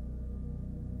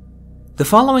 The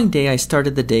following day I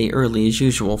started the day early as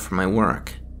usual for my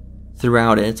work.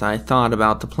 Throughout it, I thought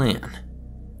about the plan.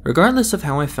 Regardless of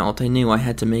how I felt, I knew I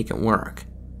had to make it work.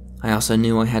 I also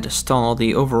knew I had to stall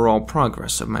the overall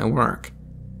progress of my work,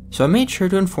 so I made sure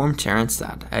to inform Terrence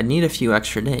that I'd need a few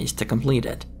extra days to complete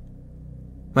it.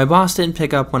 My boss didn't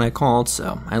pick up when I called,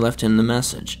 so I left him the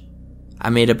message. I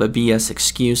made up a BS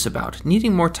excuse about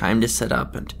needing more time to set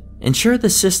up and ensure the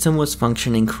system was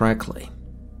functioning correctly.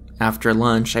 After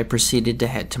lunch, I proceeded to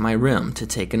head to my room to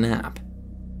take a nap.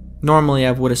 Normally,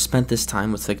 I would have spent this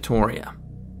time with Victoria.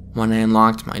 When I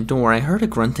unlocked my door, I heard a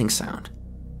grunting sound.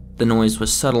 The noise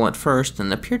was subtle at first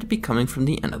and appeared to be coming from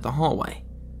the end of the hallway.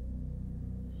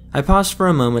 I paused for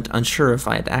a moment, unsure if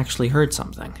I had actually heard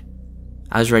something.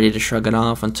 I was ready to shrug it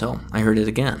off until I heard it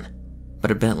again,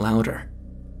 but a bit louder.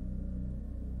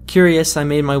 Curious, I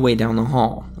made my way down the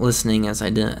hall, listening as I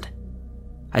did.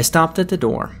 I stopped at the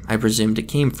door I presumed it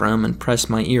came from and pressed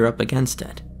my ear up against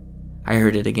it. I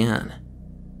heard it again.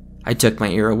 I took my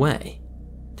ear away.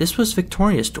 This was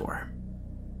Victoria's door.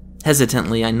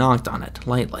 Hesitantly, I knocked on it,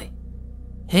 lightly.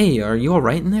 "Hey, are you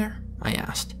alright in there?" I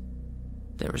asked.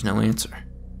 There was no answer.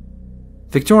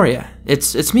 "Victoria,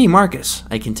 it's me, Marcus,"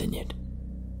 I continued.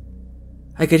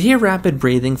 I could hear rapid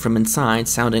breathing from inside,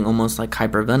 sounding almost like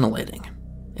hyperventilating.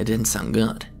 It didn't sound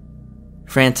good.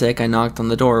 Frantic, I knocked on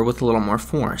the door with a little more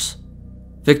force.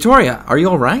 "Victoria, are you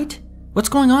alright? What's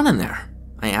going on in there?"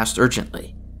 I asked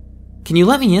urgently. "Can you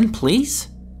let me in, please?"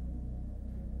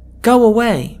 "Go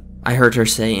away," I heard her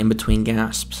say in between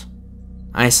gasps.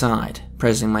 I sighed,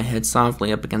 pressing my head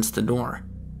softly up against the door.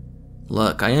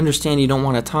 "Look, I understand you don't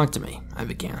want to talk to me," I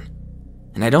began.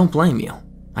 "And I don't blame you.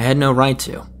 I had no right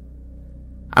to.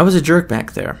 I was a jerk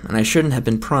back there, and I shouldn't have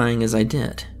been prying as I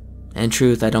did. In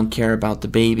truth, I don't care about the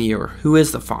baby or who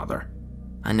is the father.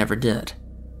 I never did.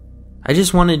 I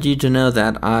just wanted you to know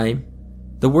that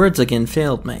The words again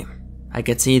failed me. I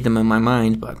could see them in my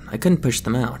mind, but I couldn't push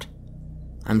them out.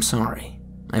 "I'm sorry,"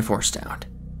 I forced out.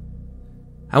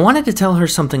 I wanted to tell her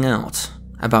something else,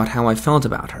 about how I felt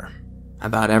about her,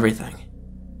 about everything,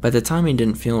 but the timing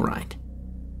didn't feel right.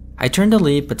 I turned to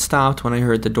leave but stopped when I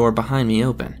heard the door behind me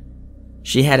open.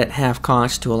 She had it half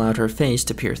cocked to allow her face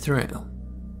to peer through.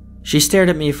 She stared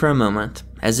at me for a moment,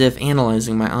 as if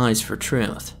analyzing my eyes for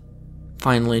truth.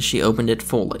 Finally, she opened it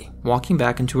fully, walking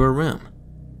back into her room.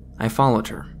 I followed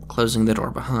her, closing the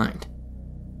door behind.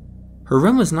 Her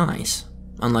room was nice.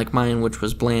 Unlike mine, which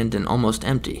was bland and almost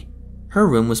empty, her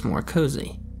room was more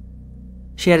cozy.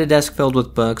 She had a desk filled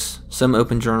with books, some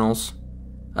open journals,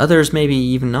 others maybe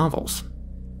even novels.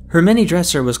 Her mini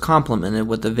dresser was complemented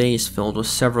with a vase filled with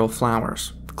several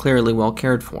flowers, clearly well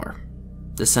cared for.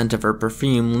 The scent of her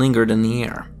perfume lingered in the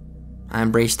air. I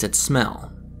embraced its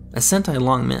smell, a scent I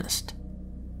long missed.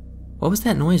 "What was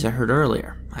that noise I heard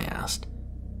earlier?" I asked.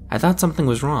 I thought something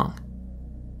was wrong.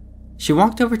 She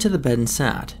walked over to the bed and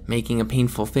sat, making a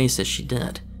painful face as she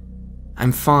did.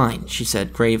 "I'm fine," she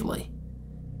said gravely.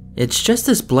 "It's just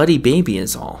this bloody baby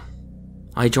is all."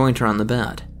 I joined her on the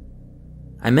bed.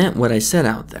 "I meant what I said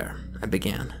out there," I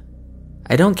began.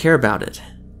 "I don't care about it.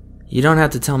 You don't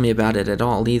have to tell me about it at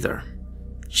all either."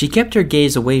 She kept her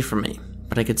gaze away from me,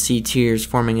 but I could see tears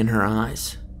forming in her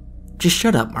eyes. "Just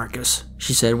shut up, Marcus,"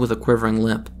 she said with a quivering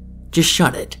lip. "Just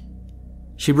shut it."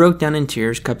 She broke down in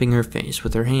tears, cupping her face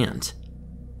with her hands.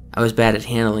 I was bad at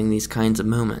handling these kinds of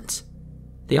moments.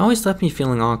 They always left me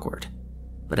feeling awkward,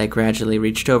 but I gradually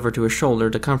reached over to her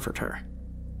shoulder to comfort her.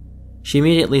 She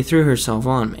immediately threw herself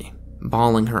on me,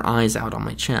 bawling her eyes out on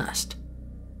my chest.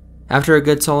 After a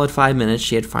good solid 5 minutes,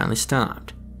 she had finally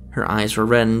stopped. Her eyes were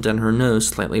reddened and her nose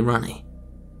slightly runny.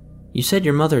 "You said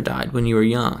your mother died when you were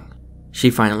young," she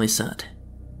finally said.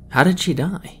 "How did she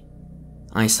die?"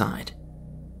 I sighed.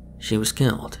 "She was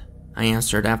killed," I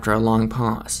answered after a long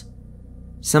pause.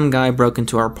 Some guy broke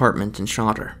into our apartment and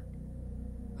shot her.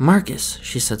 Marcus,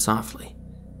 she said softly.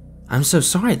 I'm so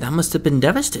sorry, that must have been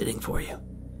devastating for you.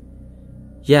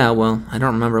 Yeah, well, I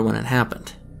don't remember when it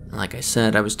happened. Like I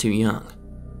said, I was too young.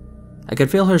 I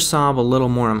could feel her sob a little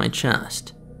more on my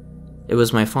chest. It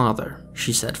was my father,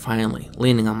 she said finally,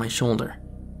 leaning on my shoulder.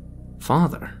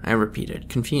 Father, I repeated,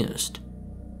 confused.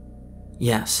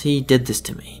 Yes, he did this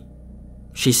to me.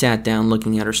 She sat down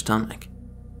looking at her stomach.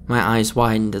 My eyes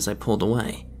widened as I pulled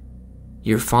away.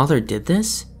 Your father did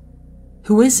this?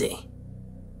 Who is he?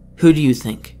 Who do you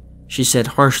think? She said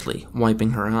harshly,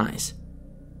 wiping her eyes.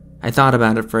 I thought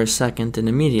about it for a second and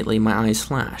immediately my eyes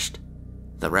flashed.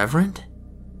 The Reverend?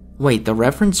 Wait, the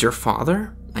Reverend's your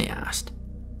father? I asked.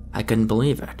 I couldn't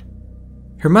believe it.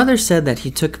 Her mother said that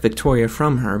he took Victoria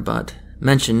from her, but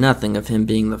mentioned nothing of him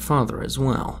being the father as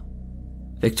well.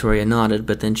 Victoria nodded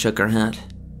but then shook her head.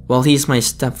 Well, he's my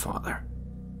stepfather.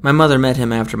 My mother met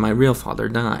him after my real father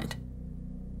died.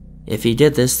 If he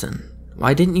did this, then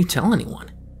why didn't you tell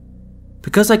anyone?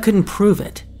 Because I couldn't prove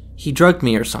it. He drugged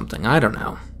me or something, I don't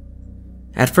know.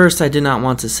 At first I did not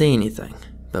want to say anything,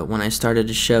 but when I started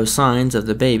to show signs of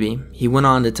the baby, he went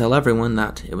on to tell everyone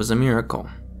that it was a miracle,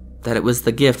 that it was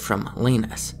the gift from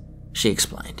Linus, she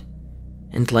explained.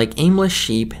 And like aimless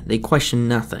sheep, they questioned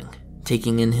nothing,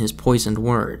 taking in his poisoned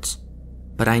words.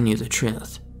 But I knew the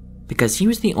truth, because he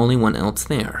was the only one else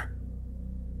there.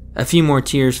 A few more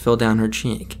tears fell down her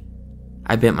cheek.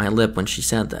 I bit my lip when she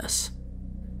said this.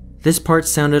 This part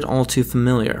sounded all too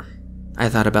familiar. I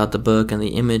thought about the book and the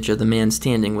image of the man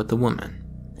standing with the woman,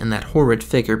 and that horrid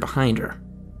figure behind her.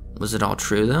 Was it all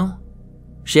true, though?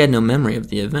 She had no memory of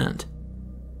the event.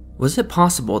 Was it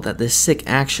possible that this sick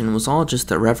action was all just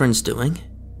the Reverend's doing?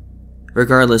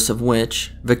 Regardless of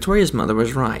which, Victoria's mother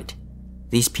was right.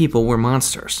 These people were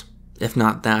monsters, if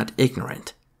not that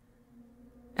ignorant.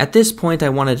 At this point, I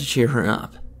wanted to cheer her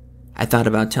up. I thought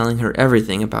about telling her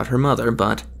everything about her mother,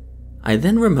 but I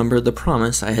then remembered the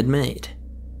promise I had made.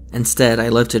 Instead, I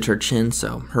lifted her chin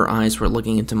so her eyes were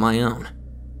looking into my own.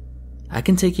 I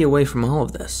can take you away from all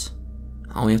of this.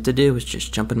 All we have to do is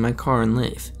just jump in my car and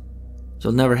leave.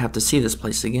 You'll never have to see this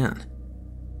place again.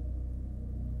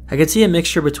 I could see a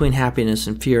mixture between happiness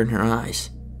and fear in her eyes.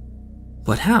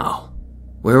 But how?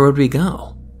 Where would we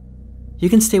go? You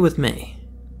can stay with me.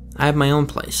 I have my own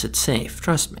place. It's safe.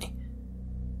 Trust me.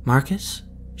 Marcus?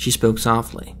 She spoke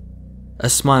softly. A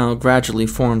smile gradually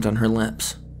formed on her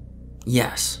lips.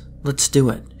 Yes, let's do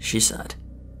it, she said,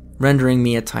 rendering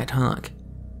me a tight hug.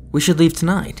 We should leave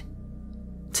tonight.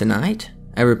 Tonight?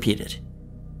 I repeated.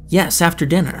 Yes, after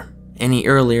dinner. Any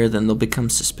earlier, then they'll become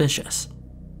suspicious.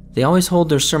 They always hold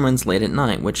their sermons late at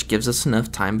night, which gives us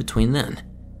enough time between then.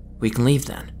 We can leave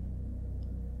then.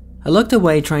 I looked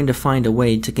away, trying to find a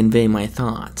way to convey my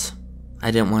thoughts.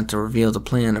 I didn't want to reveal the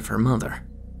plan of her mother.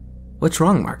 What's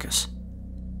wrong, Marcus?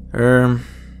 How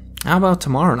about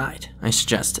tomorrow night? I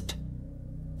suggested.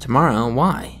 Tomorrow?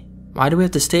 Why? Why do we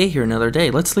have to stay here another day?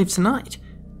 Let's leave tonight.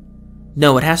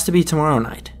 No, it has to be tomorrow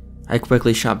night. I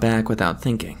quickly shot back without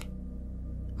thinking.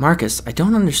 Marcus, I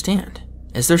don't understand.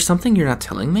 Is there something you're not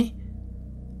telling me?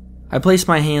 I placed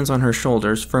my hands on her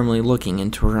shoulders, firmly looking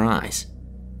into her eyes.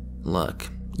 Look,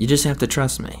 you just have to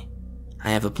trust me.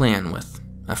 I have a plan with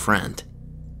a friend.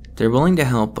 They're willing to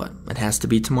help, but it has to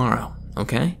be tomorrow,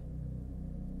 okay?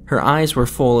 Her eyes were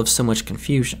full of so much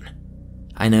confusion.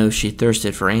 I know she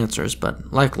thirsted for answers,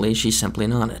 but luckily she simply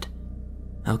nodded.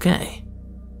 Okay,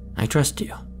 I trust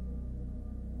you.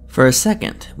 For a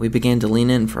second, we began to lean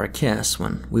in for a kiss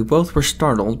when we both were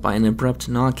startled by an abrupt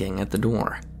knocking at the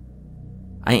door.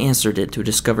 I answered it to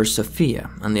discover Sophia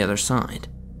on the other side.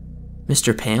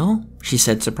 Mr. Pale? She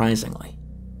said surprisingly.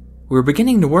 We were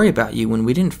beginning to worry about you when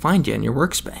we didn't find you in your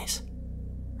workspace.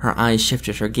 Her eyes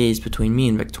shifted her gaze between me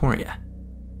and Victoria.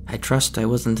 I trust I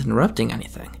wasn't interrupting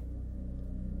anything.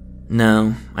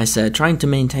 No, I said, trying to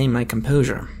maintain my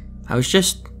composure. I was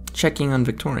just checking on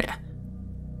Victoria.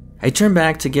 I turned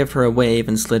back to give her a wave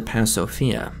and slid past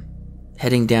Sophia.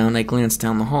 Heading down, I glanced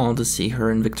down the hall to see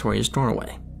her in Victoria's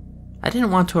doorway. I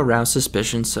didn't want to arouse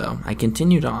suspicion, so I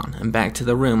continued on and back to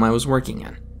the room I was working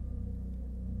in.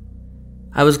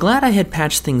 I was glad I had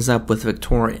patched things up with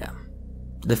Victoria.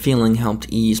 The feeling helped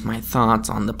ease my thoughts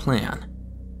on the plan.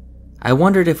 I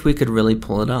wondered if we could really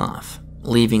pull it off.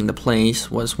 Leaving the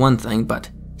place was one thing, but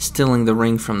stealing the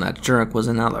ring from that jerk was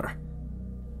another.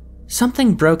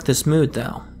 Something broke this mood,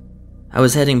 though. I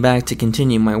was heading back to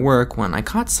continue my work when I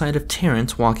caught sight of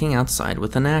Terrence walking outside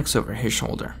with an axe over his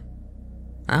shoulder.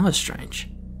 That was strange.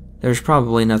 There was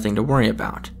probably nothing to worry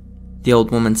about. The old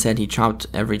woman said he chopped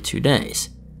every 2 days.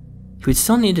 He would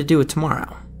still need to do it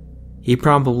tomorrow. He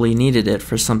probably needed it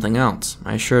for something else,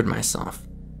 I assured myself.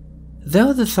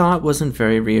 Though the thought wasn't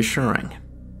very reassuring.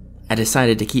 I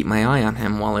decided to keep my eye on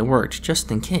him while I worked,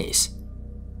 just in case.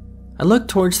 I looked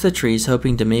towards the trees,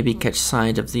 hoping to maybe catch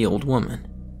sight of the old woman,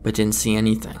 but didn't see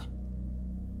anything.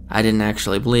 I didn't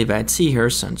actually believe I'd see her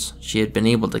since she had been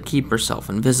able to keep herself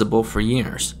invisible for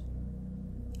years.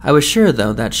 I was sure,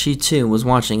 though, that she too was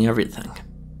watching everything.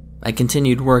 I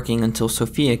continued working until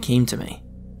Sophia came to me.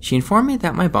 She informed me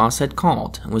that my boss had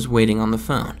called and was waiting on the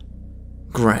phone.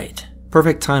 Great.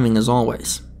 Perfect timing as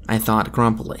always, I thought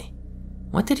grumpily.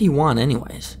 What did he want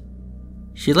anyways?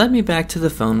 She led me back to the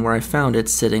phone where I found it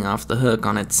sitting off the hook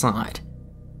on its side.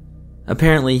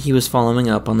 Apparently he was following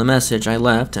up on the message I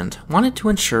left and wanted to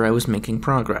ensure I was making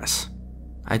progress.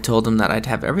 I told him that I'd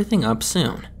have everything up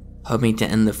soon, hoping to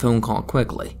end the phone call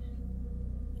quickly.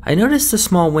 I noticed a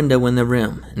small window in the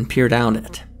room and peered out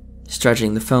it,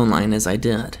 stretching the phone line as I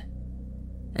did.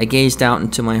 I gazed out,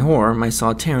 and to my horror, I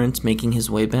saw Terrence making his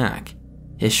way back.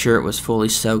 His shirt was fully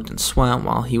soaked in sweat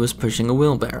while he was pushing a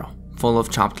wheelbarrow full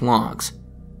of chopped logs.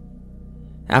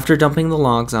 After dumping the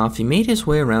logs off, he made his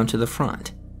way around to the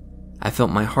front. I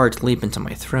felt my heart leap into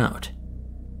my throat.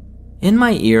 In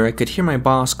my ear, I could hear my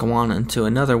boss go on into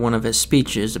another one of his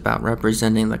speeches about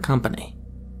representing the company.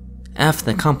 F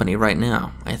the company right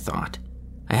now, I thought.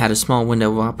 I had a small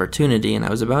window of opportunity and I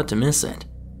was about to miss it.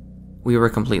 We were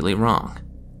completely wrong.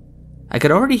 I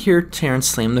could already hear Terrence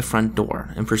slam the front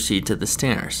door and proceed to the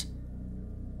stairs.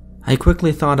 I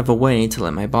quickly thought of a way to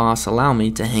let my boss allow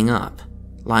me to hang up,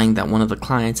 lying that one of the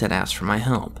clients had asked for my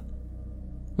help.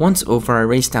 Once over, I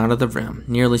raced out of the room,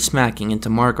 nearly smacking into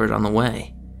Margaret on the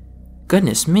way.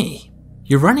 Goodness me,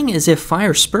 you're running as if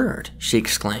fire spurred, she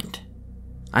exclaimed.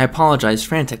 I apologized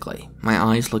frantically, my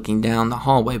eyes looking down the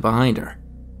hallway behind her.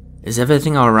 Is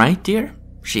everything alright, dear?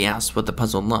 She asked with a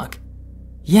puzzled look.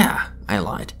 Yeah, I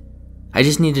lied. I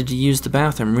just needed to use the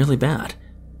bathroom really bad.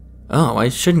 Oh, I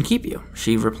shouldn't keep you,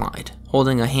 she replied,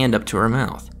 holding a hand up to her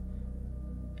mouth.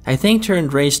 I thanked her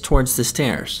and raced towards the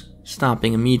stairs,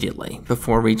 stopping immediately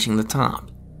before reaching the top.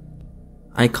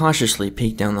 I cautiously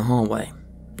peeked down the hallway.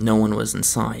 No one was in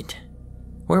sight.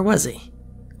 Where was he?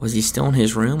 Was he still in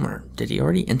his room, or did he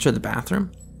already enter the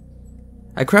bathroom?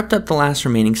 I crept up the last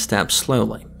remaining steps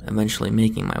slowly, eventually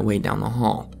making my way down the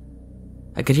hall.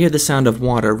 I could hear the sound of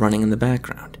water running in the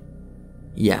background.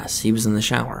 Yes, he was in the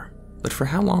shower, but for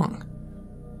how long?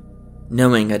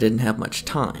 Knowing I didn't have much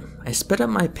time, I sped up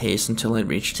my pace until I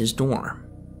reached his door.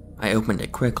 I opened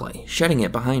it quickly, shutting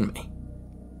it behind me.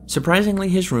 Surprisingly,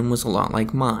 his room was a lot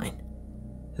like mine.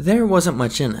 There wasn't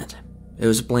much in it. It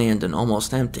was bland and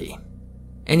almost empty.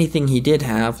 Anything he did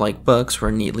have, like books,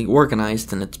 were neatly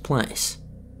organized in its place.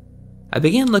 I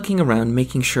began looking around,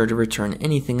 making sure to return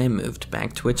anything I moved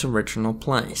back to its original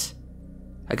place.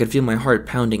 I could feel my heart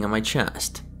pounding in my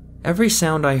chest. Every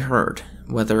sound I heard,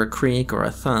 whether a creak or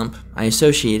a thump, I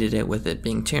associated it with it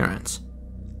being Terrence.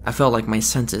 I felt like my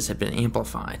senses had been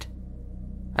amplified.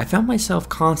 I found myself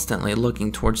constantly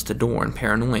looking towards the door in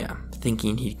paranoia,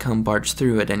 thinking he'd come barge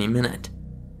through at any minute.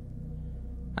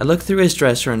 I looked through his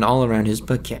dresser and all around his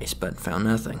bookcase, but found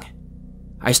nothing.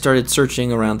 I started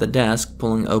searching around the desk,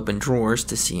 pulling open drawers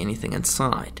to see anything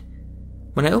inside.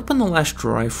 When I opened the last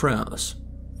drawer, I froze.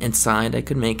 Inside, I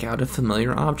could make out a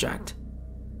familiar object.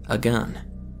 A gun.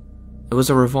 It was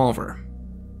a revolver.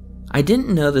 I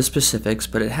didn't know the specifics,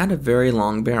 but it had a very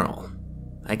long barrel.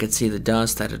 I could see the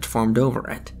dust that had formed over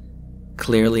it.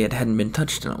 Clearly, it hadn't been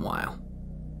touched in a while.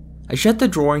 I shut the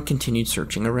drawer and continued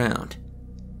searching around.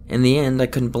 In the end, I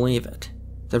couldn't believe it.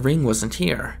 The ring wasn't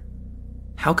here.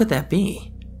 How could that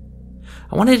be?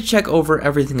 I wanted to check over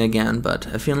everything again, but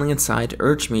a feeling inside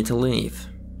urged me to leave.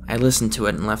 I listened to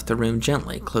it and left the room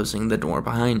gently, closing the door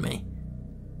behind me.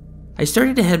 I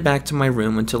started to head back to my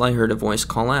room until I heard a voice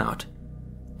call out.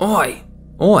 Oi!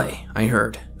 Oi! I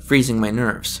heard, freezing my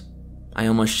nerves. I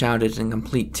almost shouted in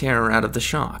complete terror out of the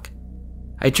shock.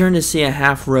 I turned to see a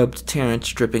half-robed Terrence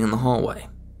dripping in the hallway.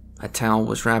 A towel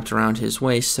was wrapped around his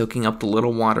waist, soaking up the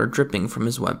little water dripping from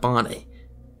his wet body.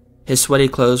 His sweaty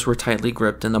clothes were tightly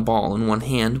gripped in a ball in one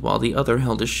hand while the other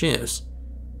held his shoes.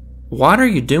 What are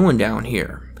you doing down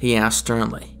here? He asked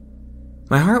sternly.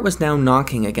 My heart was now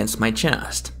knocking against my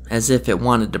chest, as if it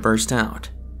wanted to burst out.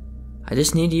 I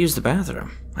just need to use the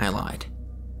bathroom, I lied.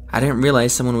 I didn't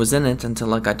realize someone was in it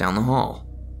until I got down the hall.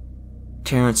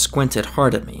 Terrence squinted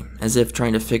hard at me, as if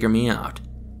trying to figure me out,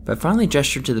 but finally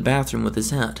gestured to the bathroom with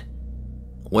his head.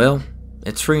 Well,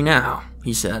 it's free now,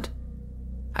 he said.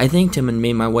 I thanked him and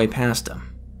made my way past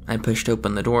him. I pushed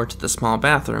open the door to the small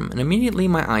bathroom and immediately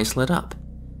my eyes lit up.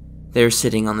 There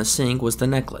sitting on the sink was the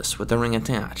necklace with the ring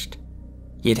attached.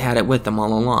 He had had it with him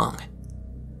all along.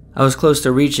 I was close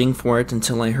to reaching for it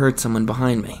until I heard someone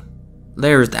behind me.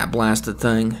 "There's that blasted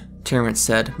thing," Terrence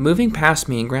said, moving past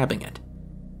me and grabbing it.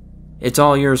 "It's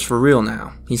all yours for real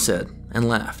now," he said, and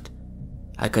left.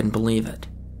 I couldn't believe it.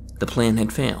 The plan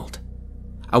had failed.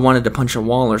 I wanted to punch a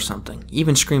wall or something,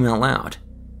 even scream out loud.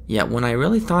 Yet when I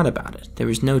really thought about it, there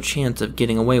was no chance of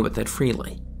getting away with it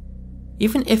freely.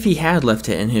 Even if he had left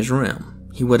it in his room,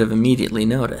 he would have immediately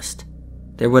noticed.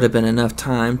 There would have been enough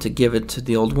time to give it to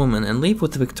the old woman and leave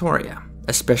with Victoria,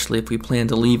 especially if we planned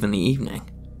to leave in the evening.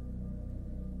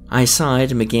 I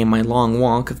sighed and began my long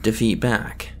walk of defeat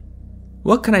back.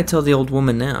 What could I tell the old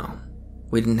woman now?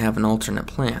 We didn't have an alternate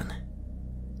plan.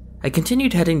 I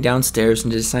continued heading downstairs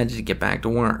and decided to get back to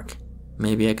work.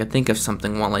 Maybe I could think of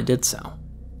something while I did so.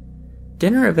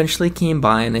 Dinner eventually came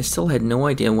by and I still had no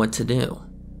idea what to do.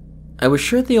 I was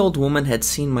sure the old woman had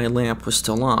seen my lamp was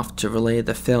still off to relay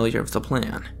the failure of the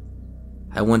plan.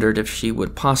 I wondered if she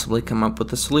would possibly come up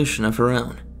with a solution of her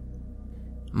own.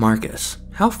 "Marcus,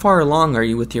 how far along are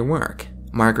you with your work?"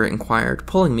 Margaret inquired,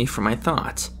 pulling me from my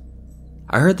thoughts.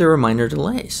 I heard there were minor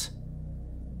delays.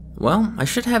 "Well, I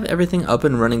should have everything up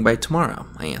and running by tomorrow,"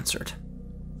 I answered.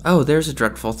 "Oh, there's a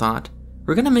dreadful thought.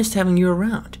 We're gonna miss having you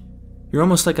around. You're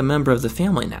almost like a member of the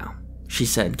family now," she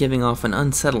said, giving off an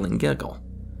unsettling giggle.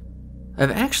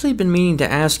 "I've actually been meaning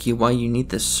to ask you why you need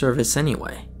this service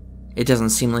anyway. It doesn't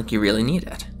seem like you really need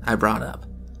it," I brought up.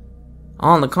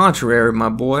 "On the contrary, my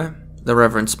boy," the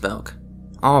Reverend spoke.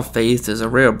 "Our faith is a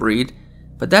rare breed,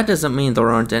 but that doesn't mean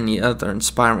there aren't any other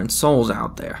inspiring souls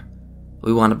out there.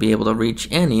 We want to be able to reach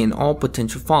any and all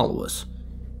potential followers.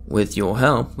 With your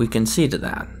help, we can see to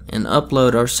that, and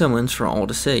upload our sermons for all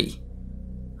to see."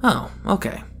 "Oh,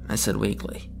 okay," I said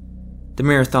weakly. The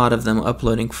mere thought of them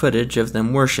uploading footage of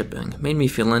them worshipping made me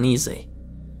feel uneasy.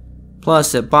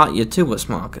 "Plus, it brought you to us,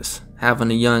 Marcus.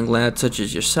 Having a young lad such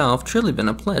as yourself truly been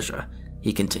a pleasure,"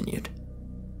 he continued.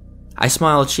 I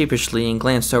smiled sheepishly and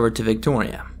glanced over to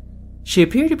Victoria. She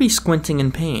appeared to be squinting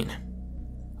in pain.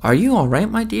 "Are you all right,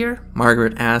 my dear?"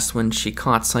 Margaret asked when she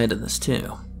caught sight of this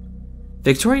too.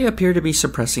 Victoria appeared to be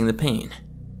suppressing the pain.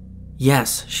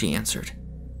 "Yes," she answered.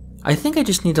 "I think I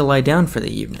just need to lie down for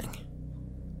the evening."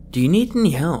 "Do you need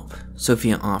any help?"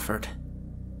 Sophia offered.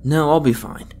 "No, I'll be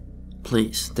fine.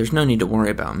 Please, there's no need to worry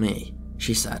about me,"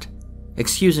 she said,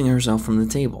 excusing herself from the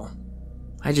table.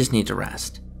 "I just need to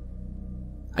rest."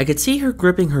 I could see her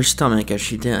gripping her stomach as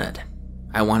she did.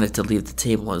 I wanted to leave the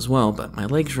table as well, but my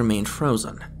legs remained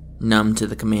frozen, numb to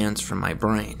the commands from my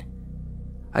brain.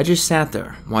 I just sat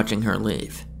there, watching her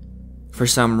leave. For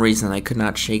some reason, I could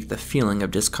not shake the feeling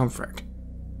of discomfort.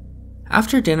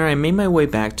 After dinner, I made my way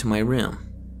back to my room.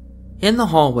 In the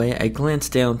hallway, I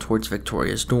glanced down towards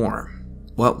Victoria's door.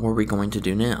 What were we going to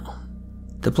do now?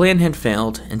 The plan had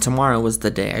failed, and tomorrow was the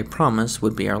day I promised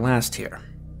would be our last here.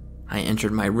 I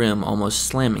entered my room, almost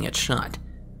slamming it shut.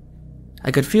 I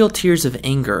could feel tears of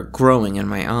anger growing in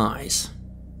my eyes.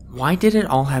 Why did it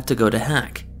all have to go to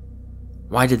heck?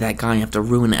 Why did that guy have to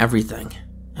ruin everything?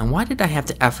 And why did I have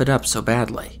to F it up so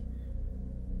badly?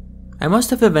 I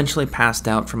must have eventually passed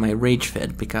out from my rage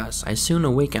fit because I soon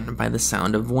awakened by the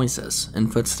sound of voices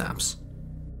and footsteps.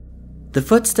 The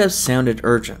footsteps sounded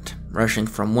urgent, rushing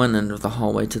from one end of the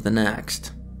hallway to the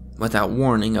next. Without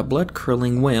warning, a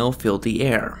blood-curdling wail filled the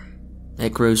air.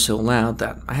 It grew so loud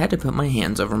that I had to put my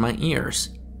hands over my ears.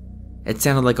 It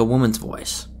sounded like a woman's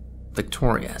voice,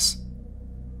 Victoria's.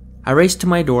 I raced to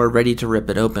my door, ready to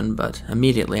rip it open, but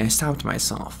immediately I stopped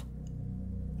myself.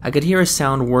 I could hear a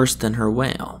sound worse than her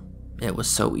wail. It was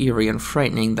so eerie and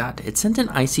frightening that it sent an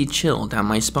icy chill down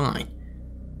my spine.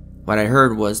 What I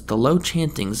heard was the low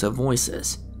chantings of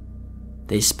voices.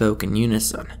 They spoke in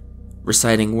unison,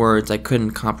 reciting words I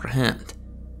couldn't comprehend.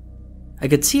 I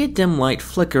could see a dim light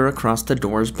flicker across the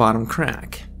door's bottom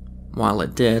crack. While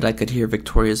it did, I could hear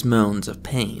Victoria's moans of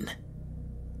pain.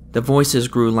 The voices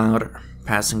grew louder,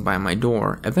 passing by my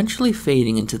door, eventually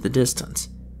fading into the distance.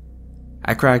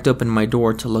 I cracked open my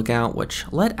door to look out, which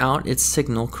let out its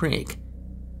signal creak.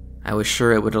 I was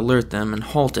sure it would alert them and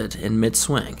halted in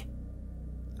mid-swing.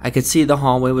 I could see the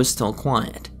hallway was still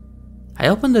quiet. I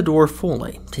opened the door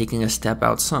fully, taking a step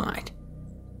outside.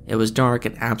 It was dark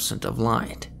and absent of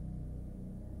light.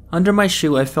 Under my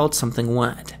shoe, I felt something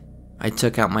wet. I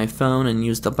took out my phone and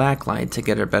used the backlight to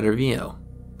get a better view.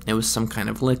 It was some kind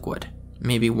of liquid,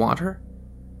 maybe water?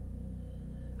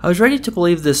 I was ready to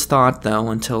believe this thought, though,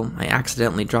 until I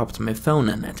accidentally dropped my phone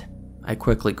in it. I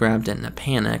quickly grabbed it in a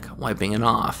panic, wiping it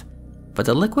off, but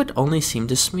the liquid only seemed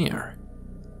to smear.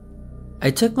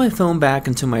 I took my phone back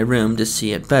into my room to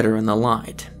see it better in the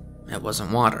light. It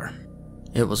wasn't water.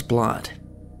 It was blood.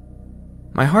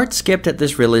 My heart skipped at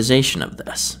this realization of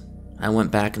this. I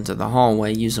went back into the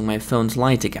hallway using my phone's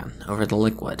light again over the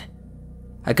liquid.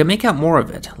 I could make out more of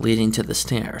it leading to the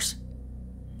stairs.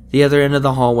 The other end of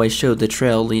the hallway showed the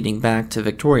trail leading back to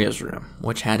Victoria's room,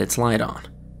 which had its light on.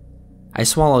 I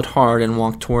swallowed hard and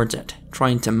walked towards it,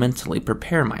 trying to mentally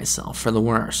prepare myself for the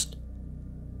worst.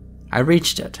 I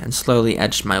reached it and slowly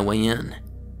edged my way in.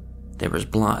 There was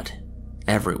blood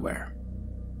everywhere.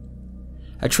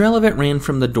 A trail of it ran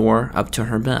from the door up to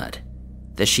her bed.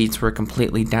 The sheets were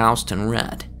completely doused in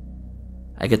red.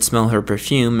 I could smell her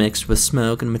perfume mixed with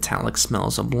smoke and metallic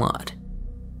smells of blood.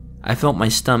 I felt my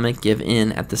stomach give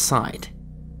in at the sight.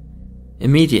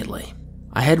 Immediately,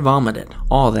 I had vomited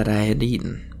all that I had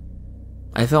eaten.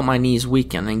 I felt my knees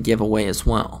weaken and give away as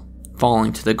well,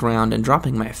 falling to the ground and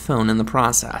dropping my phone in the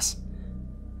process.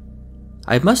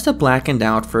 I must have blackened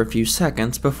out for a few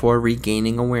seconds before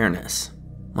regaining awareness.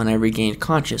 When I regained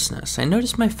consciousness, I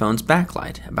noticed my phone's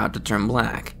backlight about to turn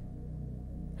black.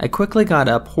 I quickly got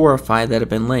up, horrified that it had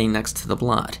been laying next to the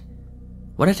blood.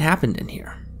 What had happened in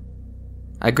here?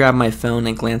 I grabbed my phone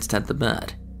and glanced at the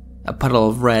bed. A puddle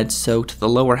of red soaked the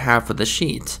lower half of the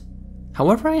sheets.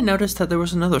 However, I noticed that there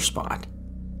was another spot,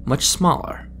 much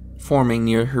smaller, forming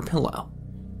near her pillow.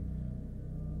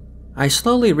 I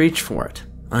slowly reached for it,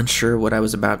 unsure what I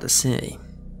was about to see.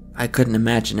 I couldn't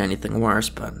imagine anything worse,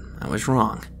 but I was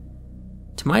wrong.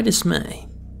 To my dismay,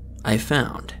 I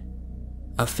found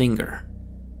a finger.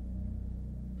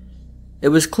 It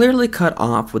was clearly cut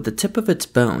off with the tip of its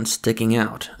bone sticking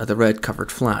out of the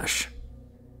red-covered flesh.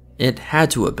 It had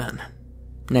to have been.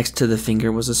 Next to the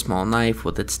finger was a small knife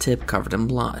with its tip covered in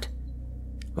blood.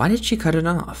 Why did she cut it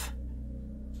off?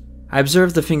 I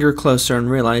observed the finger closer and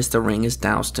realized the ring is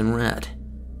doused in red.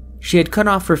 She had cut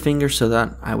off her finger so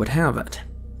that I would have it,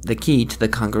 the key to the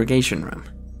congregation room.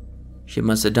 She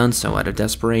must have done so out of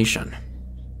desperation.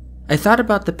 I thought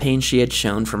about the pain she had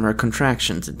shown from her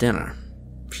contractions at dinner.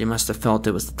 She must have felt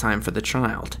it was the time for the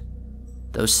child.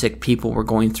 Those sick people were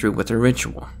going through with her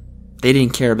ritual. They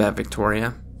didn't care about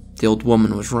Victoria. The old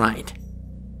woman was right.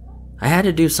 I had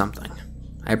to do something.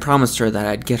 I promised her that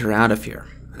I'd get her out of here,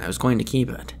 and I was going to keep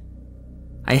it.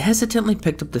 I hesitantly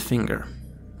picked up the finger.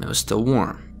 It was still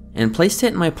warm, and placed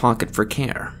it in my pocket for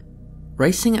care.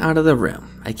 Racing out of the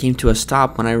room, I came to a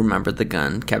stop when I remembered the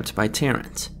gun kept by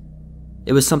Terrence.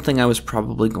 It was something I was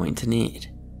probably going to need.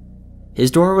 His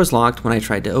door was locked when I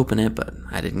tried to open it, but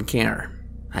I didn't care.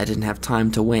 I didn't have time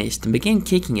to waste and began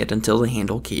kicking it until the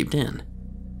handle caved in.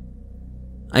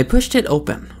 I pushed it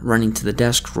open, running to the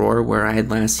desk drawer where I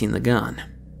had last seen the gun.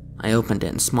 I opened it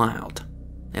and smiled.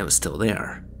 It was still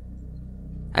there.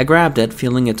 I grabbed it,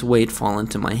 feeling its weight fall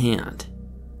into my hand.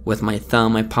 With my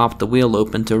thumb, I popped the wheel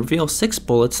open to reveal 6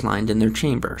 bullets lined in their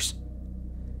chambers.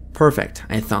 Perfect,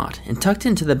 I thought, and tucked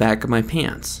into the back of my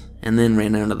pants, and then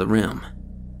ran out of the room.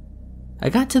 I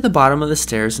got to the bottom of the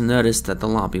stairs and noticed that the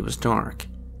lobby was dark.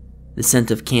 The scent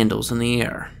of candles in the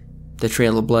air. The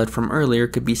trail of blood from earlier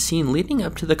could be seen leading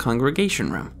up to the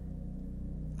congregation room.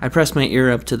 I pressed my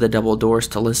ear up to the double doors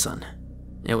to listen.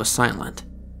 It was silent.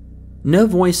 No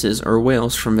voices or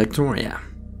wails from Victoria.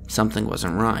 Something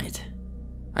wasn't right.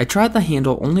 I tried the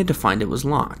handle only to find it was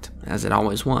locked, as it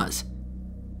always was.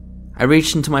 I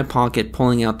reached into my pocket,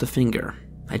 pulling out the finger.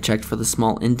 I checked for the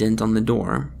small indent on the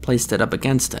door, placed it up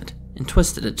against it, and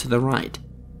twisted it to the right,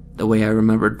 the way I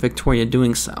remembered Victoria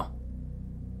doing so.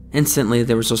 Instantly,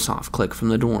 there was a soft click from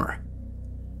the door.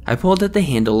 I pulled at the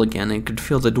handle again and could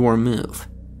feel the door move.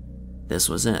 This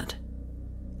was it.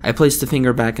 I placed the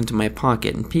finger back into my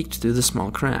pocket and peeked through the small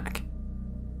crack.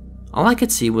 All I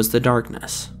could see was the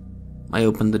darkness. I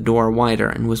opened the door wider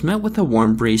and was met with a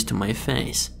warm breeze to my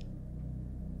face.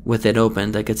 With it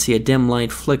opened, I could see a dim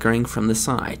light flickering from the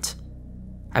sides.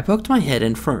 I poked my head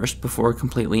in first before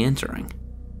completely entering.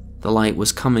 The light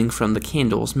was coming from the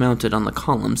candles mounted on the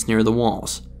columns near the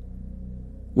walls.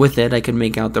 With it, I could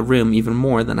make out the room even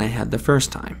more than I had the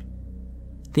first time.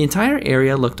 The entire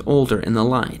area looked older in the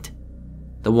light.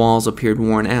 The walls appeared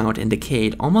worn out and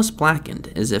decayed, almost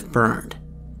blackened, as if burned.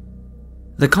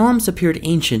 The columns appeared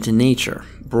ancient in nature,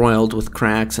 broiled with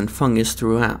cracks and fungus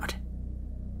throughout.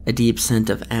 A deep scent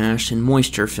of ash and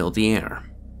moisture filled the air.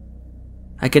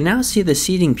 I could now see the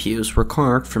seating pews were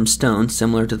carved from stone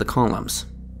similar to the columns.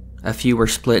 A few were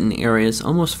split in areas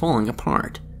almost falling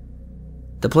apart.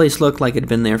 The place looked like it had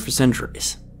been there for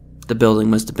centuries. The building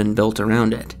must have been built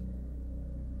around it.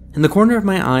 In the corner of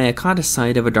my eye, I caught a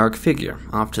sight of a dark figure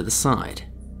off to the side.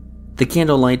 The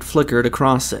candlelight flickered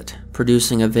across it,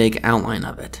 producing a vague outline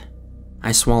of it.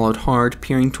 I swallowed hard,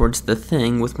 peering towards the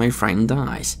thing with my frightened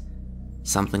eyes.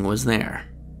 Something was there,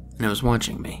 and it was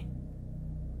watching me.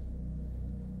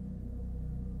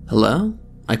 "Hello?"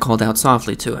 I called out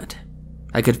softly to it.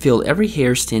 I could feel every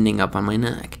hair standing up on my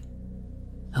neck.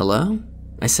 "Hello?"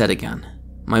 I said again,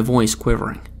 my voice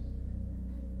quivering.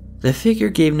 The figure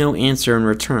gave no answer in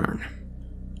return.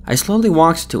 I slowly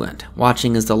walked to it,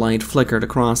 watching as the light flickered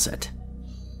across it.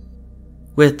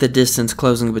 With the distance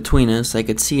closing between us, I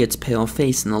could see its pale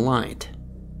face in the light.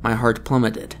 My heart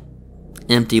plummeted.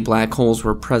 Empty black holes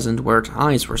were present where its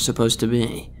eyes were supposed to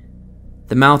be.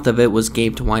 The mouth of it was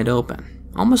gaped wide open,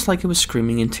 almost like it was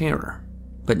screaming in terror,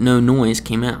 but no noise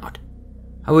came out.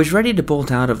 I was ready to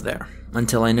bolt out of there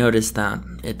until I noticed that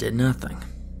it did nothing.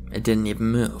 It didn't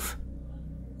even move.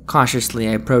 Cautiously,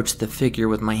 I approached the figure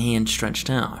with my hand stretched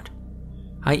out.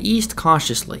 I eased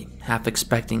cautiously, half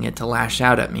expecting it to lash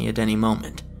out at me at any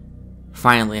moment.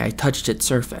 Finally, I touched its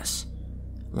surface.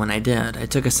 When I did, I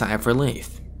took a sigh of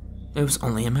relief. It was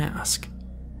only a mask.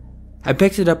 I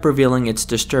picked it up, revealing its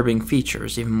disturbing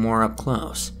features even more up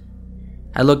close.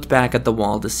 I looked back at the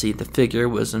wall to see the figure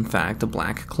was in fact a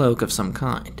black cloak of some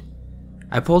kind.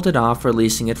 I pulled it off,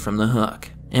 releasing it from the hook,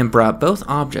 and brought both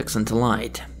objects into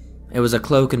light. It was a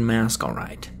cloak and mask, all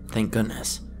right, thank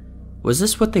goodness. Was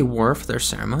this what they wore for their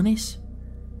ceremonies?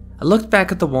 I looked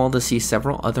back at the wall to see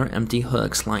several other empty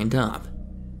hooks lined up.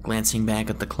 Glancing back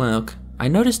at the cloak, I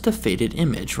noticed a faded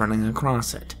image running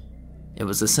across it. It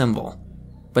was a symbol,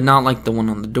 but not like the one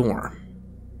on the door.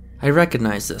 I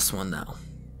recognized this one, though.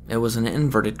 It was an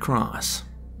inverted cross.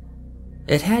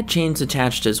 It had chains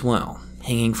attached as well,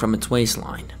 hanging from its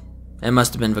waistline. It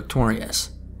must have been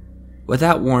Victoria's.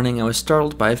 Without warning, I was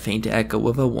startled by a faint echo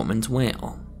of a woman's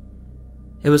wail.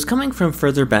 It was coming from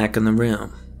further back in the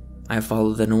room. I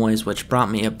followed the noise, which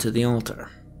brought me up to the altar.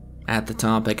 At the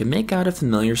top, I could make out a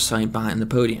familiar sight behind the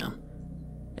podium.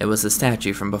 It was the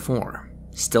statue from before,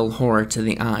 still horror to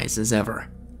the eyes as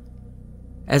ever.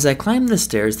 As I climbed the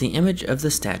stairs, the image of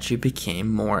the statue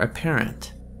became more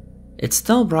apparent. It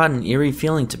still brought an eerie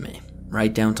feeling to me,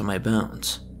 right down to my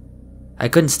bones. I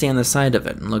couldn't stand the sight of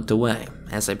it and looked away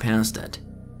as I passed it.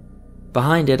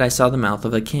 Behind it, I saw the mouth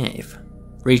of a cave.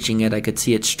 Reaching it, I could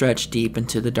see it stretch deep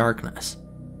into the darkness.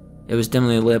 It was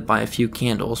dimly lit by a few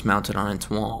candles mounted on its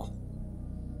wall.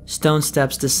 Stone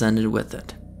steps descended with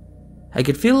it. I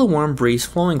could feel a warm breeze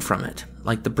flowing from it,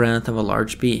 like the breath of a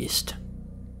large beast.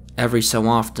 Every so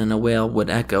often, a wail would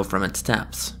echo from its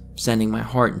depths, sending my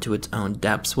heart into its own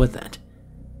depths with it.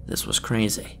 This was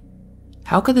crazy.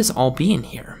 How could this all be in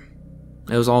here?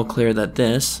 It was all clear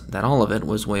that all of it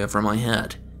was way over my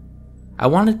head. I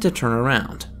wanted to turn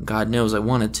around, God knows I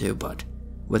wanted to, but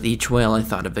with each wail I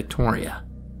thought of Victoria.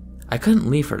 I couldn't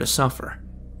leave her to suffer.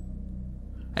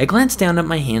 I glanced down at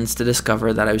my hands to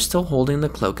discover that I was still holding the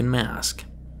cloak and mask.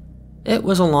 It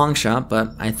was a long shot,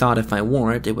 but I thought if I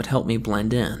wore it, it would help me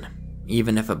blend in,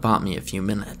 even if it bought me a few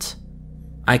minutes.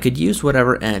 I could use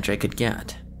whatever edge I could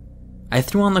get. I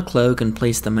threw on the cloak and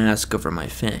placed the mask over my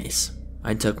face.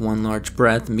 I took one large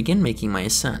breath and began making my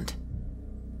ascent.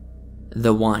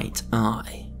 The White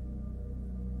Eye.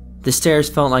 The stairs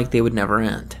felt like they would never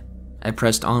end. I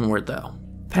pressed onward though,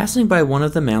 passing by one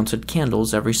of the mounted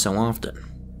candles every so often.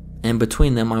 In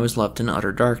between them I was left in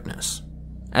utter darkness.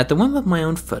 At the whim of my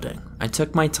own footing, I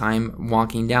took my time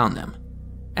walking down them,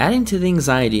 adding to the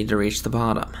anxiety to reach the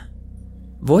bottom.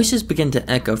 Voices began to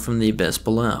echo from the abyss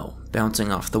below,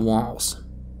 bouncing off the walls.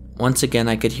 Once again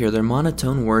I could hear their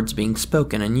monotone words being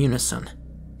spoken in unison,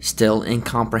 still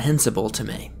incomprehensible to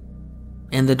me.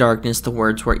 In the darkness, the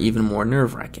words were even more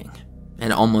nerve-wracking,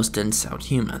 and almost didn't sound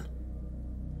human.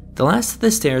 The last of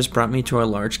the stairs brought me to a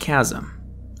large chasm.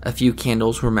 A few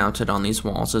candles were mounted on these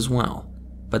walls as well,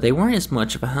 but they weren't as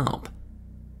much of a help.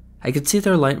 I could see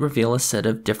their light reveal a set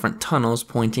of different tunnels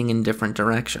pointing in different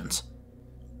directions.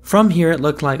 From here it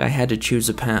looked like I had to choose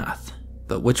a path,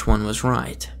 but which one was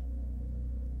right?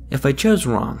 If I chose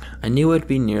wrong, I knew it would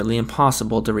be nearly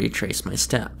impossible to retrace my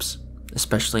steps,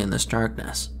 especially in this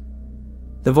darkness.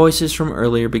 The voices from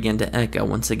earlier began to echo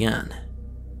once again.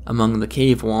 Among the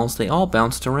cave walls, they all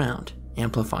bounced around,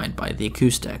 amplified by the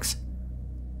acoustics.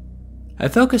 I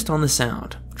focused on the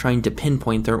sound, trying to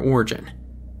pinpoint their origin.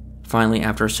 Finally,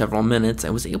 after several minutes,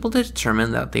 I was able to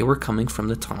determine that they were coming from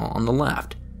the tunnel on the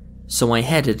left, so I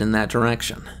headed in that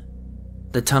direction.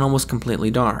 The tunnel was completely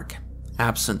dark,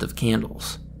 absent of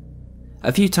candles.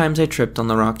 A few times I tripped on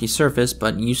the rocky surface,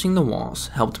 but using the walls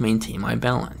helped maintain my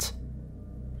balance.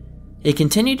 It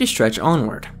continued to stretch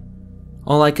onward.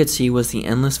 All I could see was the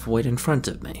endless void in front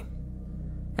of me.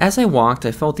 As I walked,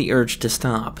 I felt the urge to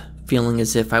stop, feeling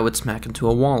as if I would smack into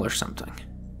a wall or something.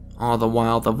 All the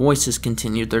while, the voices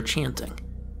continued their chanting,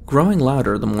 growing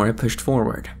louder the more I pushed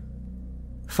forward.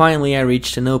 Finally, I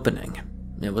reached an opening.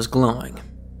 It was glowing,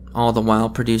 all the while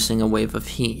producing a wave of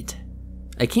heat.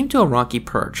 I came to a rocky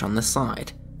perch on the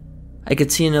side. I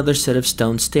could see another set of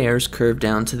stone stairs curve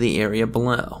down to the area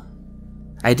below.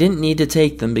 I didn't need to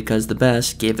take them because the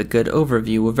best gave a good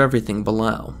overview of everything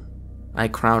below. I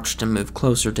crouched and moved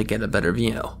closer to get a better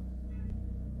view.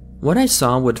 What I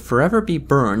saw would forever be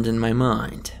burned in my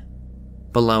mind.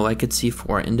 Below I could see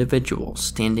 4 individuals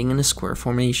standing in a square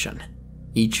formation,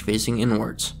 each facing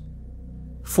inwards.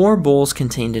 4 bowls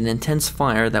contained an intense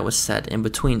fire that was set in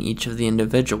between each of the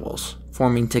individuals,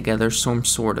 forming together some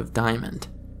sort of diamond.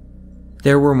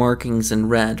 There were markings in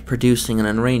red producing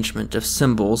an arrangement of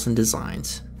symbols and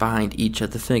designs behind each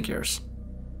of the figures.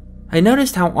 I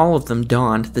noticed how all of them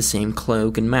donned the same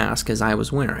cloak and mask as I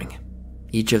was wearing.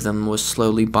 Each of them was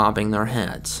slowly bobbing their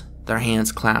heads, their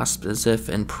hands clasped as if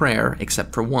in prayer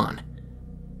except for one.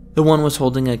 The one was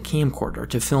holding a camcorder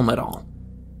to film it all.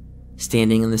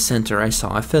 Standing in the center, I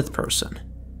saw a 5th person.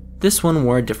 This one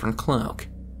wore a different cloak.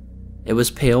 It was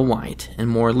pale white and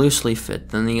more loosely fit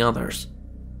than the others.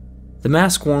 The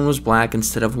mask worn was black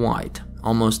instead of white,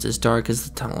 almost as dark as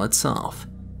the tunnel itself.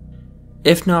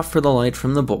 If not for the light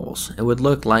from the bowls, it would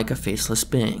look like a faceless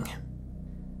being.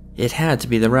 It had to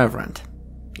be the Reverend.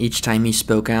 Each time he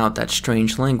spoke out that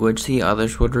strange language, the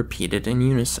others would repeat it in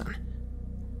unison.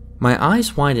 My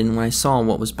eyes widened when I saw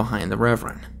what was behind the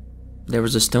Reverend. There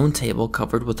was a stone table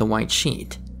covered with a white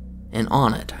sheet, and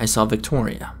on it I saw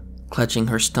Victoria, clutching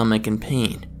her stomach in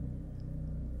pain.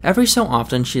 Every so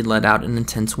often she let out an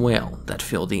intense wail that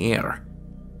filled the air.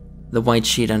 The white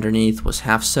sheet underneath was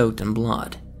half soaked in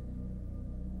blood.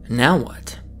 Now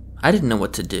what? I didn't know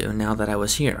what to do now that I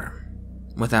was here.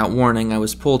 Without warning, I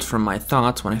was pulled from my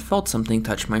thoughts when I felt something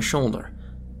touch my shoulder.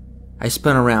 I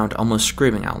spun around, almost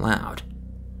screaming out loud.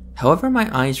 However, my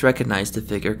eyes recognized the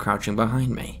figure crouching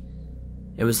behind me.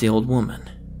 It was the old woman,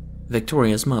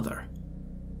 Victoria's mother.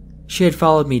 She had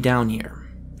followed me down here.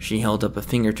 She held up a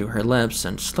finger to her lips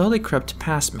and slowly crept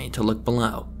past me to look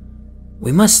below.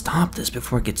 "We must stop this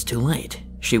before it gets too late,"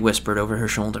 she whispered over her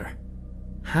shoulder.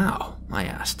 "How?" I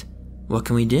asked. "What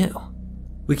can we do?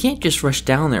 We can't just rush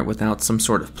down there without some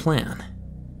sort of plan."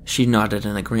 She nodded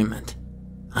in agreement.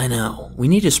 "I know. We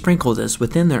need to sprinkle this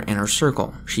within their inner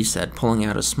circle," she said, pulling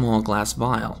out a small glass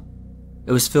vial.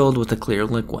 It was filled with a clear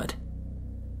liquid.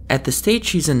 At the stage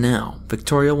she's in now,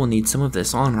 Victoria will need some of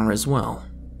this on her as well.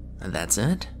 "And that's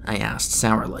it?" I asked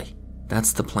sourly.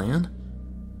 "That's the plan?"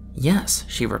 "Yes,"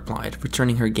 she replied,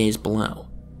 returning her gaze below.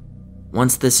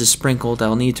 "Once this is sprinkled,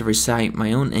 I'll need to recite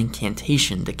my own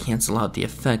incantation to cancel out the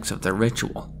effects of their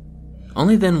ritual.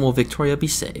 Only then will Victoria be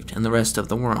saved and the rest of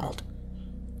the world."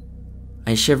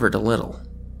 I shivered a little.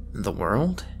 "The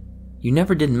world? You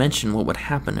never did mention what would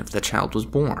happen if the child was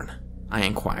born," I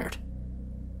inquired.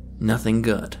 "Nothing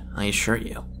good, I assure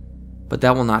you. But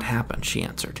that will not happen," she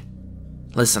answered.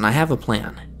 "Listen, I have a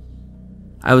plan."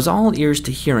 I was all ears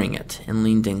to hearing it and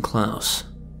leaned in close.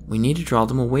 "We need to draw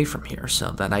them away from here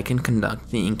so that I can conduct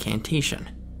the incantation."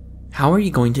 "How are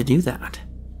you going to do that?"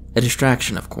 "A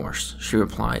distraction, of course," she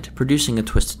replied, producing a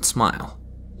twisted smile.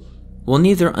 "We'll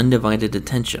need their undivided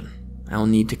attention. I will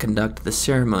need to conduct the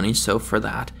ceremony, so for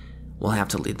that, we'll have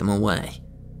to lead them away."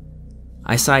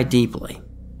 I sighed deeply.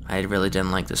 I really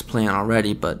didn't like this plan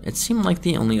already, but it seemed like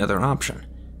the only other option.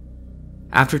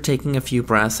 After taking a few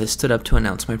breaths, I stood up to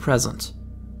announce my presence.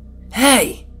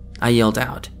 "Hey!" I yelled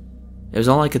out. It was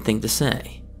all I could think to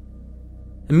say.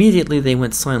 Immediately they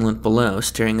went silent below,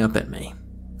 staring up at me.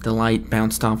 The light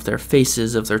bounced off their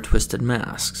faces of their twisted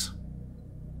masks.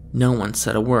 No one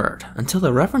said a word until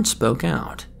the Reverend spoke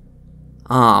out.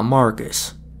 "Ah,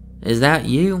 Marcus, is that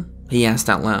you?" he asked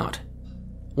out loud.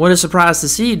 "What a surprise to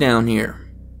see you down here."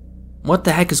 "What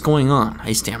the heck is going on?"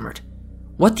 I stammered.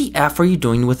 "What the F are you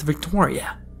doing with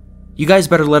Victoria? You guys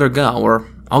better let her go, or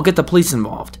I'll get the police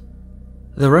involved."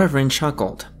 The Reverend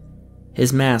chuckled,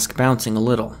 his mask bouncing a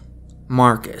little.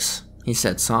 "Marcus," he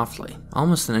said softly,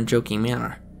 almost in a joking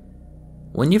manner.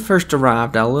 "When you first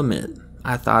arrived, I'll admit,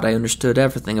 I thought I understood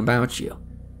everything about you,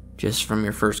 just from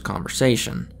your first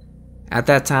conversation. At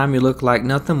that time, you looked like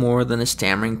nothing more than a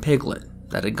stammering piglet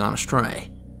that had gone astray.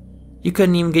 You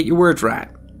couldn't even get your words right."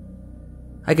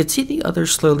 I could see the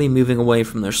others slowly moving away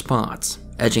from their spots,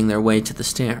 edging their way to the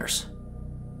stairs.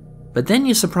 "But then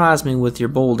you surprised me with your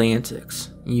bold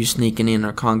antics, you sneaking in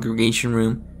our congregation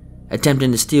room,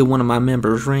 attempting to steal one of my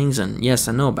members' rings, and yes,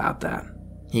 I know about that,"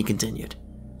 he continued.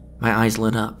 My eyes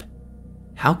lit up.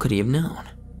 How could he have known?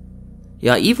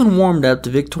 "Yeah, I even warmed up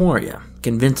to Victoria,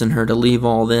 convincing her to leave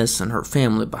all this and her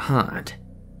family behind,"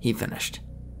 he finished.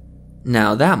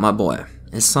 "Now that, my boy,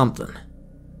 is something.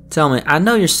 Tell me, I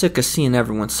know you're sick of seeing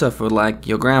everyone suffer like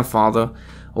your grandfather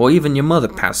or even your mother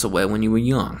pass away when you were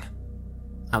young."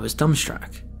 I was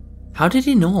dumbstruck. How did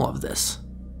he know all of this?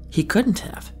 He couldn't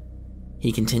have.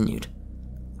 He continued,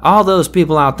 All those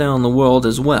people out there in the world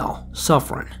as well,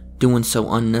 suffering, doing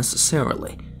so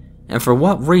unnecessarily. And for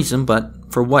what reason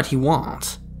but for what he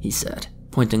wants, he said,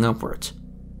 pointing upwards.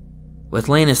 With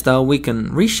Lanus, though, we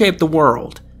can reshape the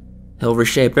world. He'll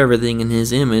reshape everything in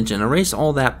his image and erase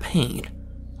all that pain,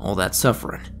 all that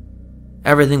suffering.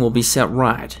 Everything will be set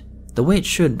right, the way it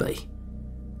should be.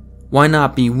 Why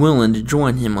not be willing to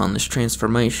join him on this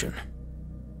transformation?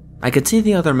 I could see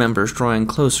the other members drawing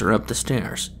closer up the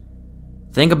stairs.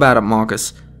 Think about it,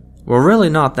 Marcus. We're really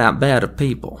not that bad of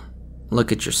people.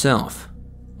 Look at yourself.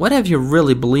 What have you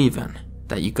really believe in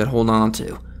that you could hold on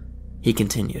to? He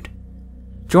continued.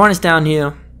 Join us down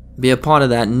here. Be a part of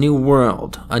that new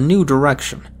world, a new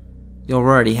direction. You're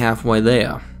already halfway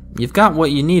there. You've got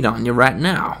what you need on you right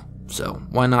now, so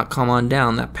why not come on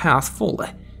down that path fully?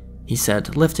 He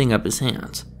said, lifting up his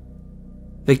hands.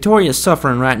 Victoria's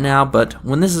suffering right now, but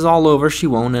when this is all over, she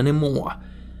won't anymore.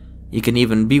 You can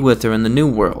even be with her in the new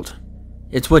world.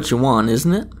 It's what you want,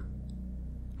 isn't it?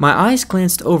 My eyes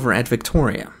glanced over at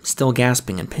Victoria, still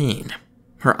gasping in pain.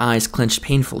 Her eyes clenched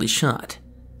painfully shut.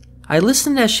 I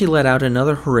listened as she let out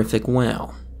another horrific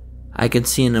wail. I could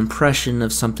see an impression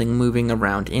of something moving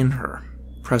around in her,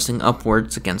 pressing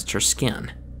upwards against her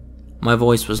skin. My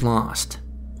voice was lost.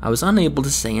 I was unable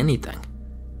to say anything.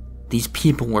 These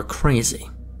people were crazy.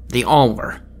 They all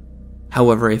were.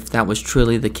 However, if that was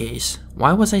truly the case,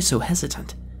 why was I so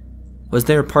hesitant? Was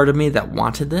there a part of me that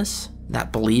wanted this?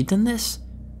 That believed in this?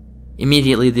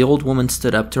 Immediately, the old woman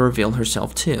stood up to reveal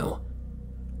herself too.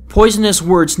 Poisonous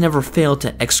words never fail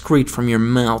to excrete from your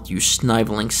mouth, you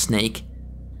sniveling snake.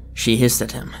 She hissed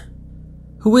at him.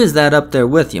 Who is that up there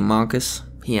with you, Marcus?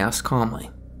 He asked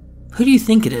calmly. Who do you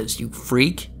think it is, you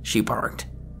freak? She barked.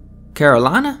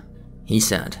 Carolina? He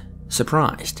said,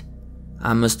 surprised.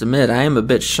 I must admit, I am a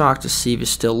bit shocked to see you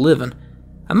still living.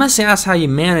 I must ask how you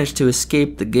managed to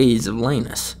escape the gaze of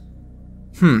Lanus.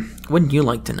 Wouldn't you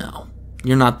like to know?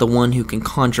 You're not the one who can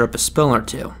conjure up a spell or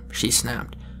two, she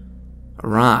snapped.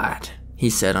 Right, he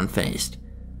said, unfazed.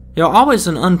 You're always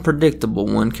an unpredictable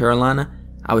one, Carolina.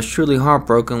 I was truly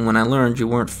heartbroken when I learned you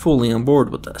weren't fully on board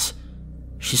with us.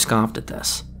 She scoffed at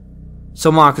this.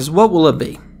 So, Marcus, what will it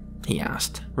be? He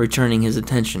asked, returning his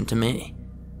attention to me.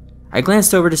 I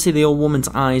glanced over to see the old woman's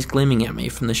eyes gleaming at me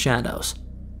from the shadows.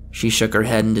 She shook her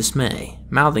head in dismay,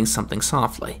 mouthing something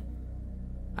softly.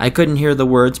 I couldn't hear the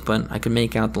words, but I could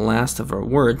make out the last of her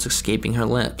words escaping her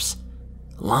lips.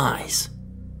 Lies.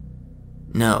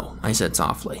 No, I said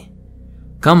softly.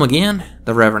 Come again?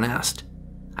 The Reverend asked.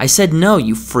 I said no,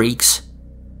 you freaks.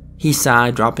 He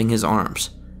sighed, dropping his arms.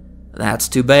 That's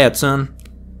too bad, son.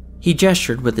 He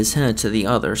gestured with his head to the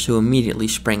others, who immediately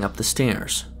sprang up the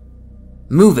stairs.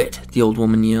 Move it, the old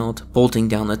woman yelled, bolting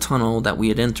down the tunnel that we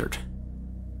had entered.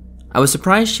 I was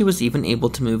surprised she was even able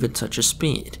to move at such a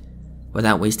speed.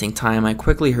 Without wasting time, I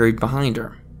quickly hurried behind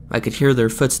her. I could hear their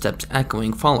footsteps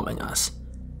echoing, following us.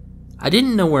 I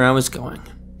didn't know where I was going.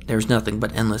 There was nothing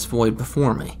but endless void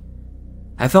before me.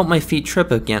 I felt my feet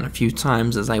trip again a few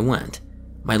times as I went.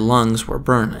 My lungs were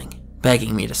burning,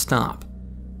 begging me to stop.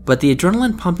 But the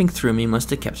adrenaline pumping through me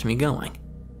must have kept me going.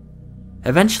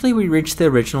 Eventually, we reached the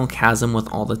original chasm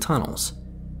with all the tunnels.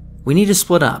 We need to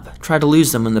split up, try to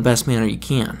lose them in the best manner you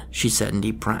can, she said in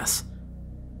deep breaths.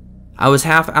 I was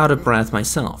half out of breath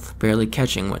myself, barely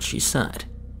catching what she said.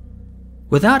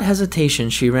 Without hesitation,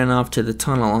 she ran off to the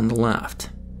tunnel on the left.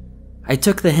 I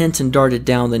took the hint and darted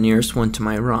down the nearest one to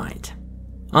my right.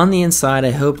 On the inside,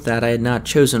 I hoped that I had not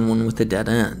chosen one with a dead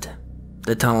end.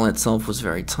 The tunnel itself was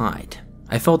very tight.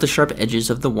 I felt the sharp edges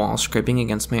of the wall scraping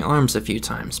against my arms a few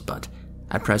times, but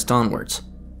I pressed onwards.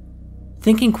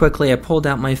 Thinking quickly, I pulled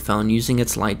out my phone, using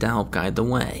its light to help guide the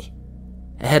way.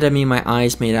 Ahead of me, my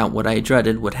eyes made out what I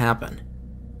dreaded would happen.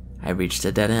 I reached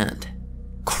a dead end.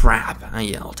 Crap, I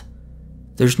yelled.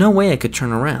 There's no way I could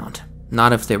turn around,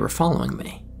 not if they were following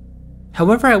me.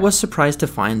 However, I was surprised to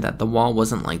find that the wall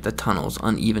wasn't like the tunnel's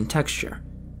uneven texture.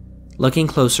 Looking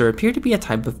closer, it appeared to be a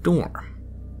type of door.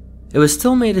 It was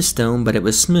still made of stone, but it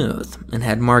was smooth and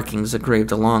had markings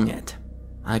engraved along it.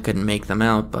 I couldn't make them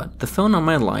out, but the phone on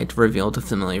my light revealed a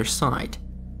familiar sight.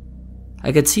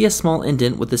 I could see a small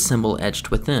indent with a symbol etched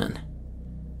within.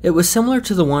 It was similar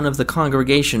to the one of the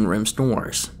congregation room's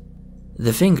doors.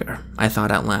 The finger, I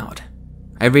thought out loud.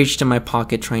 I reached in my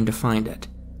pocket trying to find it.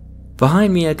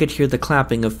 Behind me, I could hear the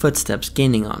clapping of footsteps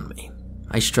gaining on me.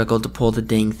 I struggled to pull the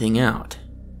dang thing out.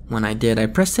 When I did, I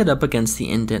pressed it up against the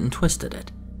indent and twisted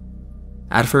it.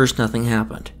 At first, nothing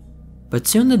happened, but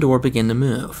soon the door began to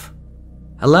move.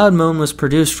 A loud moan was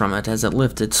produced from it as it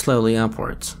lifted slowly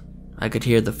upwards. I could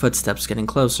hear the footsteps getting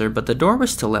closer, but the door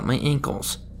was still at my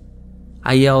ankles.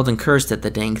 I yelled and cursed at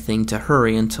the dang thing to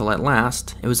hurry until at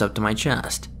last it was up to my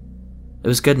chest. It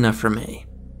was good enough for me.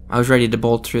 I was ready to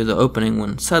bolt through the opening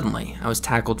when suddenly I was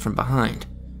tackled from behind.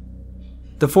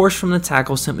 The force from the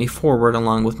tackle sent me forward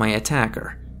along with my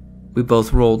attacker. We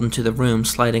both rolled into the room,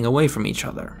 sliding away from each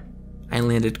other. I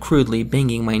landed crudely,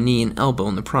 banging my knee and elbow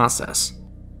in the process.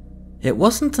 It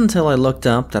wasn't until I looked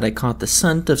up that I caught the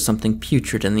scent of something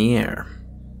putrid in the air.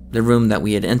 The room that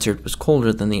we had entered was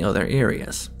colder than the other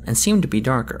areas, and seemed to be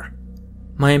darker.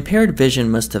 My impaired vision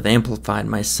must have amplified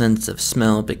my sense of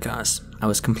smell because I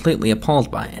was completely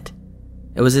appalled by it.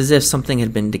 It was as if something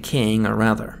had been decaying, or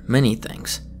rather, many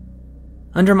things.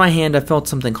 Under my hand, I felt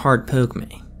something hard poke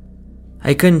me.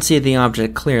 I couldn't see the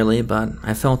object clearly, but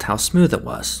I felt how smooth it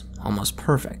was, almost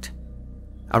perfect.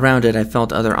 Around it, I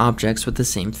felt other objects with the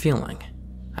same feeling.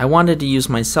 I wanted to use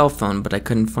my cell phone, but I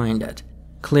couldn't find it,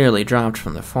 clearly dropped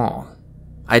from the fall.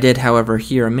 I did, however,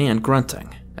 hear a man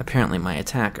grunting, apparently my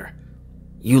attacker.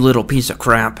 "You little piece of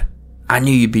crap. I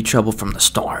knew you'd be trouble from the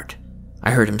start,"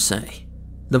 I heard him say.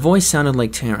 The voice sounded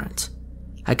like Terrence.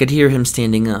 I could hear him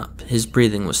standing up. His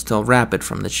breathing was still rapid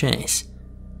from the chase.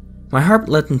 My heart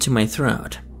leapt into my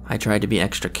throat. I tried to be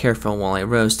extra careful while I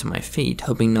rose to my feet,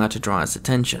 hoping not to draw his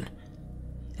attention.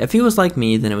 If he was like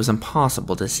me, then it was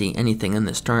impossible to see anything in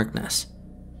this darkness.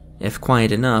 If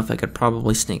quiet enough, I could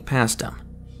probably sneak past him.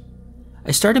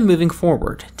 I started moving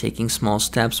forward, taking small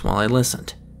steps while I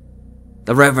listened.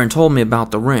 "The Reverend told me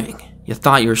about the ring. You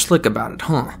thought you were slick about it,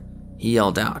 huh?" he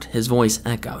yelled out. His voice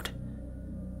echoed.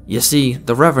 "You see,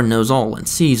 the Reverend knows all and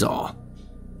sees all."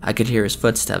 I could hear his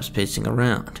footsteps pacing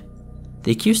around.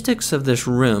 The acoustics of this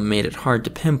room made it hard to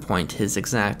pinpoint his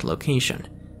exact location.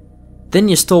 "Then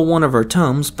you stole one of her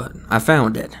tomes, but I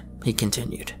found it," he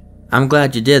continued. "I'm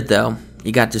glad you did, though.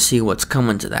 You got to see what's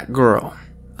coming to that girl.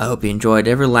 I hope you enjoyed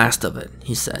every last of it,"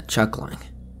 he said, chuckling.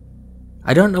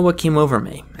 I don't know what came over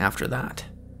me after that.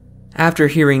 After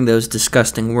hearing those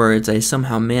disgusting words, I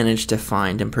somehow managed to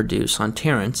find and produce on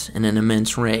Terrence in an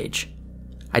immense rage.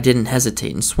 I didn't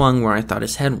hesitate and swung where I thought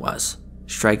his head was,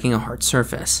 striking a hard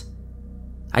surface.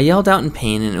 I yelled out in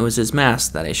pain, and it was his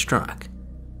mask that I struck.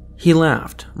 He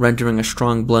laughed, rendering a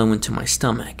strong blow into my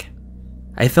stomach.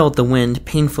 I felt the wind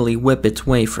painfully whip its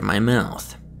way from my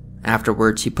mouth.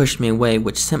 Afterwards, he pushed me away,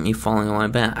 which sent me falling on my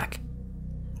back.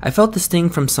 I felt the sting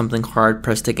from something hard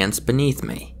pressed against beneath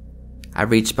me. I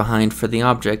reached behind for the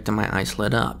object and my eyes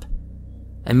lit up.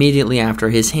 Immediately after,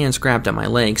 his hands grabbed at my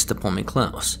legs to pull me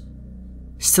close.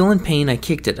 Still in pain, I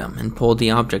kicked at him and pulled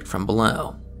the object from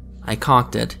below. I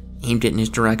cocked it, aimed it in his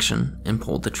direction, and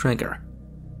pulled the trigger.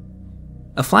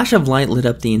 A flash of light lit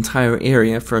up the entire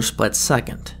area for a split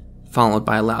second, followed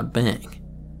by a loud bang.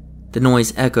 The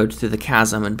noise echoed through the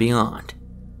chasm and beyond.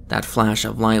 That flash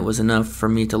of light was enough for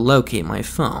me to locate my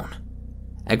phone.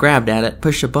 I grabbed at it,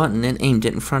 pushed a button, and aimed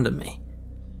it in front of me.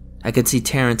 I could see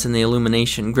Terrence in the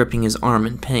illumination gripping his arm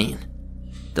in pain.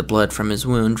 The blood from his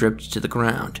wound dripped to the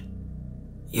ground.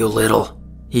 "You little,"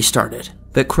 he started,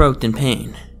 but croaked in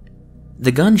pain.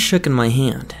 The gun shook in my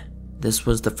hand. This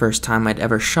was the first time I'd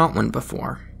ever shot one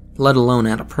before, let alone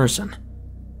at a person.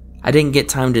 I didn't get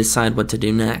time to decide what to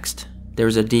do next. There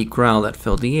was a deep growl that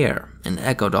filled the air and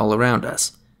echoed all around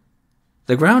us.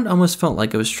 The ground almost felt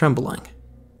like it was trembling.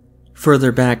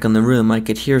 Further back in the room, I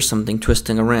could hear something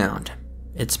twisting around.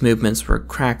 Its movements were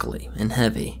crackly and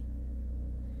heavy.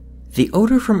 The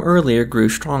odor from earlier grew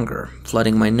stronger,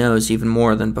 flooding my nose even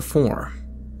more than before.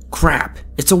 "Crap!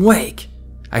 It's awake!"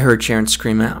 I heard Sharon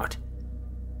scream out.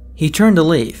 He turned to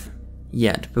leave.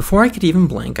 Yet, before I could even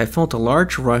blink, I felt a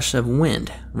large rush of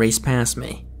wind race past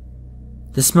me.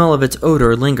 The smell of its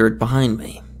odor lingered behind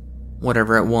me.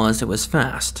 Whatever it was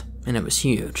fast, and it was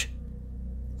huge.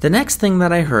 The next thing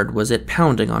that I heard was it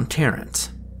pounding on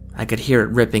Terrence. I could hear it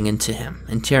ripping into him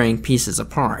and tearing pieces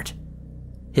apart.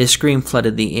 His scream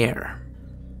flooded the air.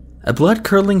 A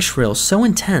blood-curdling shrill so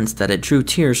intense that it drew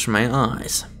tears from my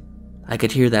eyes. I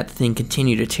could hear that thing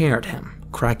continue to tear at him,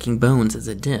 cracking bones as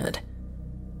it did.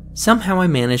 Somehow I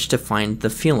managed to find the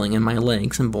feeling in my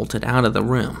legs and bolted out of the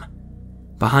room.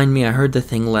 Behind me, I heard the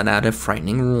thing let out a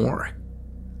frightening roar.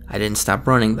 I didn't stop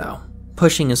running, though,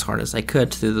 pushing as hard as I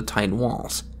could through the tight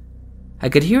walls. I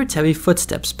could hear its heavy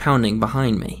footsteps pounding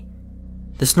behind me.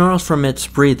 The snarls from its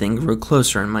breathing grew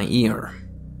closer in my ear.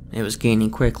 It was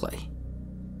gaining quickly.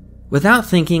 Without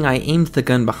thinking, I aimed the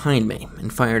gun behind me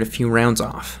and fired a few rounds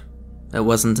off. It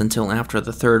wasn't until after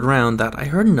the third round that I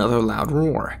heard another loud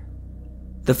roar.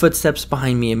 The footsteps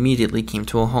behind me immediately came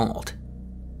to a halt.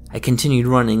 I continued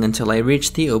running until I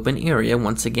reached the open area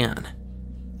once again.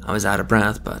 I was out of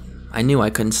breath, but I knew I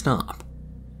couldn't stop.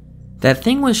 That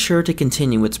thing was sure to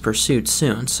continue its pursuit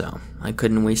soon, so I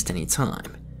couldn't waste any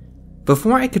time.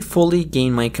 Before I could fully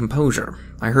gain my composure,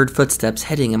 I heard footsteps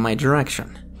heading in my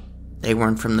direction. They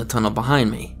weren't from the tunnel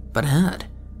behind me, but ahead.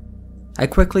 I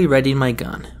quickly readied my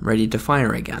gun, ready to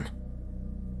fire again.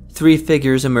 3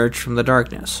 figures emerged from the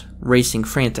darkness, racing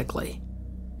frantically.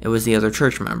 It was the other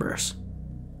church members.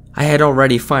 I had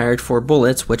already fired 4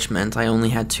 bullets, which meant I only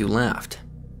had 2 left.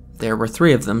 There were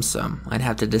 3 of them, so I'd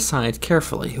have to decide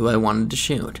carefully who I wanted to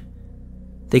shoot.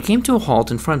 They came to a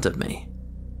halt in front of me.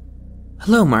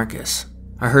 "Hello, Marcus."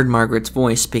 I heard Margaret's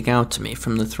voice speak out to me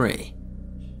from the 3.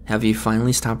 "Have you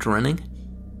finally stopped running?"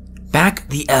 "Back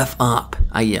the F up,"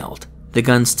 I yelled, the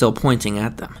gun still pointing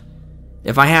at them.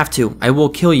 "If I have to, I will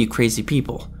kill you crazy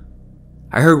people."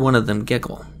 I heard one of them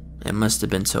giggle. It must have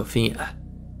been Sophia.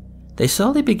 They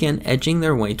slowly began edging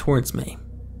their way towards me.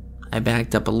 I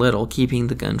backed up a little, keeping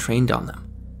the gun trained on them.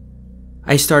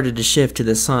 I started to shift to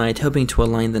the side, hoping to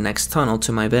align the next tunnel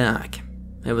to my back.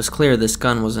 It was clear this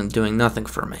gun wasn't doing nothing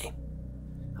for me.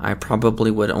 I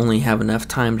probably would only have enough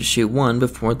time to shoot one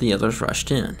before the others rushed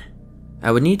in.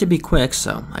 I would need to be quick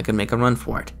so I could make a run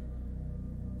for it.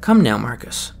 "Come now,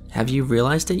 Marcus. Have you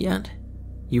realized it yet?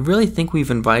 You really think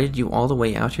we've invited you all the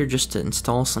way out here just to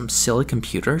install some silly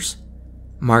computers?"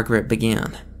 Margaret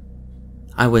began.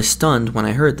 I was stunned when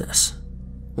I heard this.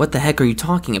 "What the heck are you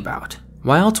talking about?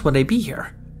 Why else would I be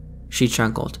here?" She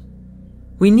chuckled.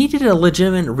 "We needed a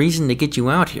legitimate reason to get you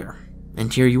out here,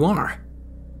 and here you are."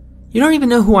 "You don't even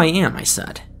know who I am," I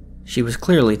said. She was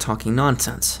clearly talking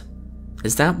nonsense.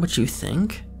 "Is that what you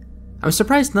think? I'm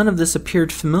surprised none of this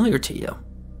appeared familiar to you.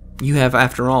 You have,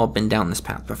 after all, been down this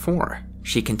path before,"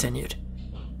 she continued.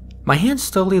 My hand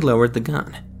slowly lowered the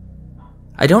gun.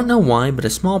 I don't know why, but a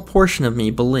small portion of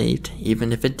me believed,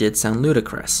 even if it did sound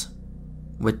ludicrous.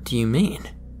 "What do you mean?"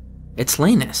 "It's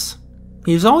Lanus.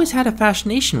 He's always had a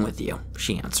fascination with you,"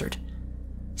 she answered.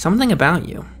 "Something about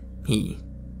you.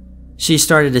 She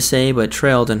started to say, but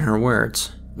trailed in her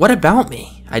words. "What about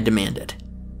me?" I demanded.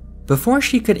 Before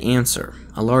she could answer,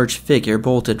 a large figure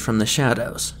bolted from the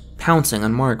shadows, pouncing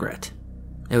on Margaret.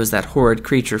 It was that horrid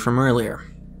creature from earlier.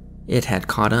 It had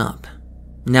caught up.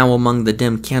 Now among the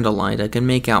dim candlelight I could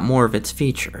make out more of its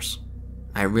features.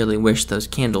 I really wished those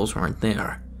candles weren't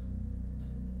there.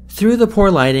 Through the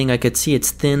poor lighting I could see its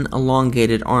thin,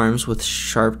 elongated arms with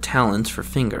sharp talons for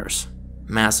fingers.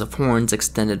 Massive horns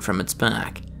extended from its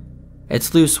back.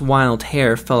 Its loose, wild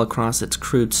hair fell across its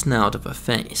crude snout of a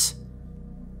face.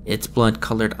 Its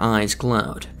blood-colored eyes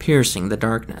glowed, piercing the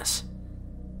darkness.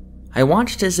 I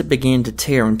watched as it began to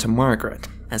tear into Margaret,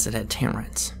 as it had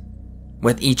Terrence.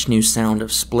 With each new sound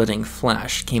of splitting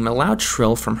flesh came a loud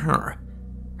shrill from her.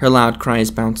 Her loud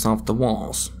cries bounced off the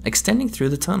walls, extending through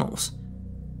the tunnels.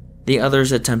 The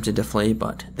others attempted to flee,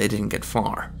 but they didn't get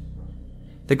far.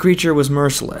 The creature was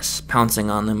merciless, pouncing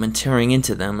on them and tearing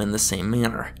into them in the same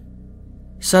manner.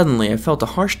 Suddenly, I felt a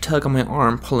harsh tug on my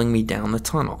arm pulling me down the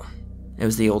tunnel. It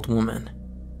was the old woman,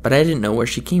 but I didn't know where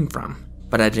she came from,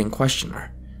 but I didn't question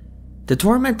her. The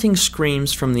tormenting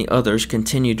screams from the others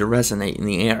continued to resonate in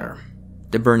the air.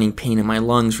 The burning pain in my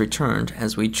lungs returned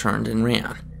as we turned and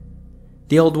ran.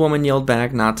 The old woman yelled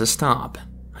back not to stop.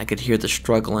 I could hear the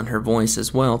struggle in her voice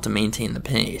as well to maintain the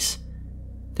pace.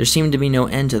 There seemed to be no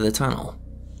end to the tunnel.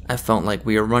 I felt like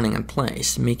we were running in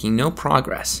place, making no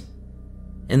progress.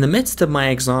 In the midst of my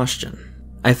exhaustion,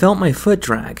 I felt my foot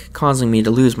drag, causing me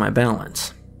to lose my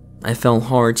balance. I fell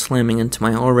hard, slamming into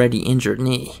my already injured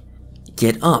knee.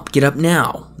 Get up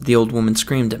now," the old woman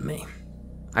screamed at me.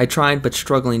 I tried, but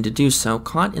struggling to do so,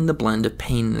 caught in the blend of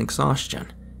pain and exhaustion.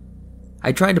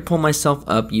 I tried to pull myself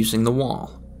up using the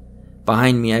wall.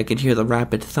 Behind me I could hear the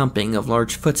rapid thumping of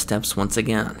large footsteps once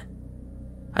again.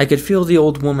 I could feel the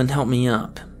old woman help me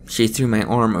up. She threw my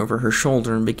arm over her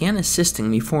shoulder and began assisting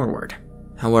me forward.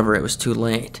 However, it was too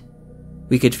late.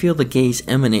 We could feel the gaze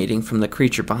emanating from the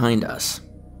creature behind us.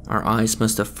 Our eyes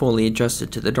must have fully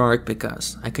adjusted to the dark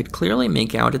because I could clearly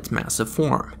make out its massive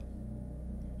form.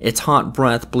 Its hot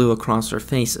breath blew across our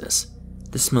faces.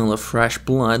 The smell of fresh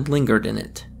blood lingered in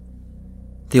it.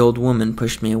 The old woman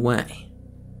pushed me away.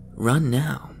 "Run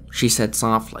now," she said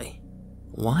softly.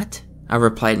 "What?" I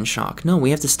replied in shock. "No,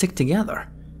 we have to stick together."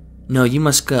 "No, you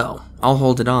must go. I'll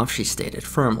hold it off," she stated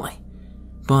firmly.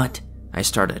 "But," I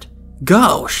started.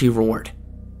 "Go!" she roared.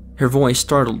 Her voice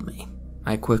startled me.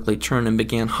 I quickly turned and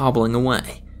began hobbling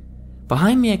away.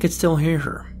 Behind me I could still hear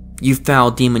her. "You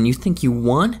foul demon, you think you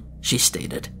won?" she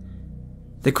stated.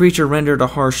 The creature rendered a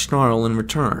harsh snarl in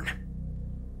return.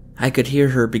 I could hear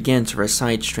her begin to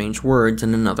recite strange words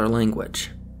in another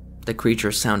language. The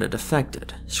creature sounded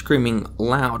affected, screaming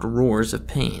loud roars of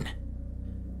pain.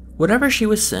 Whatever she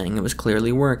was saying, it was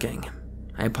clearly working.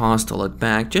 I paused to look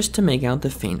back just to make out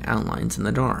the faint outlines in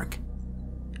the dark.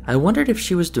 I wondered if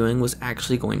she was doing was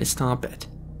actually going to stop it.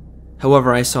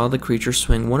 However, I saw the creature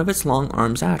swing one of its long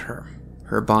arms at her.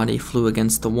 Her body flew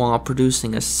against the wall,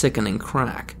 producing a sickening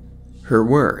crack. Her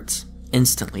words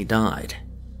instantly died.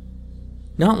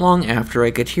 Not long after,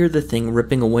 I could hear the thing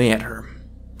ripping away at her.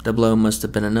 The blow must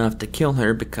have been enough to kill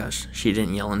her because she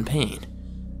didn't yell in pain.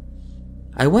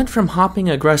 I went from hopping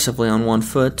aggressively on one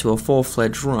foot to a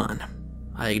full-fledged run.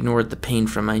 I ignored the pain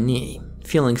from my knee,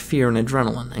 feeling fear and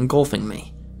adrenaline engulfing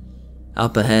me.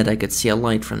 Up ahead, I could see a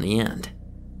light from the end.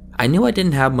 I knew I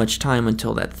didn't have much time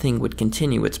until that thing would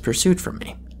continue its pursuit for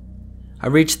me. I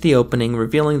reached the opening,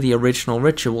 revealing the original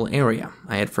ritual area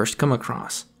I had first come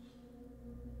across.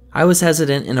 I was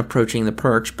hesitant in approaching the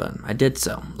perch, but I did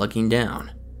so, looking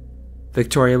down.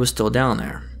 Victoria was still down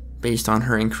there. Based on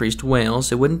her increased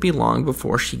wails, it wouldn't be long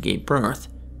before she gave birth.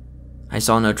 I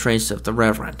saw no trace of the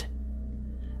Reverend.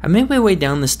 I made my way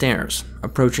down the stairs,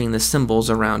 approaching the symbols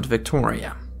around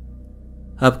Victoria.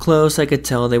 Up close, I could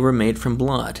tell they were made from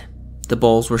blood. The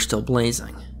bowls were still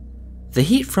blazing. The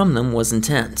heat from them was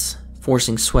intense,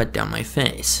 forcing sweat down my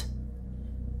face.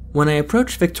 When I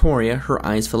approached Victoria, her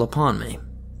eyes fell upon me.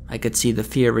 I could see the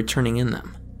fear returning in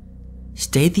them.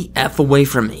 "Stay the F away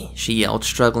from me," she yelled,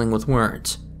 struggling with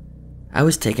words. I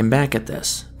was taken back at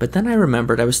this, but then I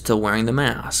remembered I was still wearing the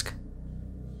mask.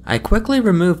 I quickly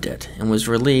removed it and was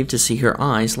relieved to see her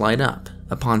eyes light up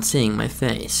upon seeing my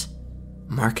face.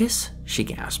 "Marcus?" she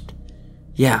gasped.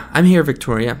 "Yeah, I'm here,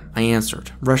 Victoria," I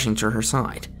answered, rushing to her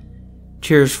side.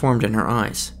 Tears formed in her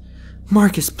eyes.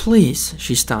 "Marcus, please,"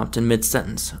 she stopped in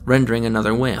mid-sentence, rendering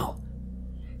another wail.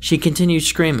 She continued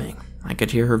screaming. I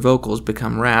could hear her vocals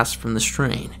become rasped from the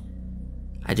strain.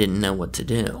 I didn't know what to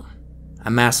do.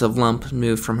 A massive lump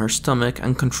moved from her stomach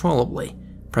uncontrollably,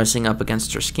 pressing up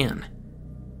against her skin.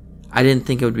 I didn't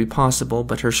think it would be possible,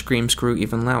 but her screams grew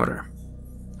even louder.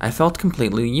 I felt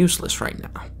completely useless right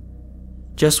now.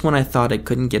 Just when I thought it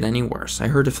couldn't get any worse, I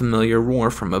heard a familiar roar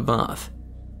from above.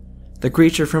 The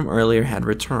creature from earlier had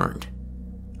returned.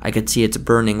 I could see its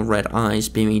burning red eyes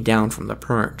beaming down from the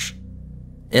perch.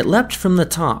 It leapt from the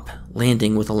top,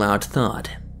 landing with a loud thud.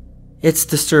 Its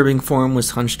disturbing form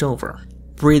was hunched over,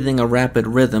 breathing a rapid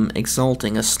rhythm,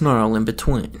 exulting a snarl in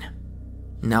between.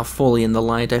 Now fully in the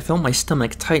light, I felt my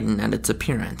stomach tighten at its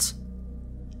appearance.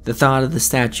 The thought of the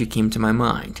statue came to my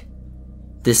mind.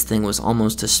 This thing was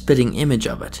almost a spitting image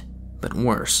of it, but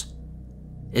worse.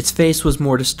 Its face was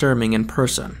more disturbing in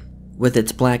person, with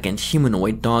its blackened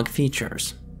humanoid dog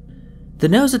features. The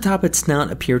nose atop its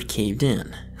snout appeared caved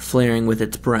in, flaring with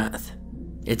its breath.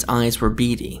 Its eyes were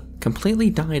beady, completely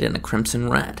dyed in a crimson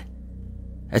red.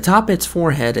 Atop its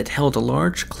forehead, it held a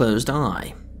large, closed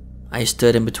eye. I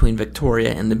stood in between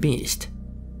Victoria and the beast.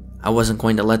 I wasn't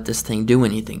going to let this thing do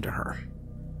anything to her.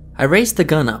 I raised the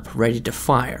gun up, ready to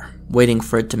fire, waiting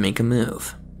for it to make a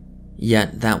move.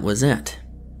 Yet that was it.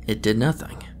 It did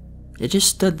nothing. It just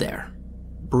stood there,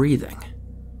 breathing.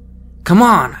 "Come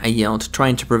on," I yelled,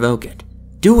 trying to provoke it.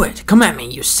 "Do it! Come at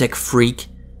me, you sick freak!"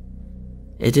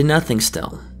 It did nothing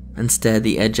still. Instead,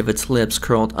 the edge of its lips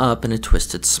curled up in a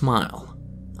twisted smile.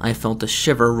 I felt a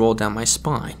shiver roll down my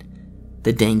spine.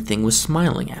 The dang thing was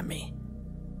smiling at me.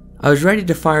 I was ready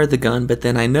to fire the gun, but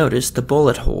then I noticed the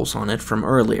bullet holes on it from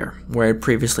earlier, where I had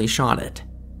previously shot it.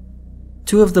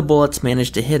 2 of the bullets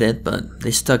managed to hit it, but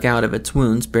they stuck out of its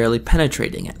wounds, barely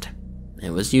penetrating it.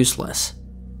 It was useless.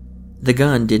 The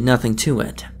gun did nothing to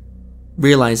it.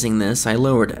 Realizing this, I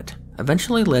lowered it,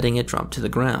 eventually letting it drop to the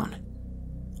ground.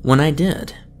 When I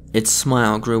did, its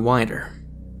smile grew wider.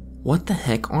 "What the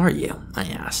heck are you?" I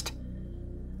asked.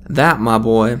 "That, my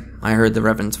boy," I heard the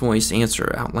Reverend's voice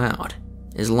answer out loud,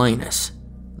 "is Linus,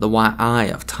 the white eye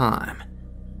of time."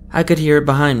 I could hear it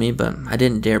behind me, but I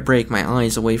didn't dare break my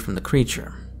eyes away from the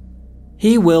creature.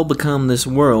 "He will become this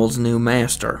world's new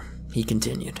master," he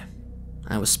continued.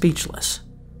 I was speechless.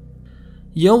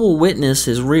 "You will witness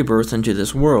his rebirth into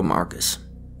this world, Marcus.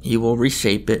 He will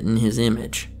reshape it in his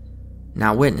image.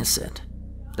 Now witness it,"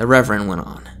 the Reverend went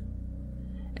on.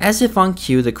 As if on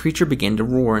cue, the creature began to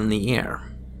roar in the air.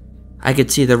 I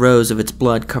could see the rows of its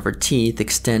blood-covered teeth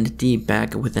extend deep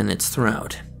back within its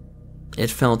throat. It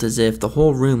felt as if the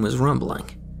whole room was rumbling.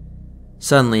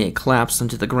 Suddenly, it collapsed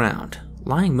onto the ground,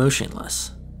 lying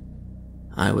motionless.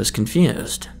 I was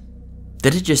confused.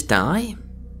 Did it just die?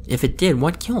 If it did,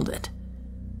 what killed it?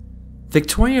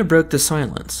 Victoria broke the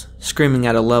silence, screaming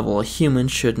at a level a human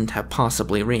shouldn't have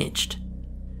possibly reached.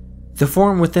 The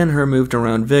form within her moved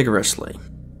around vigorously,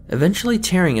 eventually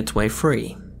tearing its way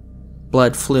free.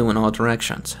 Blood flew in all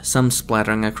directions, some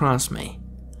splattering across me.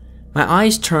 My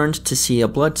eyes turned to see a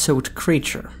blood-soaked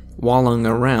creature wallowing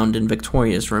around in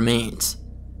Victoria's remains.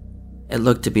 It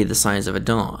looked to be the size of a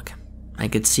dog. I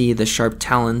could see the sharp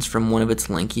talons from one of its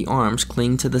lanky arms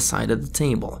cling to the side of the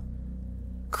table.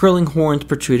 Curling horns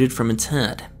protruded from its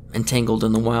head, entangled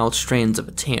in the wild strands of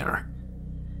its hair.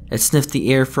 It sniffed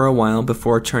the air for a while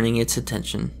before turning its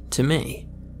attention to me.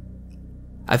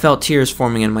 I felt tears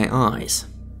forming in my eyes.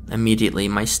 Immediately,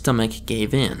 my stomach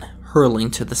gave in, hurling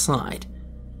to the side.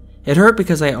 It hurt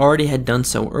because I already had done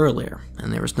so earlier,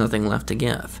 and there was nothing left to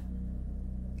give.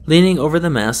 Leaning over the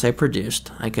mess I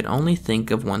produced, I could only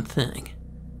think of one thing.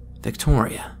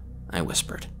 "Victoria," I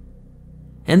whispered.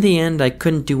 In the end, I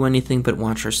couldn't do anything but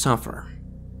watch her suffer.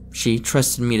 She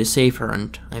trusted me to save her,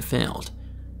 and I failed.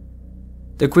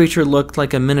 The creature looked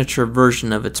like a miniature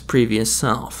version of its previous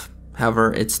self.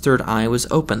 However, its third eye was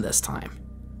open this time.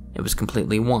 It was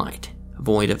completely white,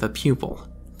 void of a pupil,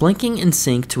 blinking in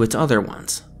sync to its other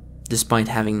ones. Despite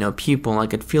having no pupil, I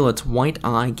could feel its white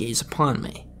eye gaze upon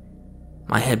me.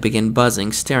 My head began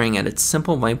buzzing, staring at its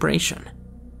simple vibration.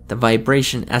 The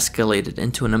vibration escalated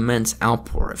into an immense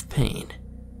outpour of pain.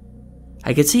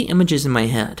 I could see images in my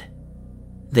head.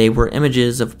 They were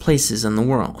images of places in the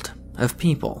world, of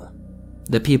people.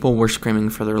 The people were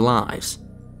screaming for their lives.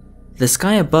 The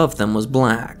sky above them was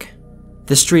black.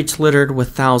 The streets littered with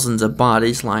thousands of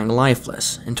bodies lying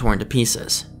lifeless and torn to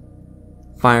pieces.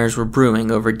 Fires were brewing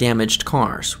over damaged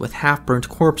cars, with half-burnt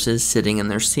corpses sitting in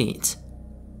their seats.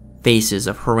 Faces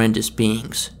of horrendous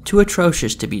beings, too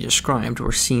atrocious to be described,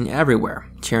 were seen everywhere,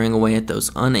 tearing away at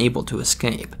those unable to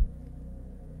escape.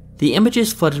 The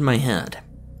images flooded my head.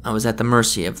 I was at the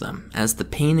mercy of them. As the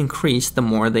pain increased, the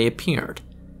more they appeared.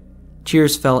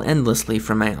 Tears fell endlessly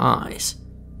from my eyes.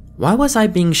 Why was I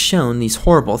being shown these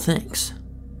horrible things?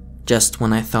 Just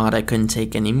when I thought I couldn't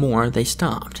take any more, they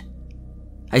stopped.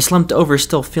 I slumped over,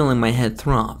 still feeling my head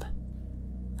throb.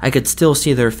 I could still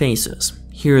see their faces,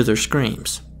 hear their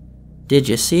screams. "Did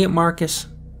you see it, Marcus?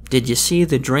 Did you see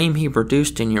the dream he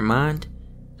produced in your mind?"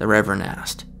 the Reverend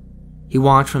asked. He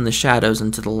walked from the shadows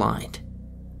into the light.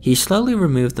 He slowly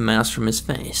removed the mask from his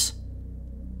face.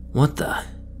 What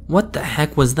the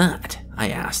heck was that?" I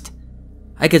asked.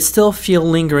 I could still feel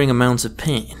lingering amounts of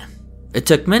pain. It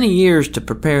took many years to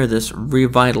prepare this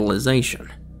revitalization.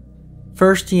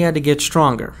 First, he had to get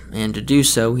stronger, and to do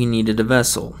so, he needed a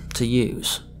vessel to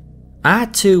use. I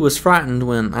too was frightened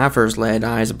when I first laid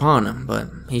eyes upon him, but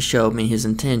he showed me his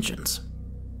intentions.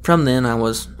 From then I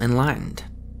was enlightened,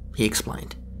 he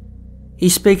explained. He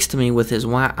speaks to me with his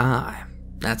white eye.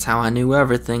 That's how I knew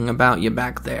everything about you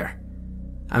back there.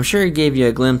 I'm sure he gave you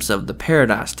a glimpse of the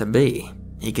paradise to be,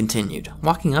 he continued,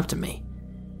 walking up to me.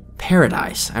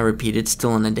 Paradise, I repeated,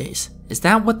 still in a daze. Is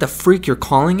that what the freak you're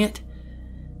calling it?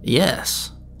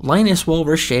 Yes. Linus will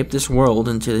reshape this world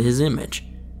into his image.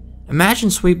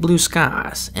 Imagine sweet blue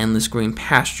skies, endless green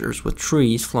pastures with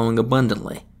trees flowing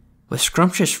abundantly, with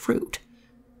scrumptious fruit.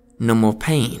 No more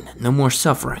pain, no more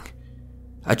suffering.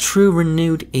 A true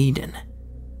renewed Eden.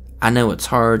 I know it's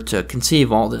hard to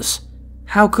conceive all this.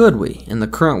 How could we, in the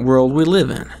current world we live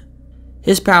in?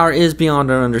 His power is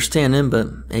beyond our understanding, but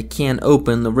it can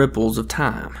open the ripples of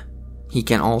time. He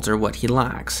can alter what he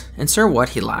likes, insert what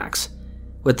he likes.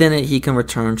 Within it, he can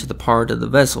return to the part of the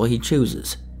vessel he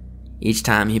chooses. Each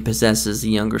time he possesses the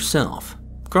younger self,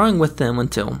 growing with them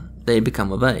until they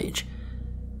become of age.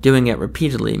 Doing it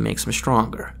repeatedly makes him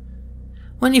stronger.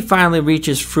 When he finally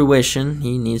reaches fruition,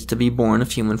 he needs to be born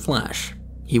of human flesh,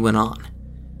 he went on.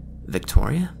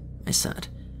 Victoria? I said.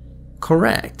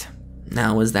 Correct.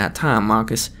 Now is that time,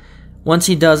 Marcus. Once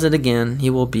he does it again,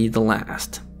 he will be the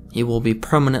last. He will be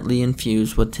permanently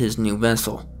infused with his new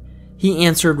vessel. He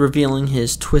answered, revealing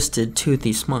his twisted,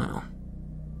 toothy smile.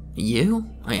 You?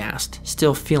 I asked,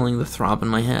 still feeling the throb in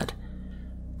my head.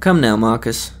 Come now,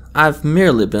 Marcus. I've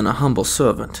merely been a humble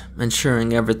servant,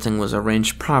 ensuring everything was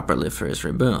arranged properly for his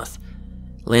rebirth.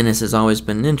 Linus has always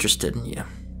been interested in you.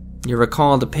 You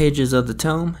recall the pages of the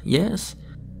tome, yes?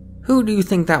 Who do you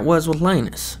think that was with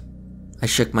Linus? I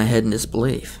shook my head in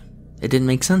disbelief. It didn't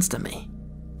make sense to me.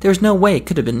 There's no way it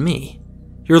could have been me.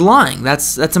 You're lying.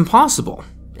 That's impossible.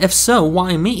 If so,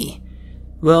 why me?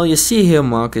 Well, you see here,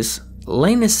 Marcus,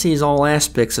 Linus sees all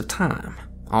aspects of time,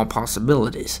 all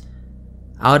possibilities.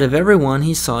 Out of everyone,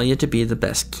 he saw you to be the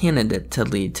best candidate to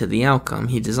lead to the outcome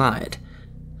he desired.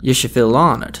 You should feel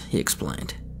honored, he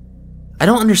explained. I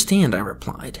don't understand, I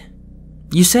replied.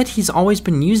 You said he's always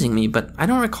been using me, but I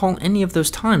don't recall any of those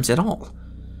times at all.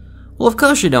 Well, of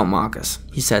course you don't, Marcus,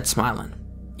 he said, smiling.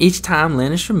 Each time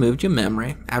Linus removed your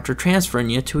memory after transferring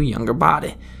you to a younger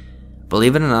body.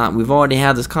 Believe it or not, we've already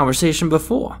had this conversation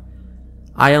before.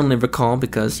 I only recall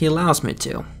because he allows me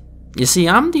to. You see,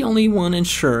 I'm the only one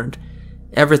ensured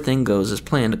everything goes as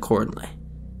planned accordingly.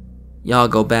 Y'all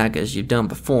go back as you've done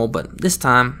before, but this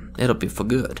time, it'll be for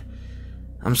good.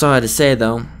 I'm sorry to say,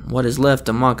 though, what is left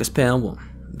of Marcus Pell will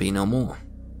be no more.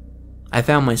 I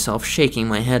found myself shaking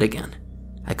my head again.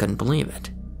 I couldn't believe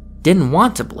it. Didn't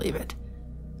want to believe it.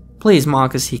 Please,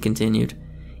 Marcus, he continued.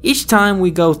 Each time we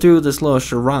go through this little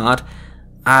charade,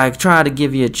 I try to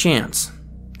give you a chance,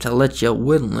 to let you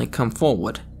willingly come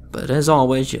forward, but as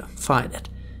always, you fight it.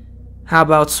 How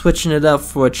about switching it up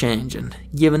for a change and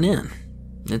giving in?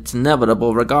 It's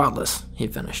inevitable regardless, he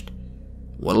finished.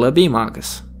 What'll it be,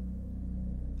 Marcus?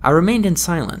 I remained in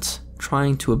silence,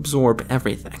 trying to absorb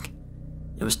everything.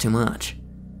 It was too much.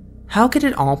 How could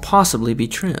it all possibly be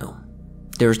true?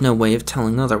 There was no way of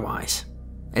telling otherwise.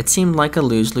 It seemed like a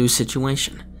lose-lose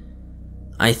situation.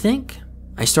 I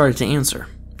started to answer.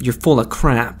 You're full of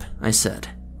crap, I said,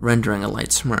 rendering a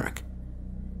light smirk.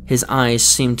 His eyes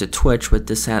seemed to twitch with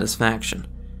dissatisfaction.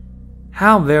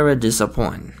 How very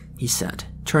disappointing, he said,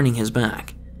 turning his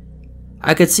back.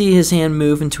 I could see his hand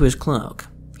move into his cloak.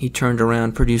 He turned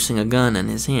around, producing a gun in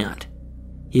his hand.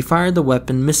 He fired the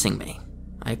weapon, missing me.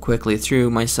 I quickly threw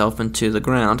myself into the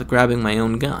ground, grabbing my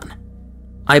own gun.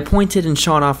 I pointed and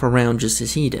shot off a round just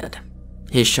as he did.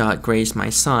 His shot grazed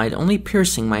my side, only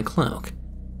piercing my cloak.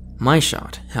 My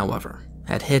shot, however,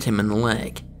 had hit him in the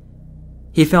leg.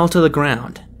 He fell to the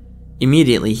ground.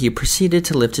 Immediately, he proceeded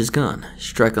to lift his gun,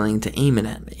 struggling to aim it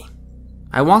at me.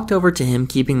 I walked over to him,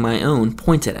 keeping my own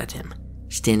pointed at him.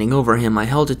 Standing over him, I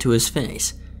held it to his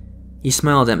face. He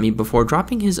smiled at me before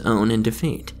dropping his own in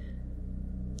defeat.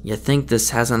 You think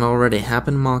this hasn't already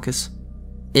happened, Marcus?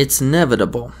 It's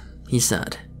inevitable, he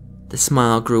said. The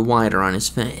smile grew wider on his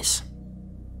face.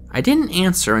 I didn't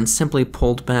answer and simply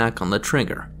pulled back on the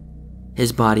trigger.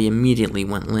 His body immediately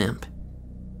went limp.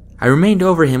 I remained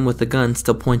over him with the gun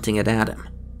still pointing it at him.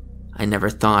 I never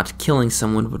thought killing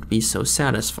someone would be so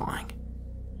satisfying.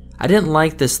 I didn't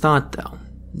like this thought, though.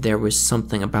 There was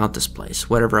something about this place.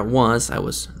 Whatever it was, I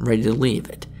was ready to leave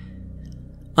it.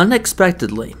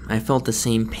 Unexpectedly, I felt the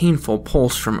same painful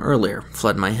pulse from earlier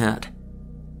flood my head.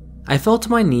 I fell to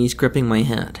my knees, gripping my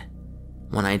head.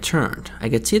 When I turned, I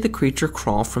could see the creature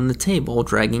crawl from the table,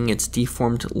 dragging its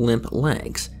deformed, limp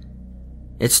legs.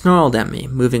 It snarled at me,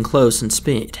 moving close in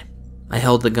speed. I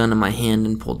held the gun in my hand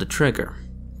and pulled the trigger,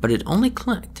 but it only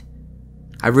clicked.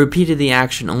 I repeated the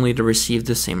action only to receive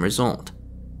the same result.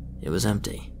 It was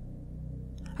empty.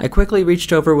 I quickly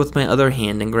reached over with my other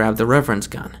hand and grabbed the Reverend's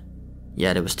gun,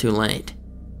 yet it was too late.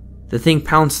 The thing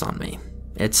pounced on me.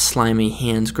 Its slimy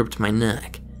hands gripped my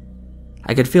neck.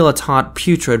 I could feel its hot,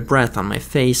 putrid breath on my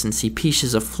face and see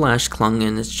pieces of flesh clung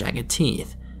in its jagged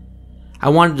teeth. I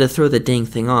wanted to throw the dang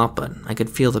thing off, but I could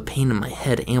feel the pain in my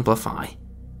head amplify.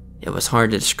 It was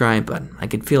hard to describe, but I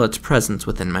could feel its presence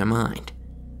within my mind.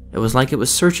 It was like it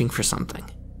was searching for something.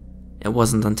 It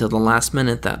wasn't until the last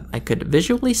minute that I could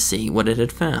visually see what it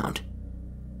had found.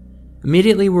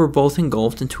 Immediately, we were both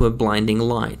engulfed into a blinding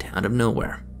light out of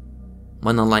nowhere.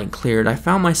 When the light cleared, I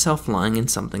found myself lying in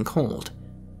something cold.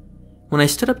 When I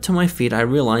stood up to my feet, I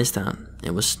realized that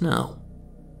it was snow.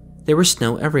 There was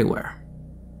snow everywhere.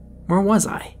 Where was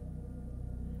I?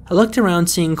 I looked around,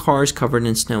 seeing cars covered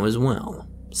in snow as well.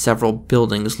 Several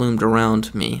buildings loomed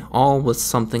around me, all with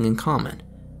something in common: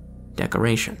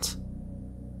 decorations.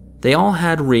 They all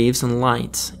had wreaths and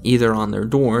lights, either on their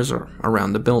doors or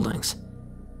around the buildings.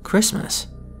 Christmas.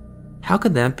 How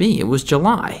could that be? It was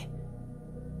July.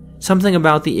 Something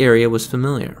about the area was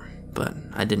familiar, but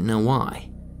I didn't know why.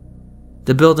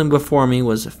 The building before me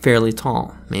was fairly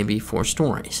tall, maybe 4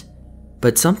 stories,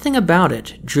 but something about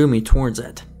it drew me towards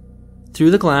it.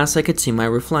 Through the glass, I could see my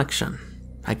reflection.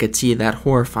 I could see that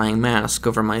horrifying mask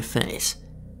over my face.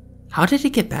 How did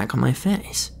it get back on my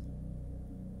face?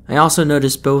 I also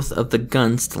noticed both of the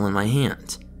guns still in my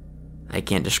hands. I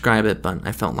can't describe it, but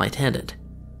I felt lightheaded.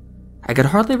 I could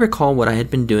hardly recall what I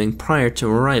had been doing prior to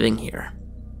arriving here.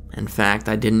 In fact,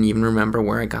 I didn't even remember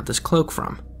where I got this cloak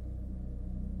from.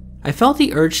 I felt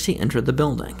the urge to enter the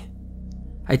building.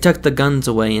 I tucked the guns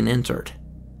away and entered.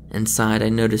 Inside, I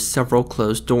noticed several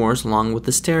closed doors along with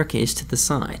the staircase to the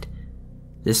side.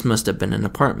 This must have been an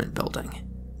apartment building.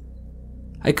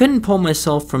 I couldn't pull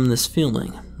myself from this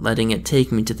feeling, letting it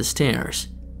take me to the stairs.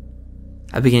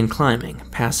 I began climbing,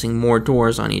 passing more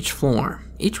doors on each floor,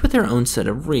 each with their own set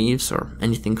of wreaths or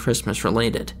anything Christmas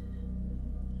related.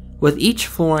 With each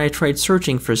floor, I tried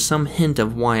searching for some hint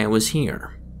of why I was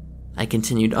here. I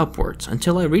continued upwards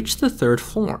until I reached the 3rd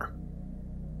floor.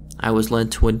 I was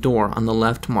led to a door on the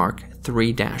left marked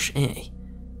 3-A.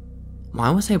 Why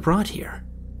was I brought here?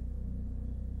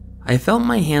 I felt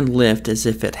my hand lift as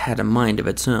if it had a mind of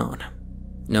its own.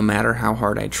 No matter how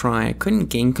hard I tried, I couldn't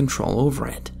gain control over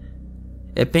it.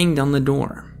 It banged on the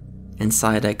door.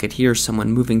 Inside, I could hear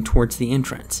someone moving towards the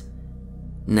entrance.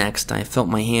 Next, I felt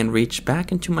my hand reach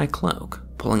back into my cloak,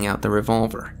 pulling out the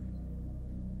revolver.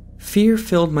 Fear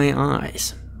filled my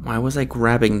eyes. Why was I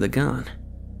grabbing the gun?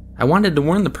 I wanted to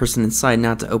warn the person inside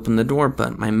not to open the door,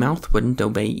 but my mouth wouldn't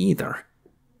obey either.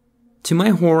 To my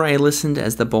horror, I listened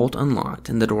as the bolt unlocked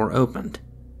and the door opened.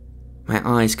 My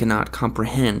eyes could not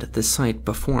comprehend the sight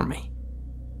before me.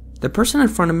 The person in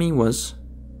front of me was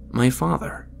my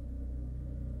father.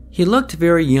 He looked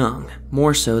very young,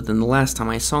 more so than the last time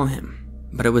I saw him,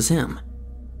 but it was him.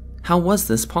 How was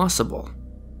this possible?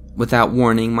 Without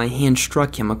warning, my hand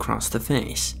struck him across the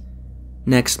face.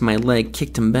 Next, my leg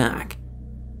kicked him back.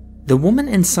 The woman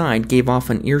inside gave off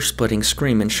an ear-splitting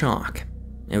scream in shock.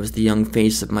 It was the young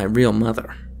face of my real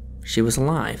mother. She was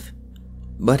alive.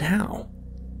 But how?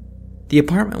 The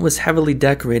apartment was heavily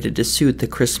decorated to suit the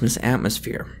Christmas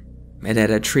atmosphere. It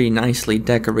had a tree nicely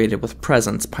decorated with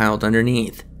presents piled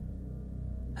underneath.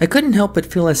 I couldn't help but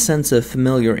feel a sense of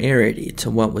familiarity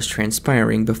to what was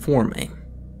transpiring before me.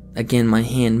 Again, my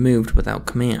hand moved without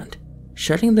command,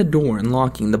 shutting the door and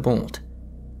locking the bolt.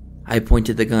 I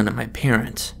pointed the gun at my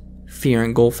parents, fear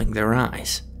engulfing their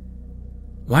eyes.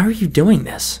 "Why are you doing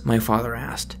this?" my father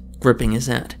asked, gripping his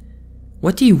head.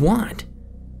 "What do you want?"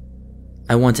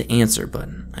 I wanted to answer, but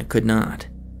I could not.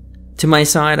 To my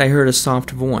side, I heard a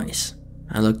soft voice.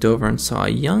 I looked over and saw a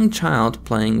young child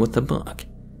playing with a book.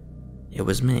 It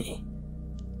was me.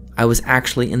 I was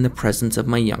actually in the presence of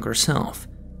my younger self.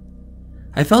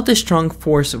 I felt a strong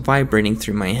force vibrating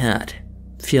through my head,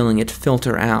 feeling it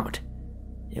filter out.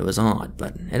 It was odd,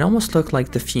 but it almost looked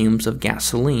like the fumes of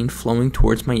gasoline flowing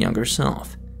towards my younger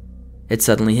self. It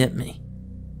suddenly hit me.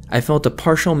 I felt a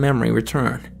partial memory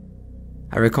return.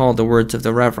 I recalled the words of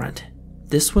the Reverend.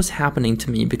 This was happening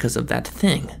to me because of that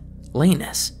thing,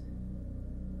 Lanus.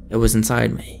 It was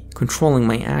inside me, controlling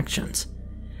my actions.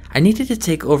 I needed to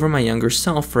take over my younger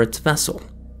self for its vessel.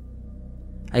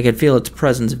 I could feel its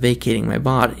presence vacating my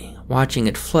body, watching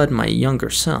it flood my younger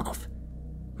self.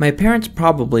 My parents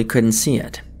probably couldn't see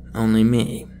it, only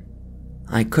me.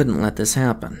 I couldn't let this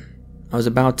happen. I was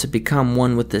about to become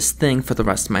one with this thing for the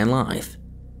rest of my life.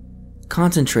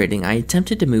 Concentrating, I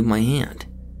attempted to move my hand.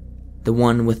 The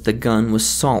one with the gun was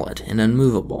solid and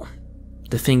unmovable.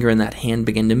 The finger in that hand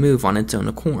began to move on its own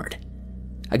accord.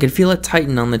 I could feel it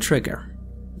tighten on the trigger.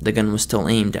 The gun was still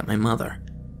aimed at my mother.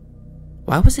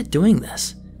 Why was it doing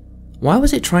this? Why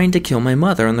was it trying to kill my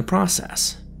mother in the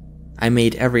process? I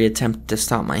made every attempt to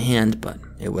stop my hand, but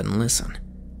it wouldn't listen.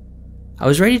 I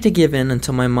was ready to give in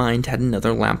until my mind had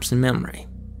another lapse in memory.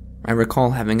 I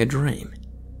recall having a dream.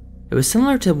 It was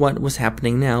similar to what was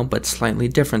happening now, but slightly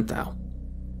different though.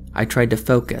 I tried to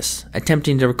focus,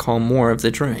 attempting to recall more of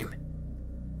the dream.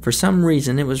 For some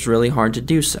reason, it was really hard to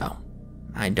do so.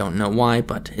 I don't know why,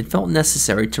 but it felt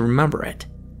necessary to remember it.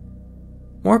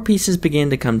 More pieces began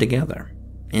to come together.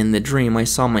 In the dream, I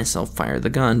saw myself fire the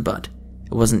gun, but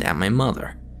it wasn't at my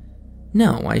mother.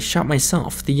 No, I shot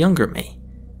myself, the younger me.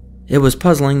 It was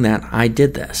puzzling that I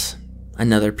did this.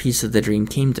 Another piece of the dream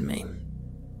came to me.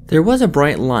 There was a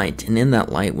bright light, and in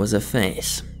that light was a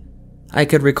face. I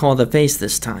could recall the face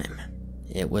this time.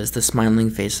 It was the smiling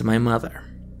face of my mother.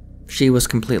 She was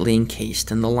completely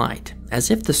encased in the light,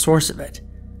 as if the source of it.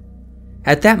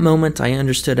 At that moment, I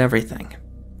understood everything.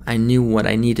 I knew what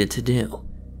I needed to do.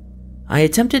 I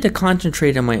attempted to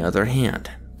concentrate on my other hand,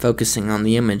 focusing on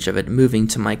the image of it moving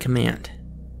to my command,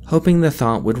 hoping the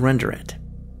thought would render it.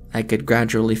 I could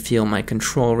gradually feel my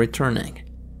control returning.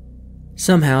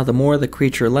 Somehow, the more the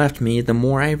creature left me, the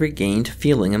more I regained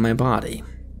feeling in my body.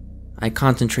 I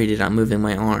concentrated on moving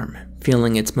my arm,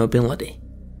 feeling its mobility.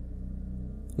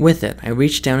 With it, I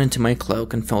reached down into my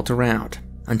cloak and felt around,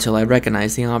 until I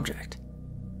recognized the object.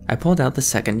 I pulled out the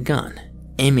second gun,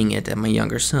 aiming it at my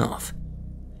younger self.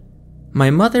 My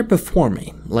mother before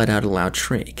me let out a loud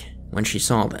shriek when she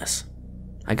saw this.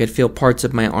 I could feel parts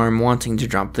of my arm wanting to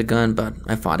drop the gun, but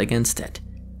I fought against it,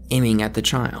 aiming at the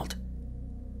child.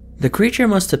 The creature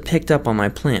must have picked up on my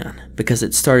plan, because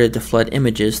it started to flood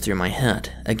images through my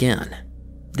head again.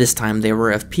 This time they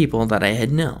were of people that I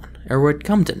had known, or would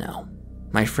come to know.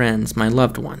 My friends, my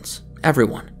loved ones,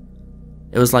 everyone.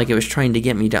 It was like it was trying to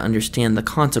get me to understand the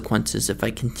consequences if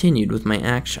I continued with my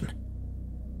action.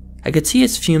 I could see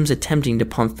its fumes attempting to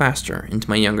pump faster into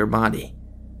my younger body.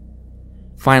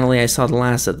 Finally, I saw the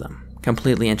last of them,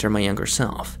 completely enter my younger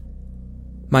self.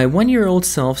 My 1-year-old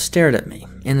self stared at me,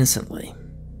 innocently.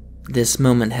 This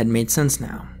moment had made sense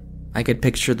now. I could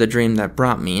picture the dream that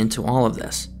brought me into all of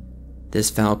this. This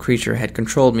foul creature had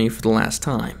controlled me for the last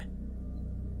time.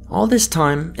 All this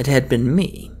time, it had been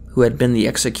me who had been the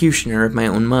executioner of my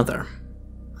own mother.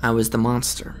 I was the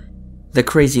monster, the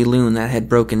crazy loon that had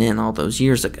broken in all those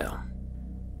years ago.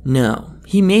 No,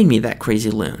 he made me that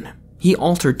crazy loon. He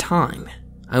altered time.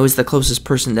 I was the closest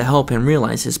person to help him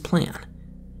realize his plan.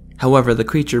 However, the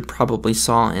creature probably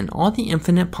saw in all the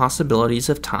infinite possibilities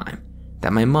of time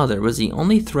that my mother was the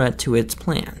only threat to its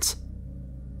plans.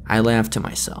 I laughed to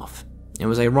myself. It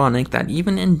was ironic that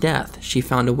even in death, she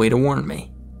found a way to warn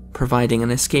me, providing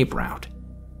an escape route.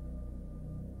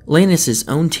 Lannis's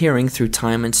own tearing through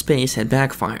time and space had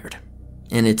backfired.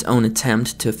 In its own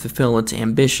attempt to fulfill its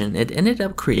ambition, it ended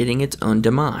up creating its own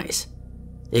demise.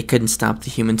 It couldn't stop the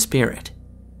human spirit.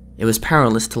 It was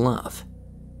powerless to love.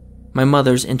 My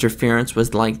mother's interference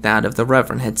was like that of the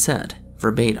Reverend had said,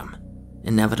 verbatim,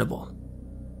 inevitable.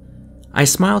 I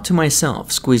smiled to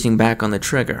myself, squeezing back on the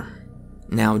trigger.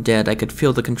 Now dead, I could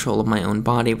feel the control of my own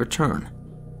body return.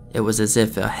 It was as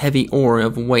if a heavy aura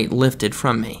of weight lifted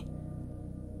from me.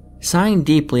 Sighing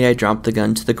deeply, I dropped the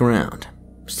gun to the ground.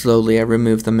 Slowly, I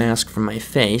removed the mask from my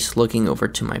face, looking over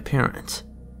to my parents.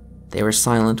 They were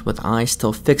silent, with eyes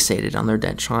still fixated on their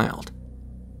dead child.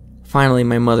 Finally,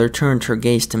 my mother turned her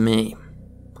gaze to me.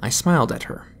 I smiled at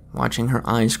her, watching her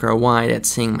eyes grow wide at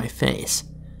seeing my face.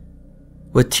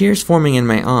 With tears forming in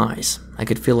my eyes, I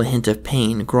could feel a hint of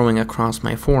pain growing across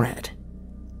my forehead.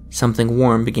 Something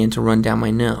warm began to run down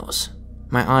my nose.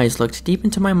 My eyes looked deep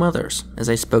into my mother's as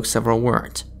I spoke several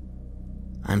words.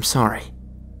 "I'm sorry.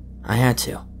 I had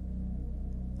to.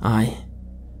 I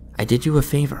did you a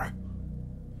favor.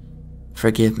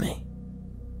 Forgive me."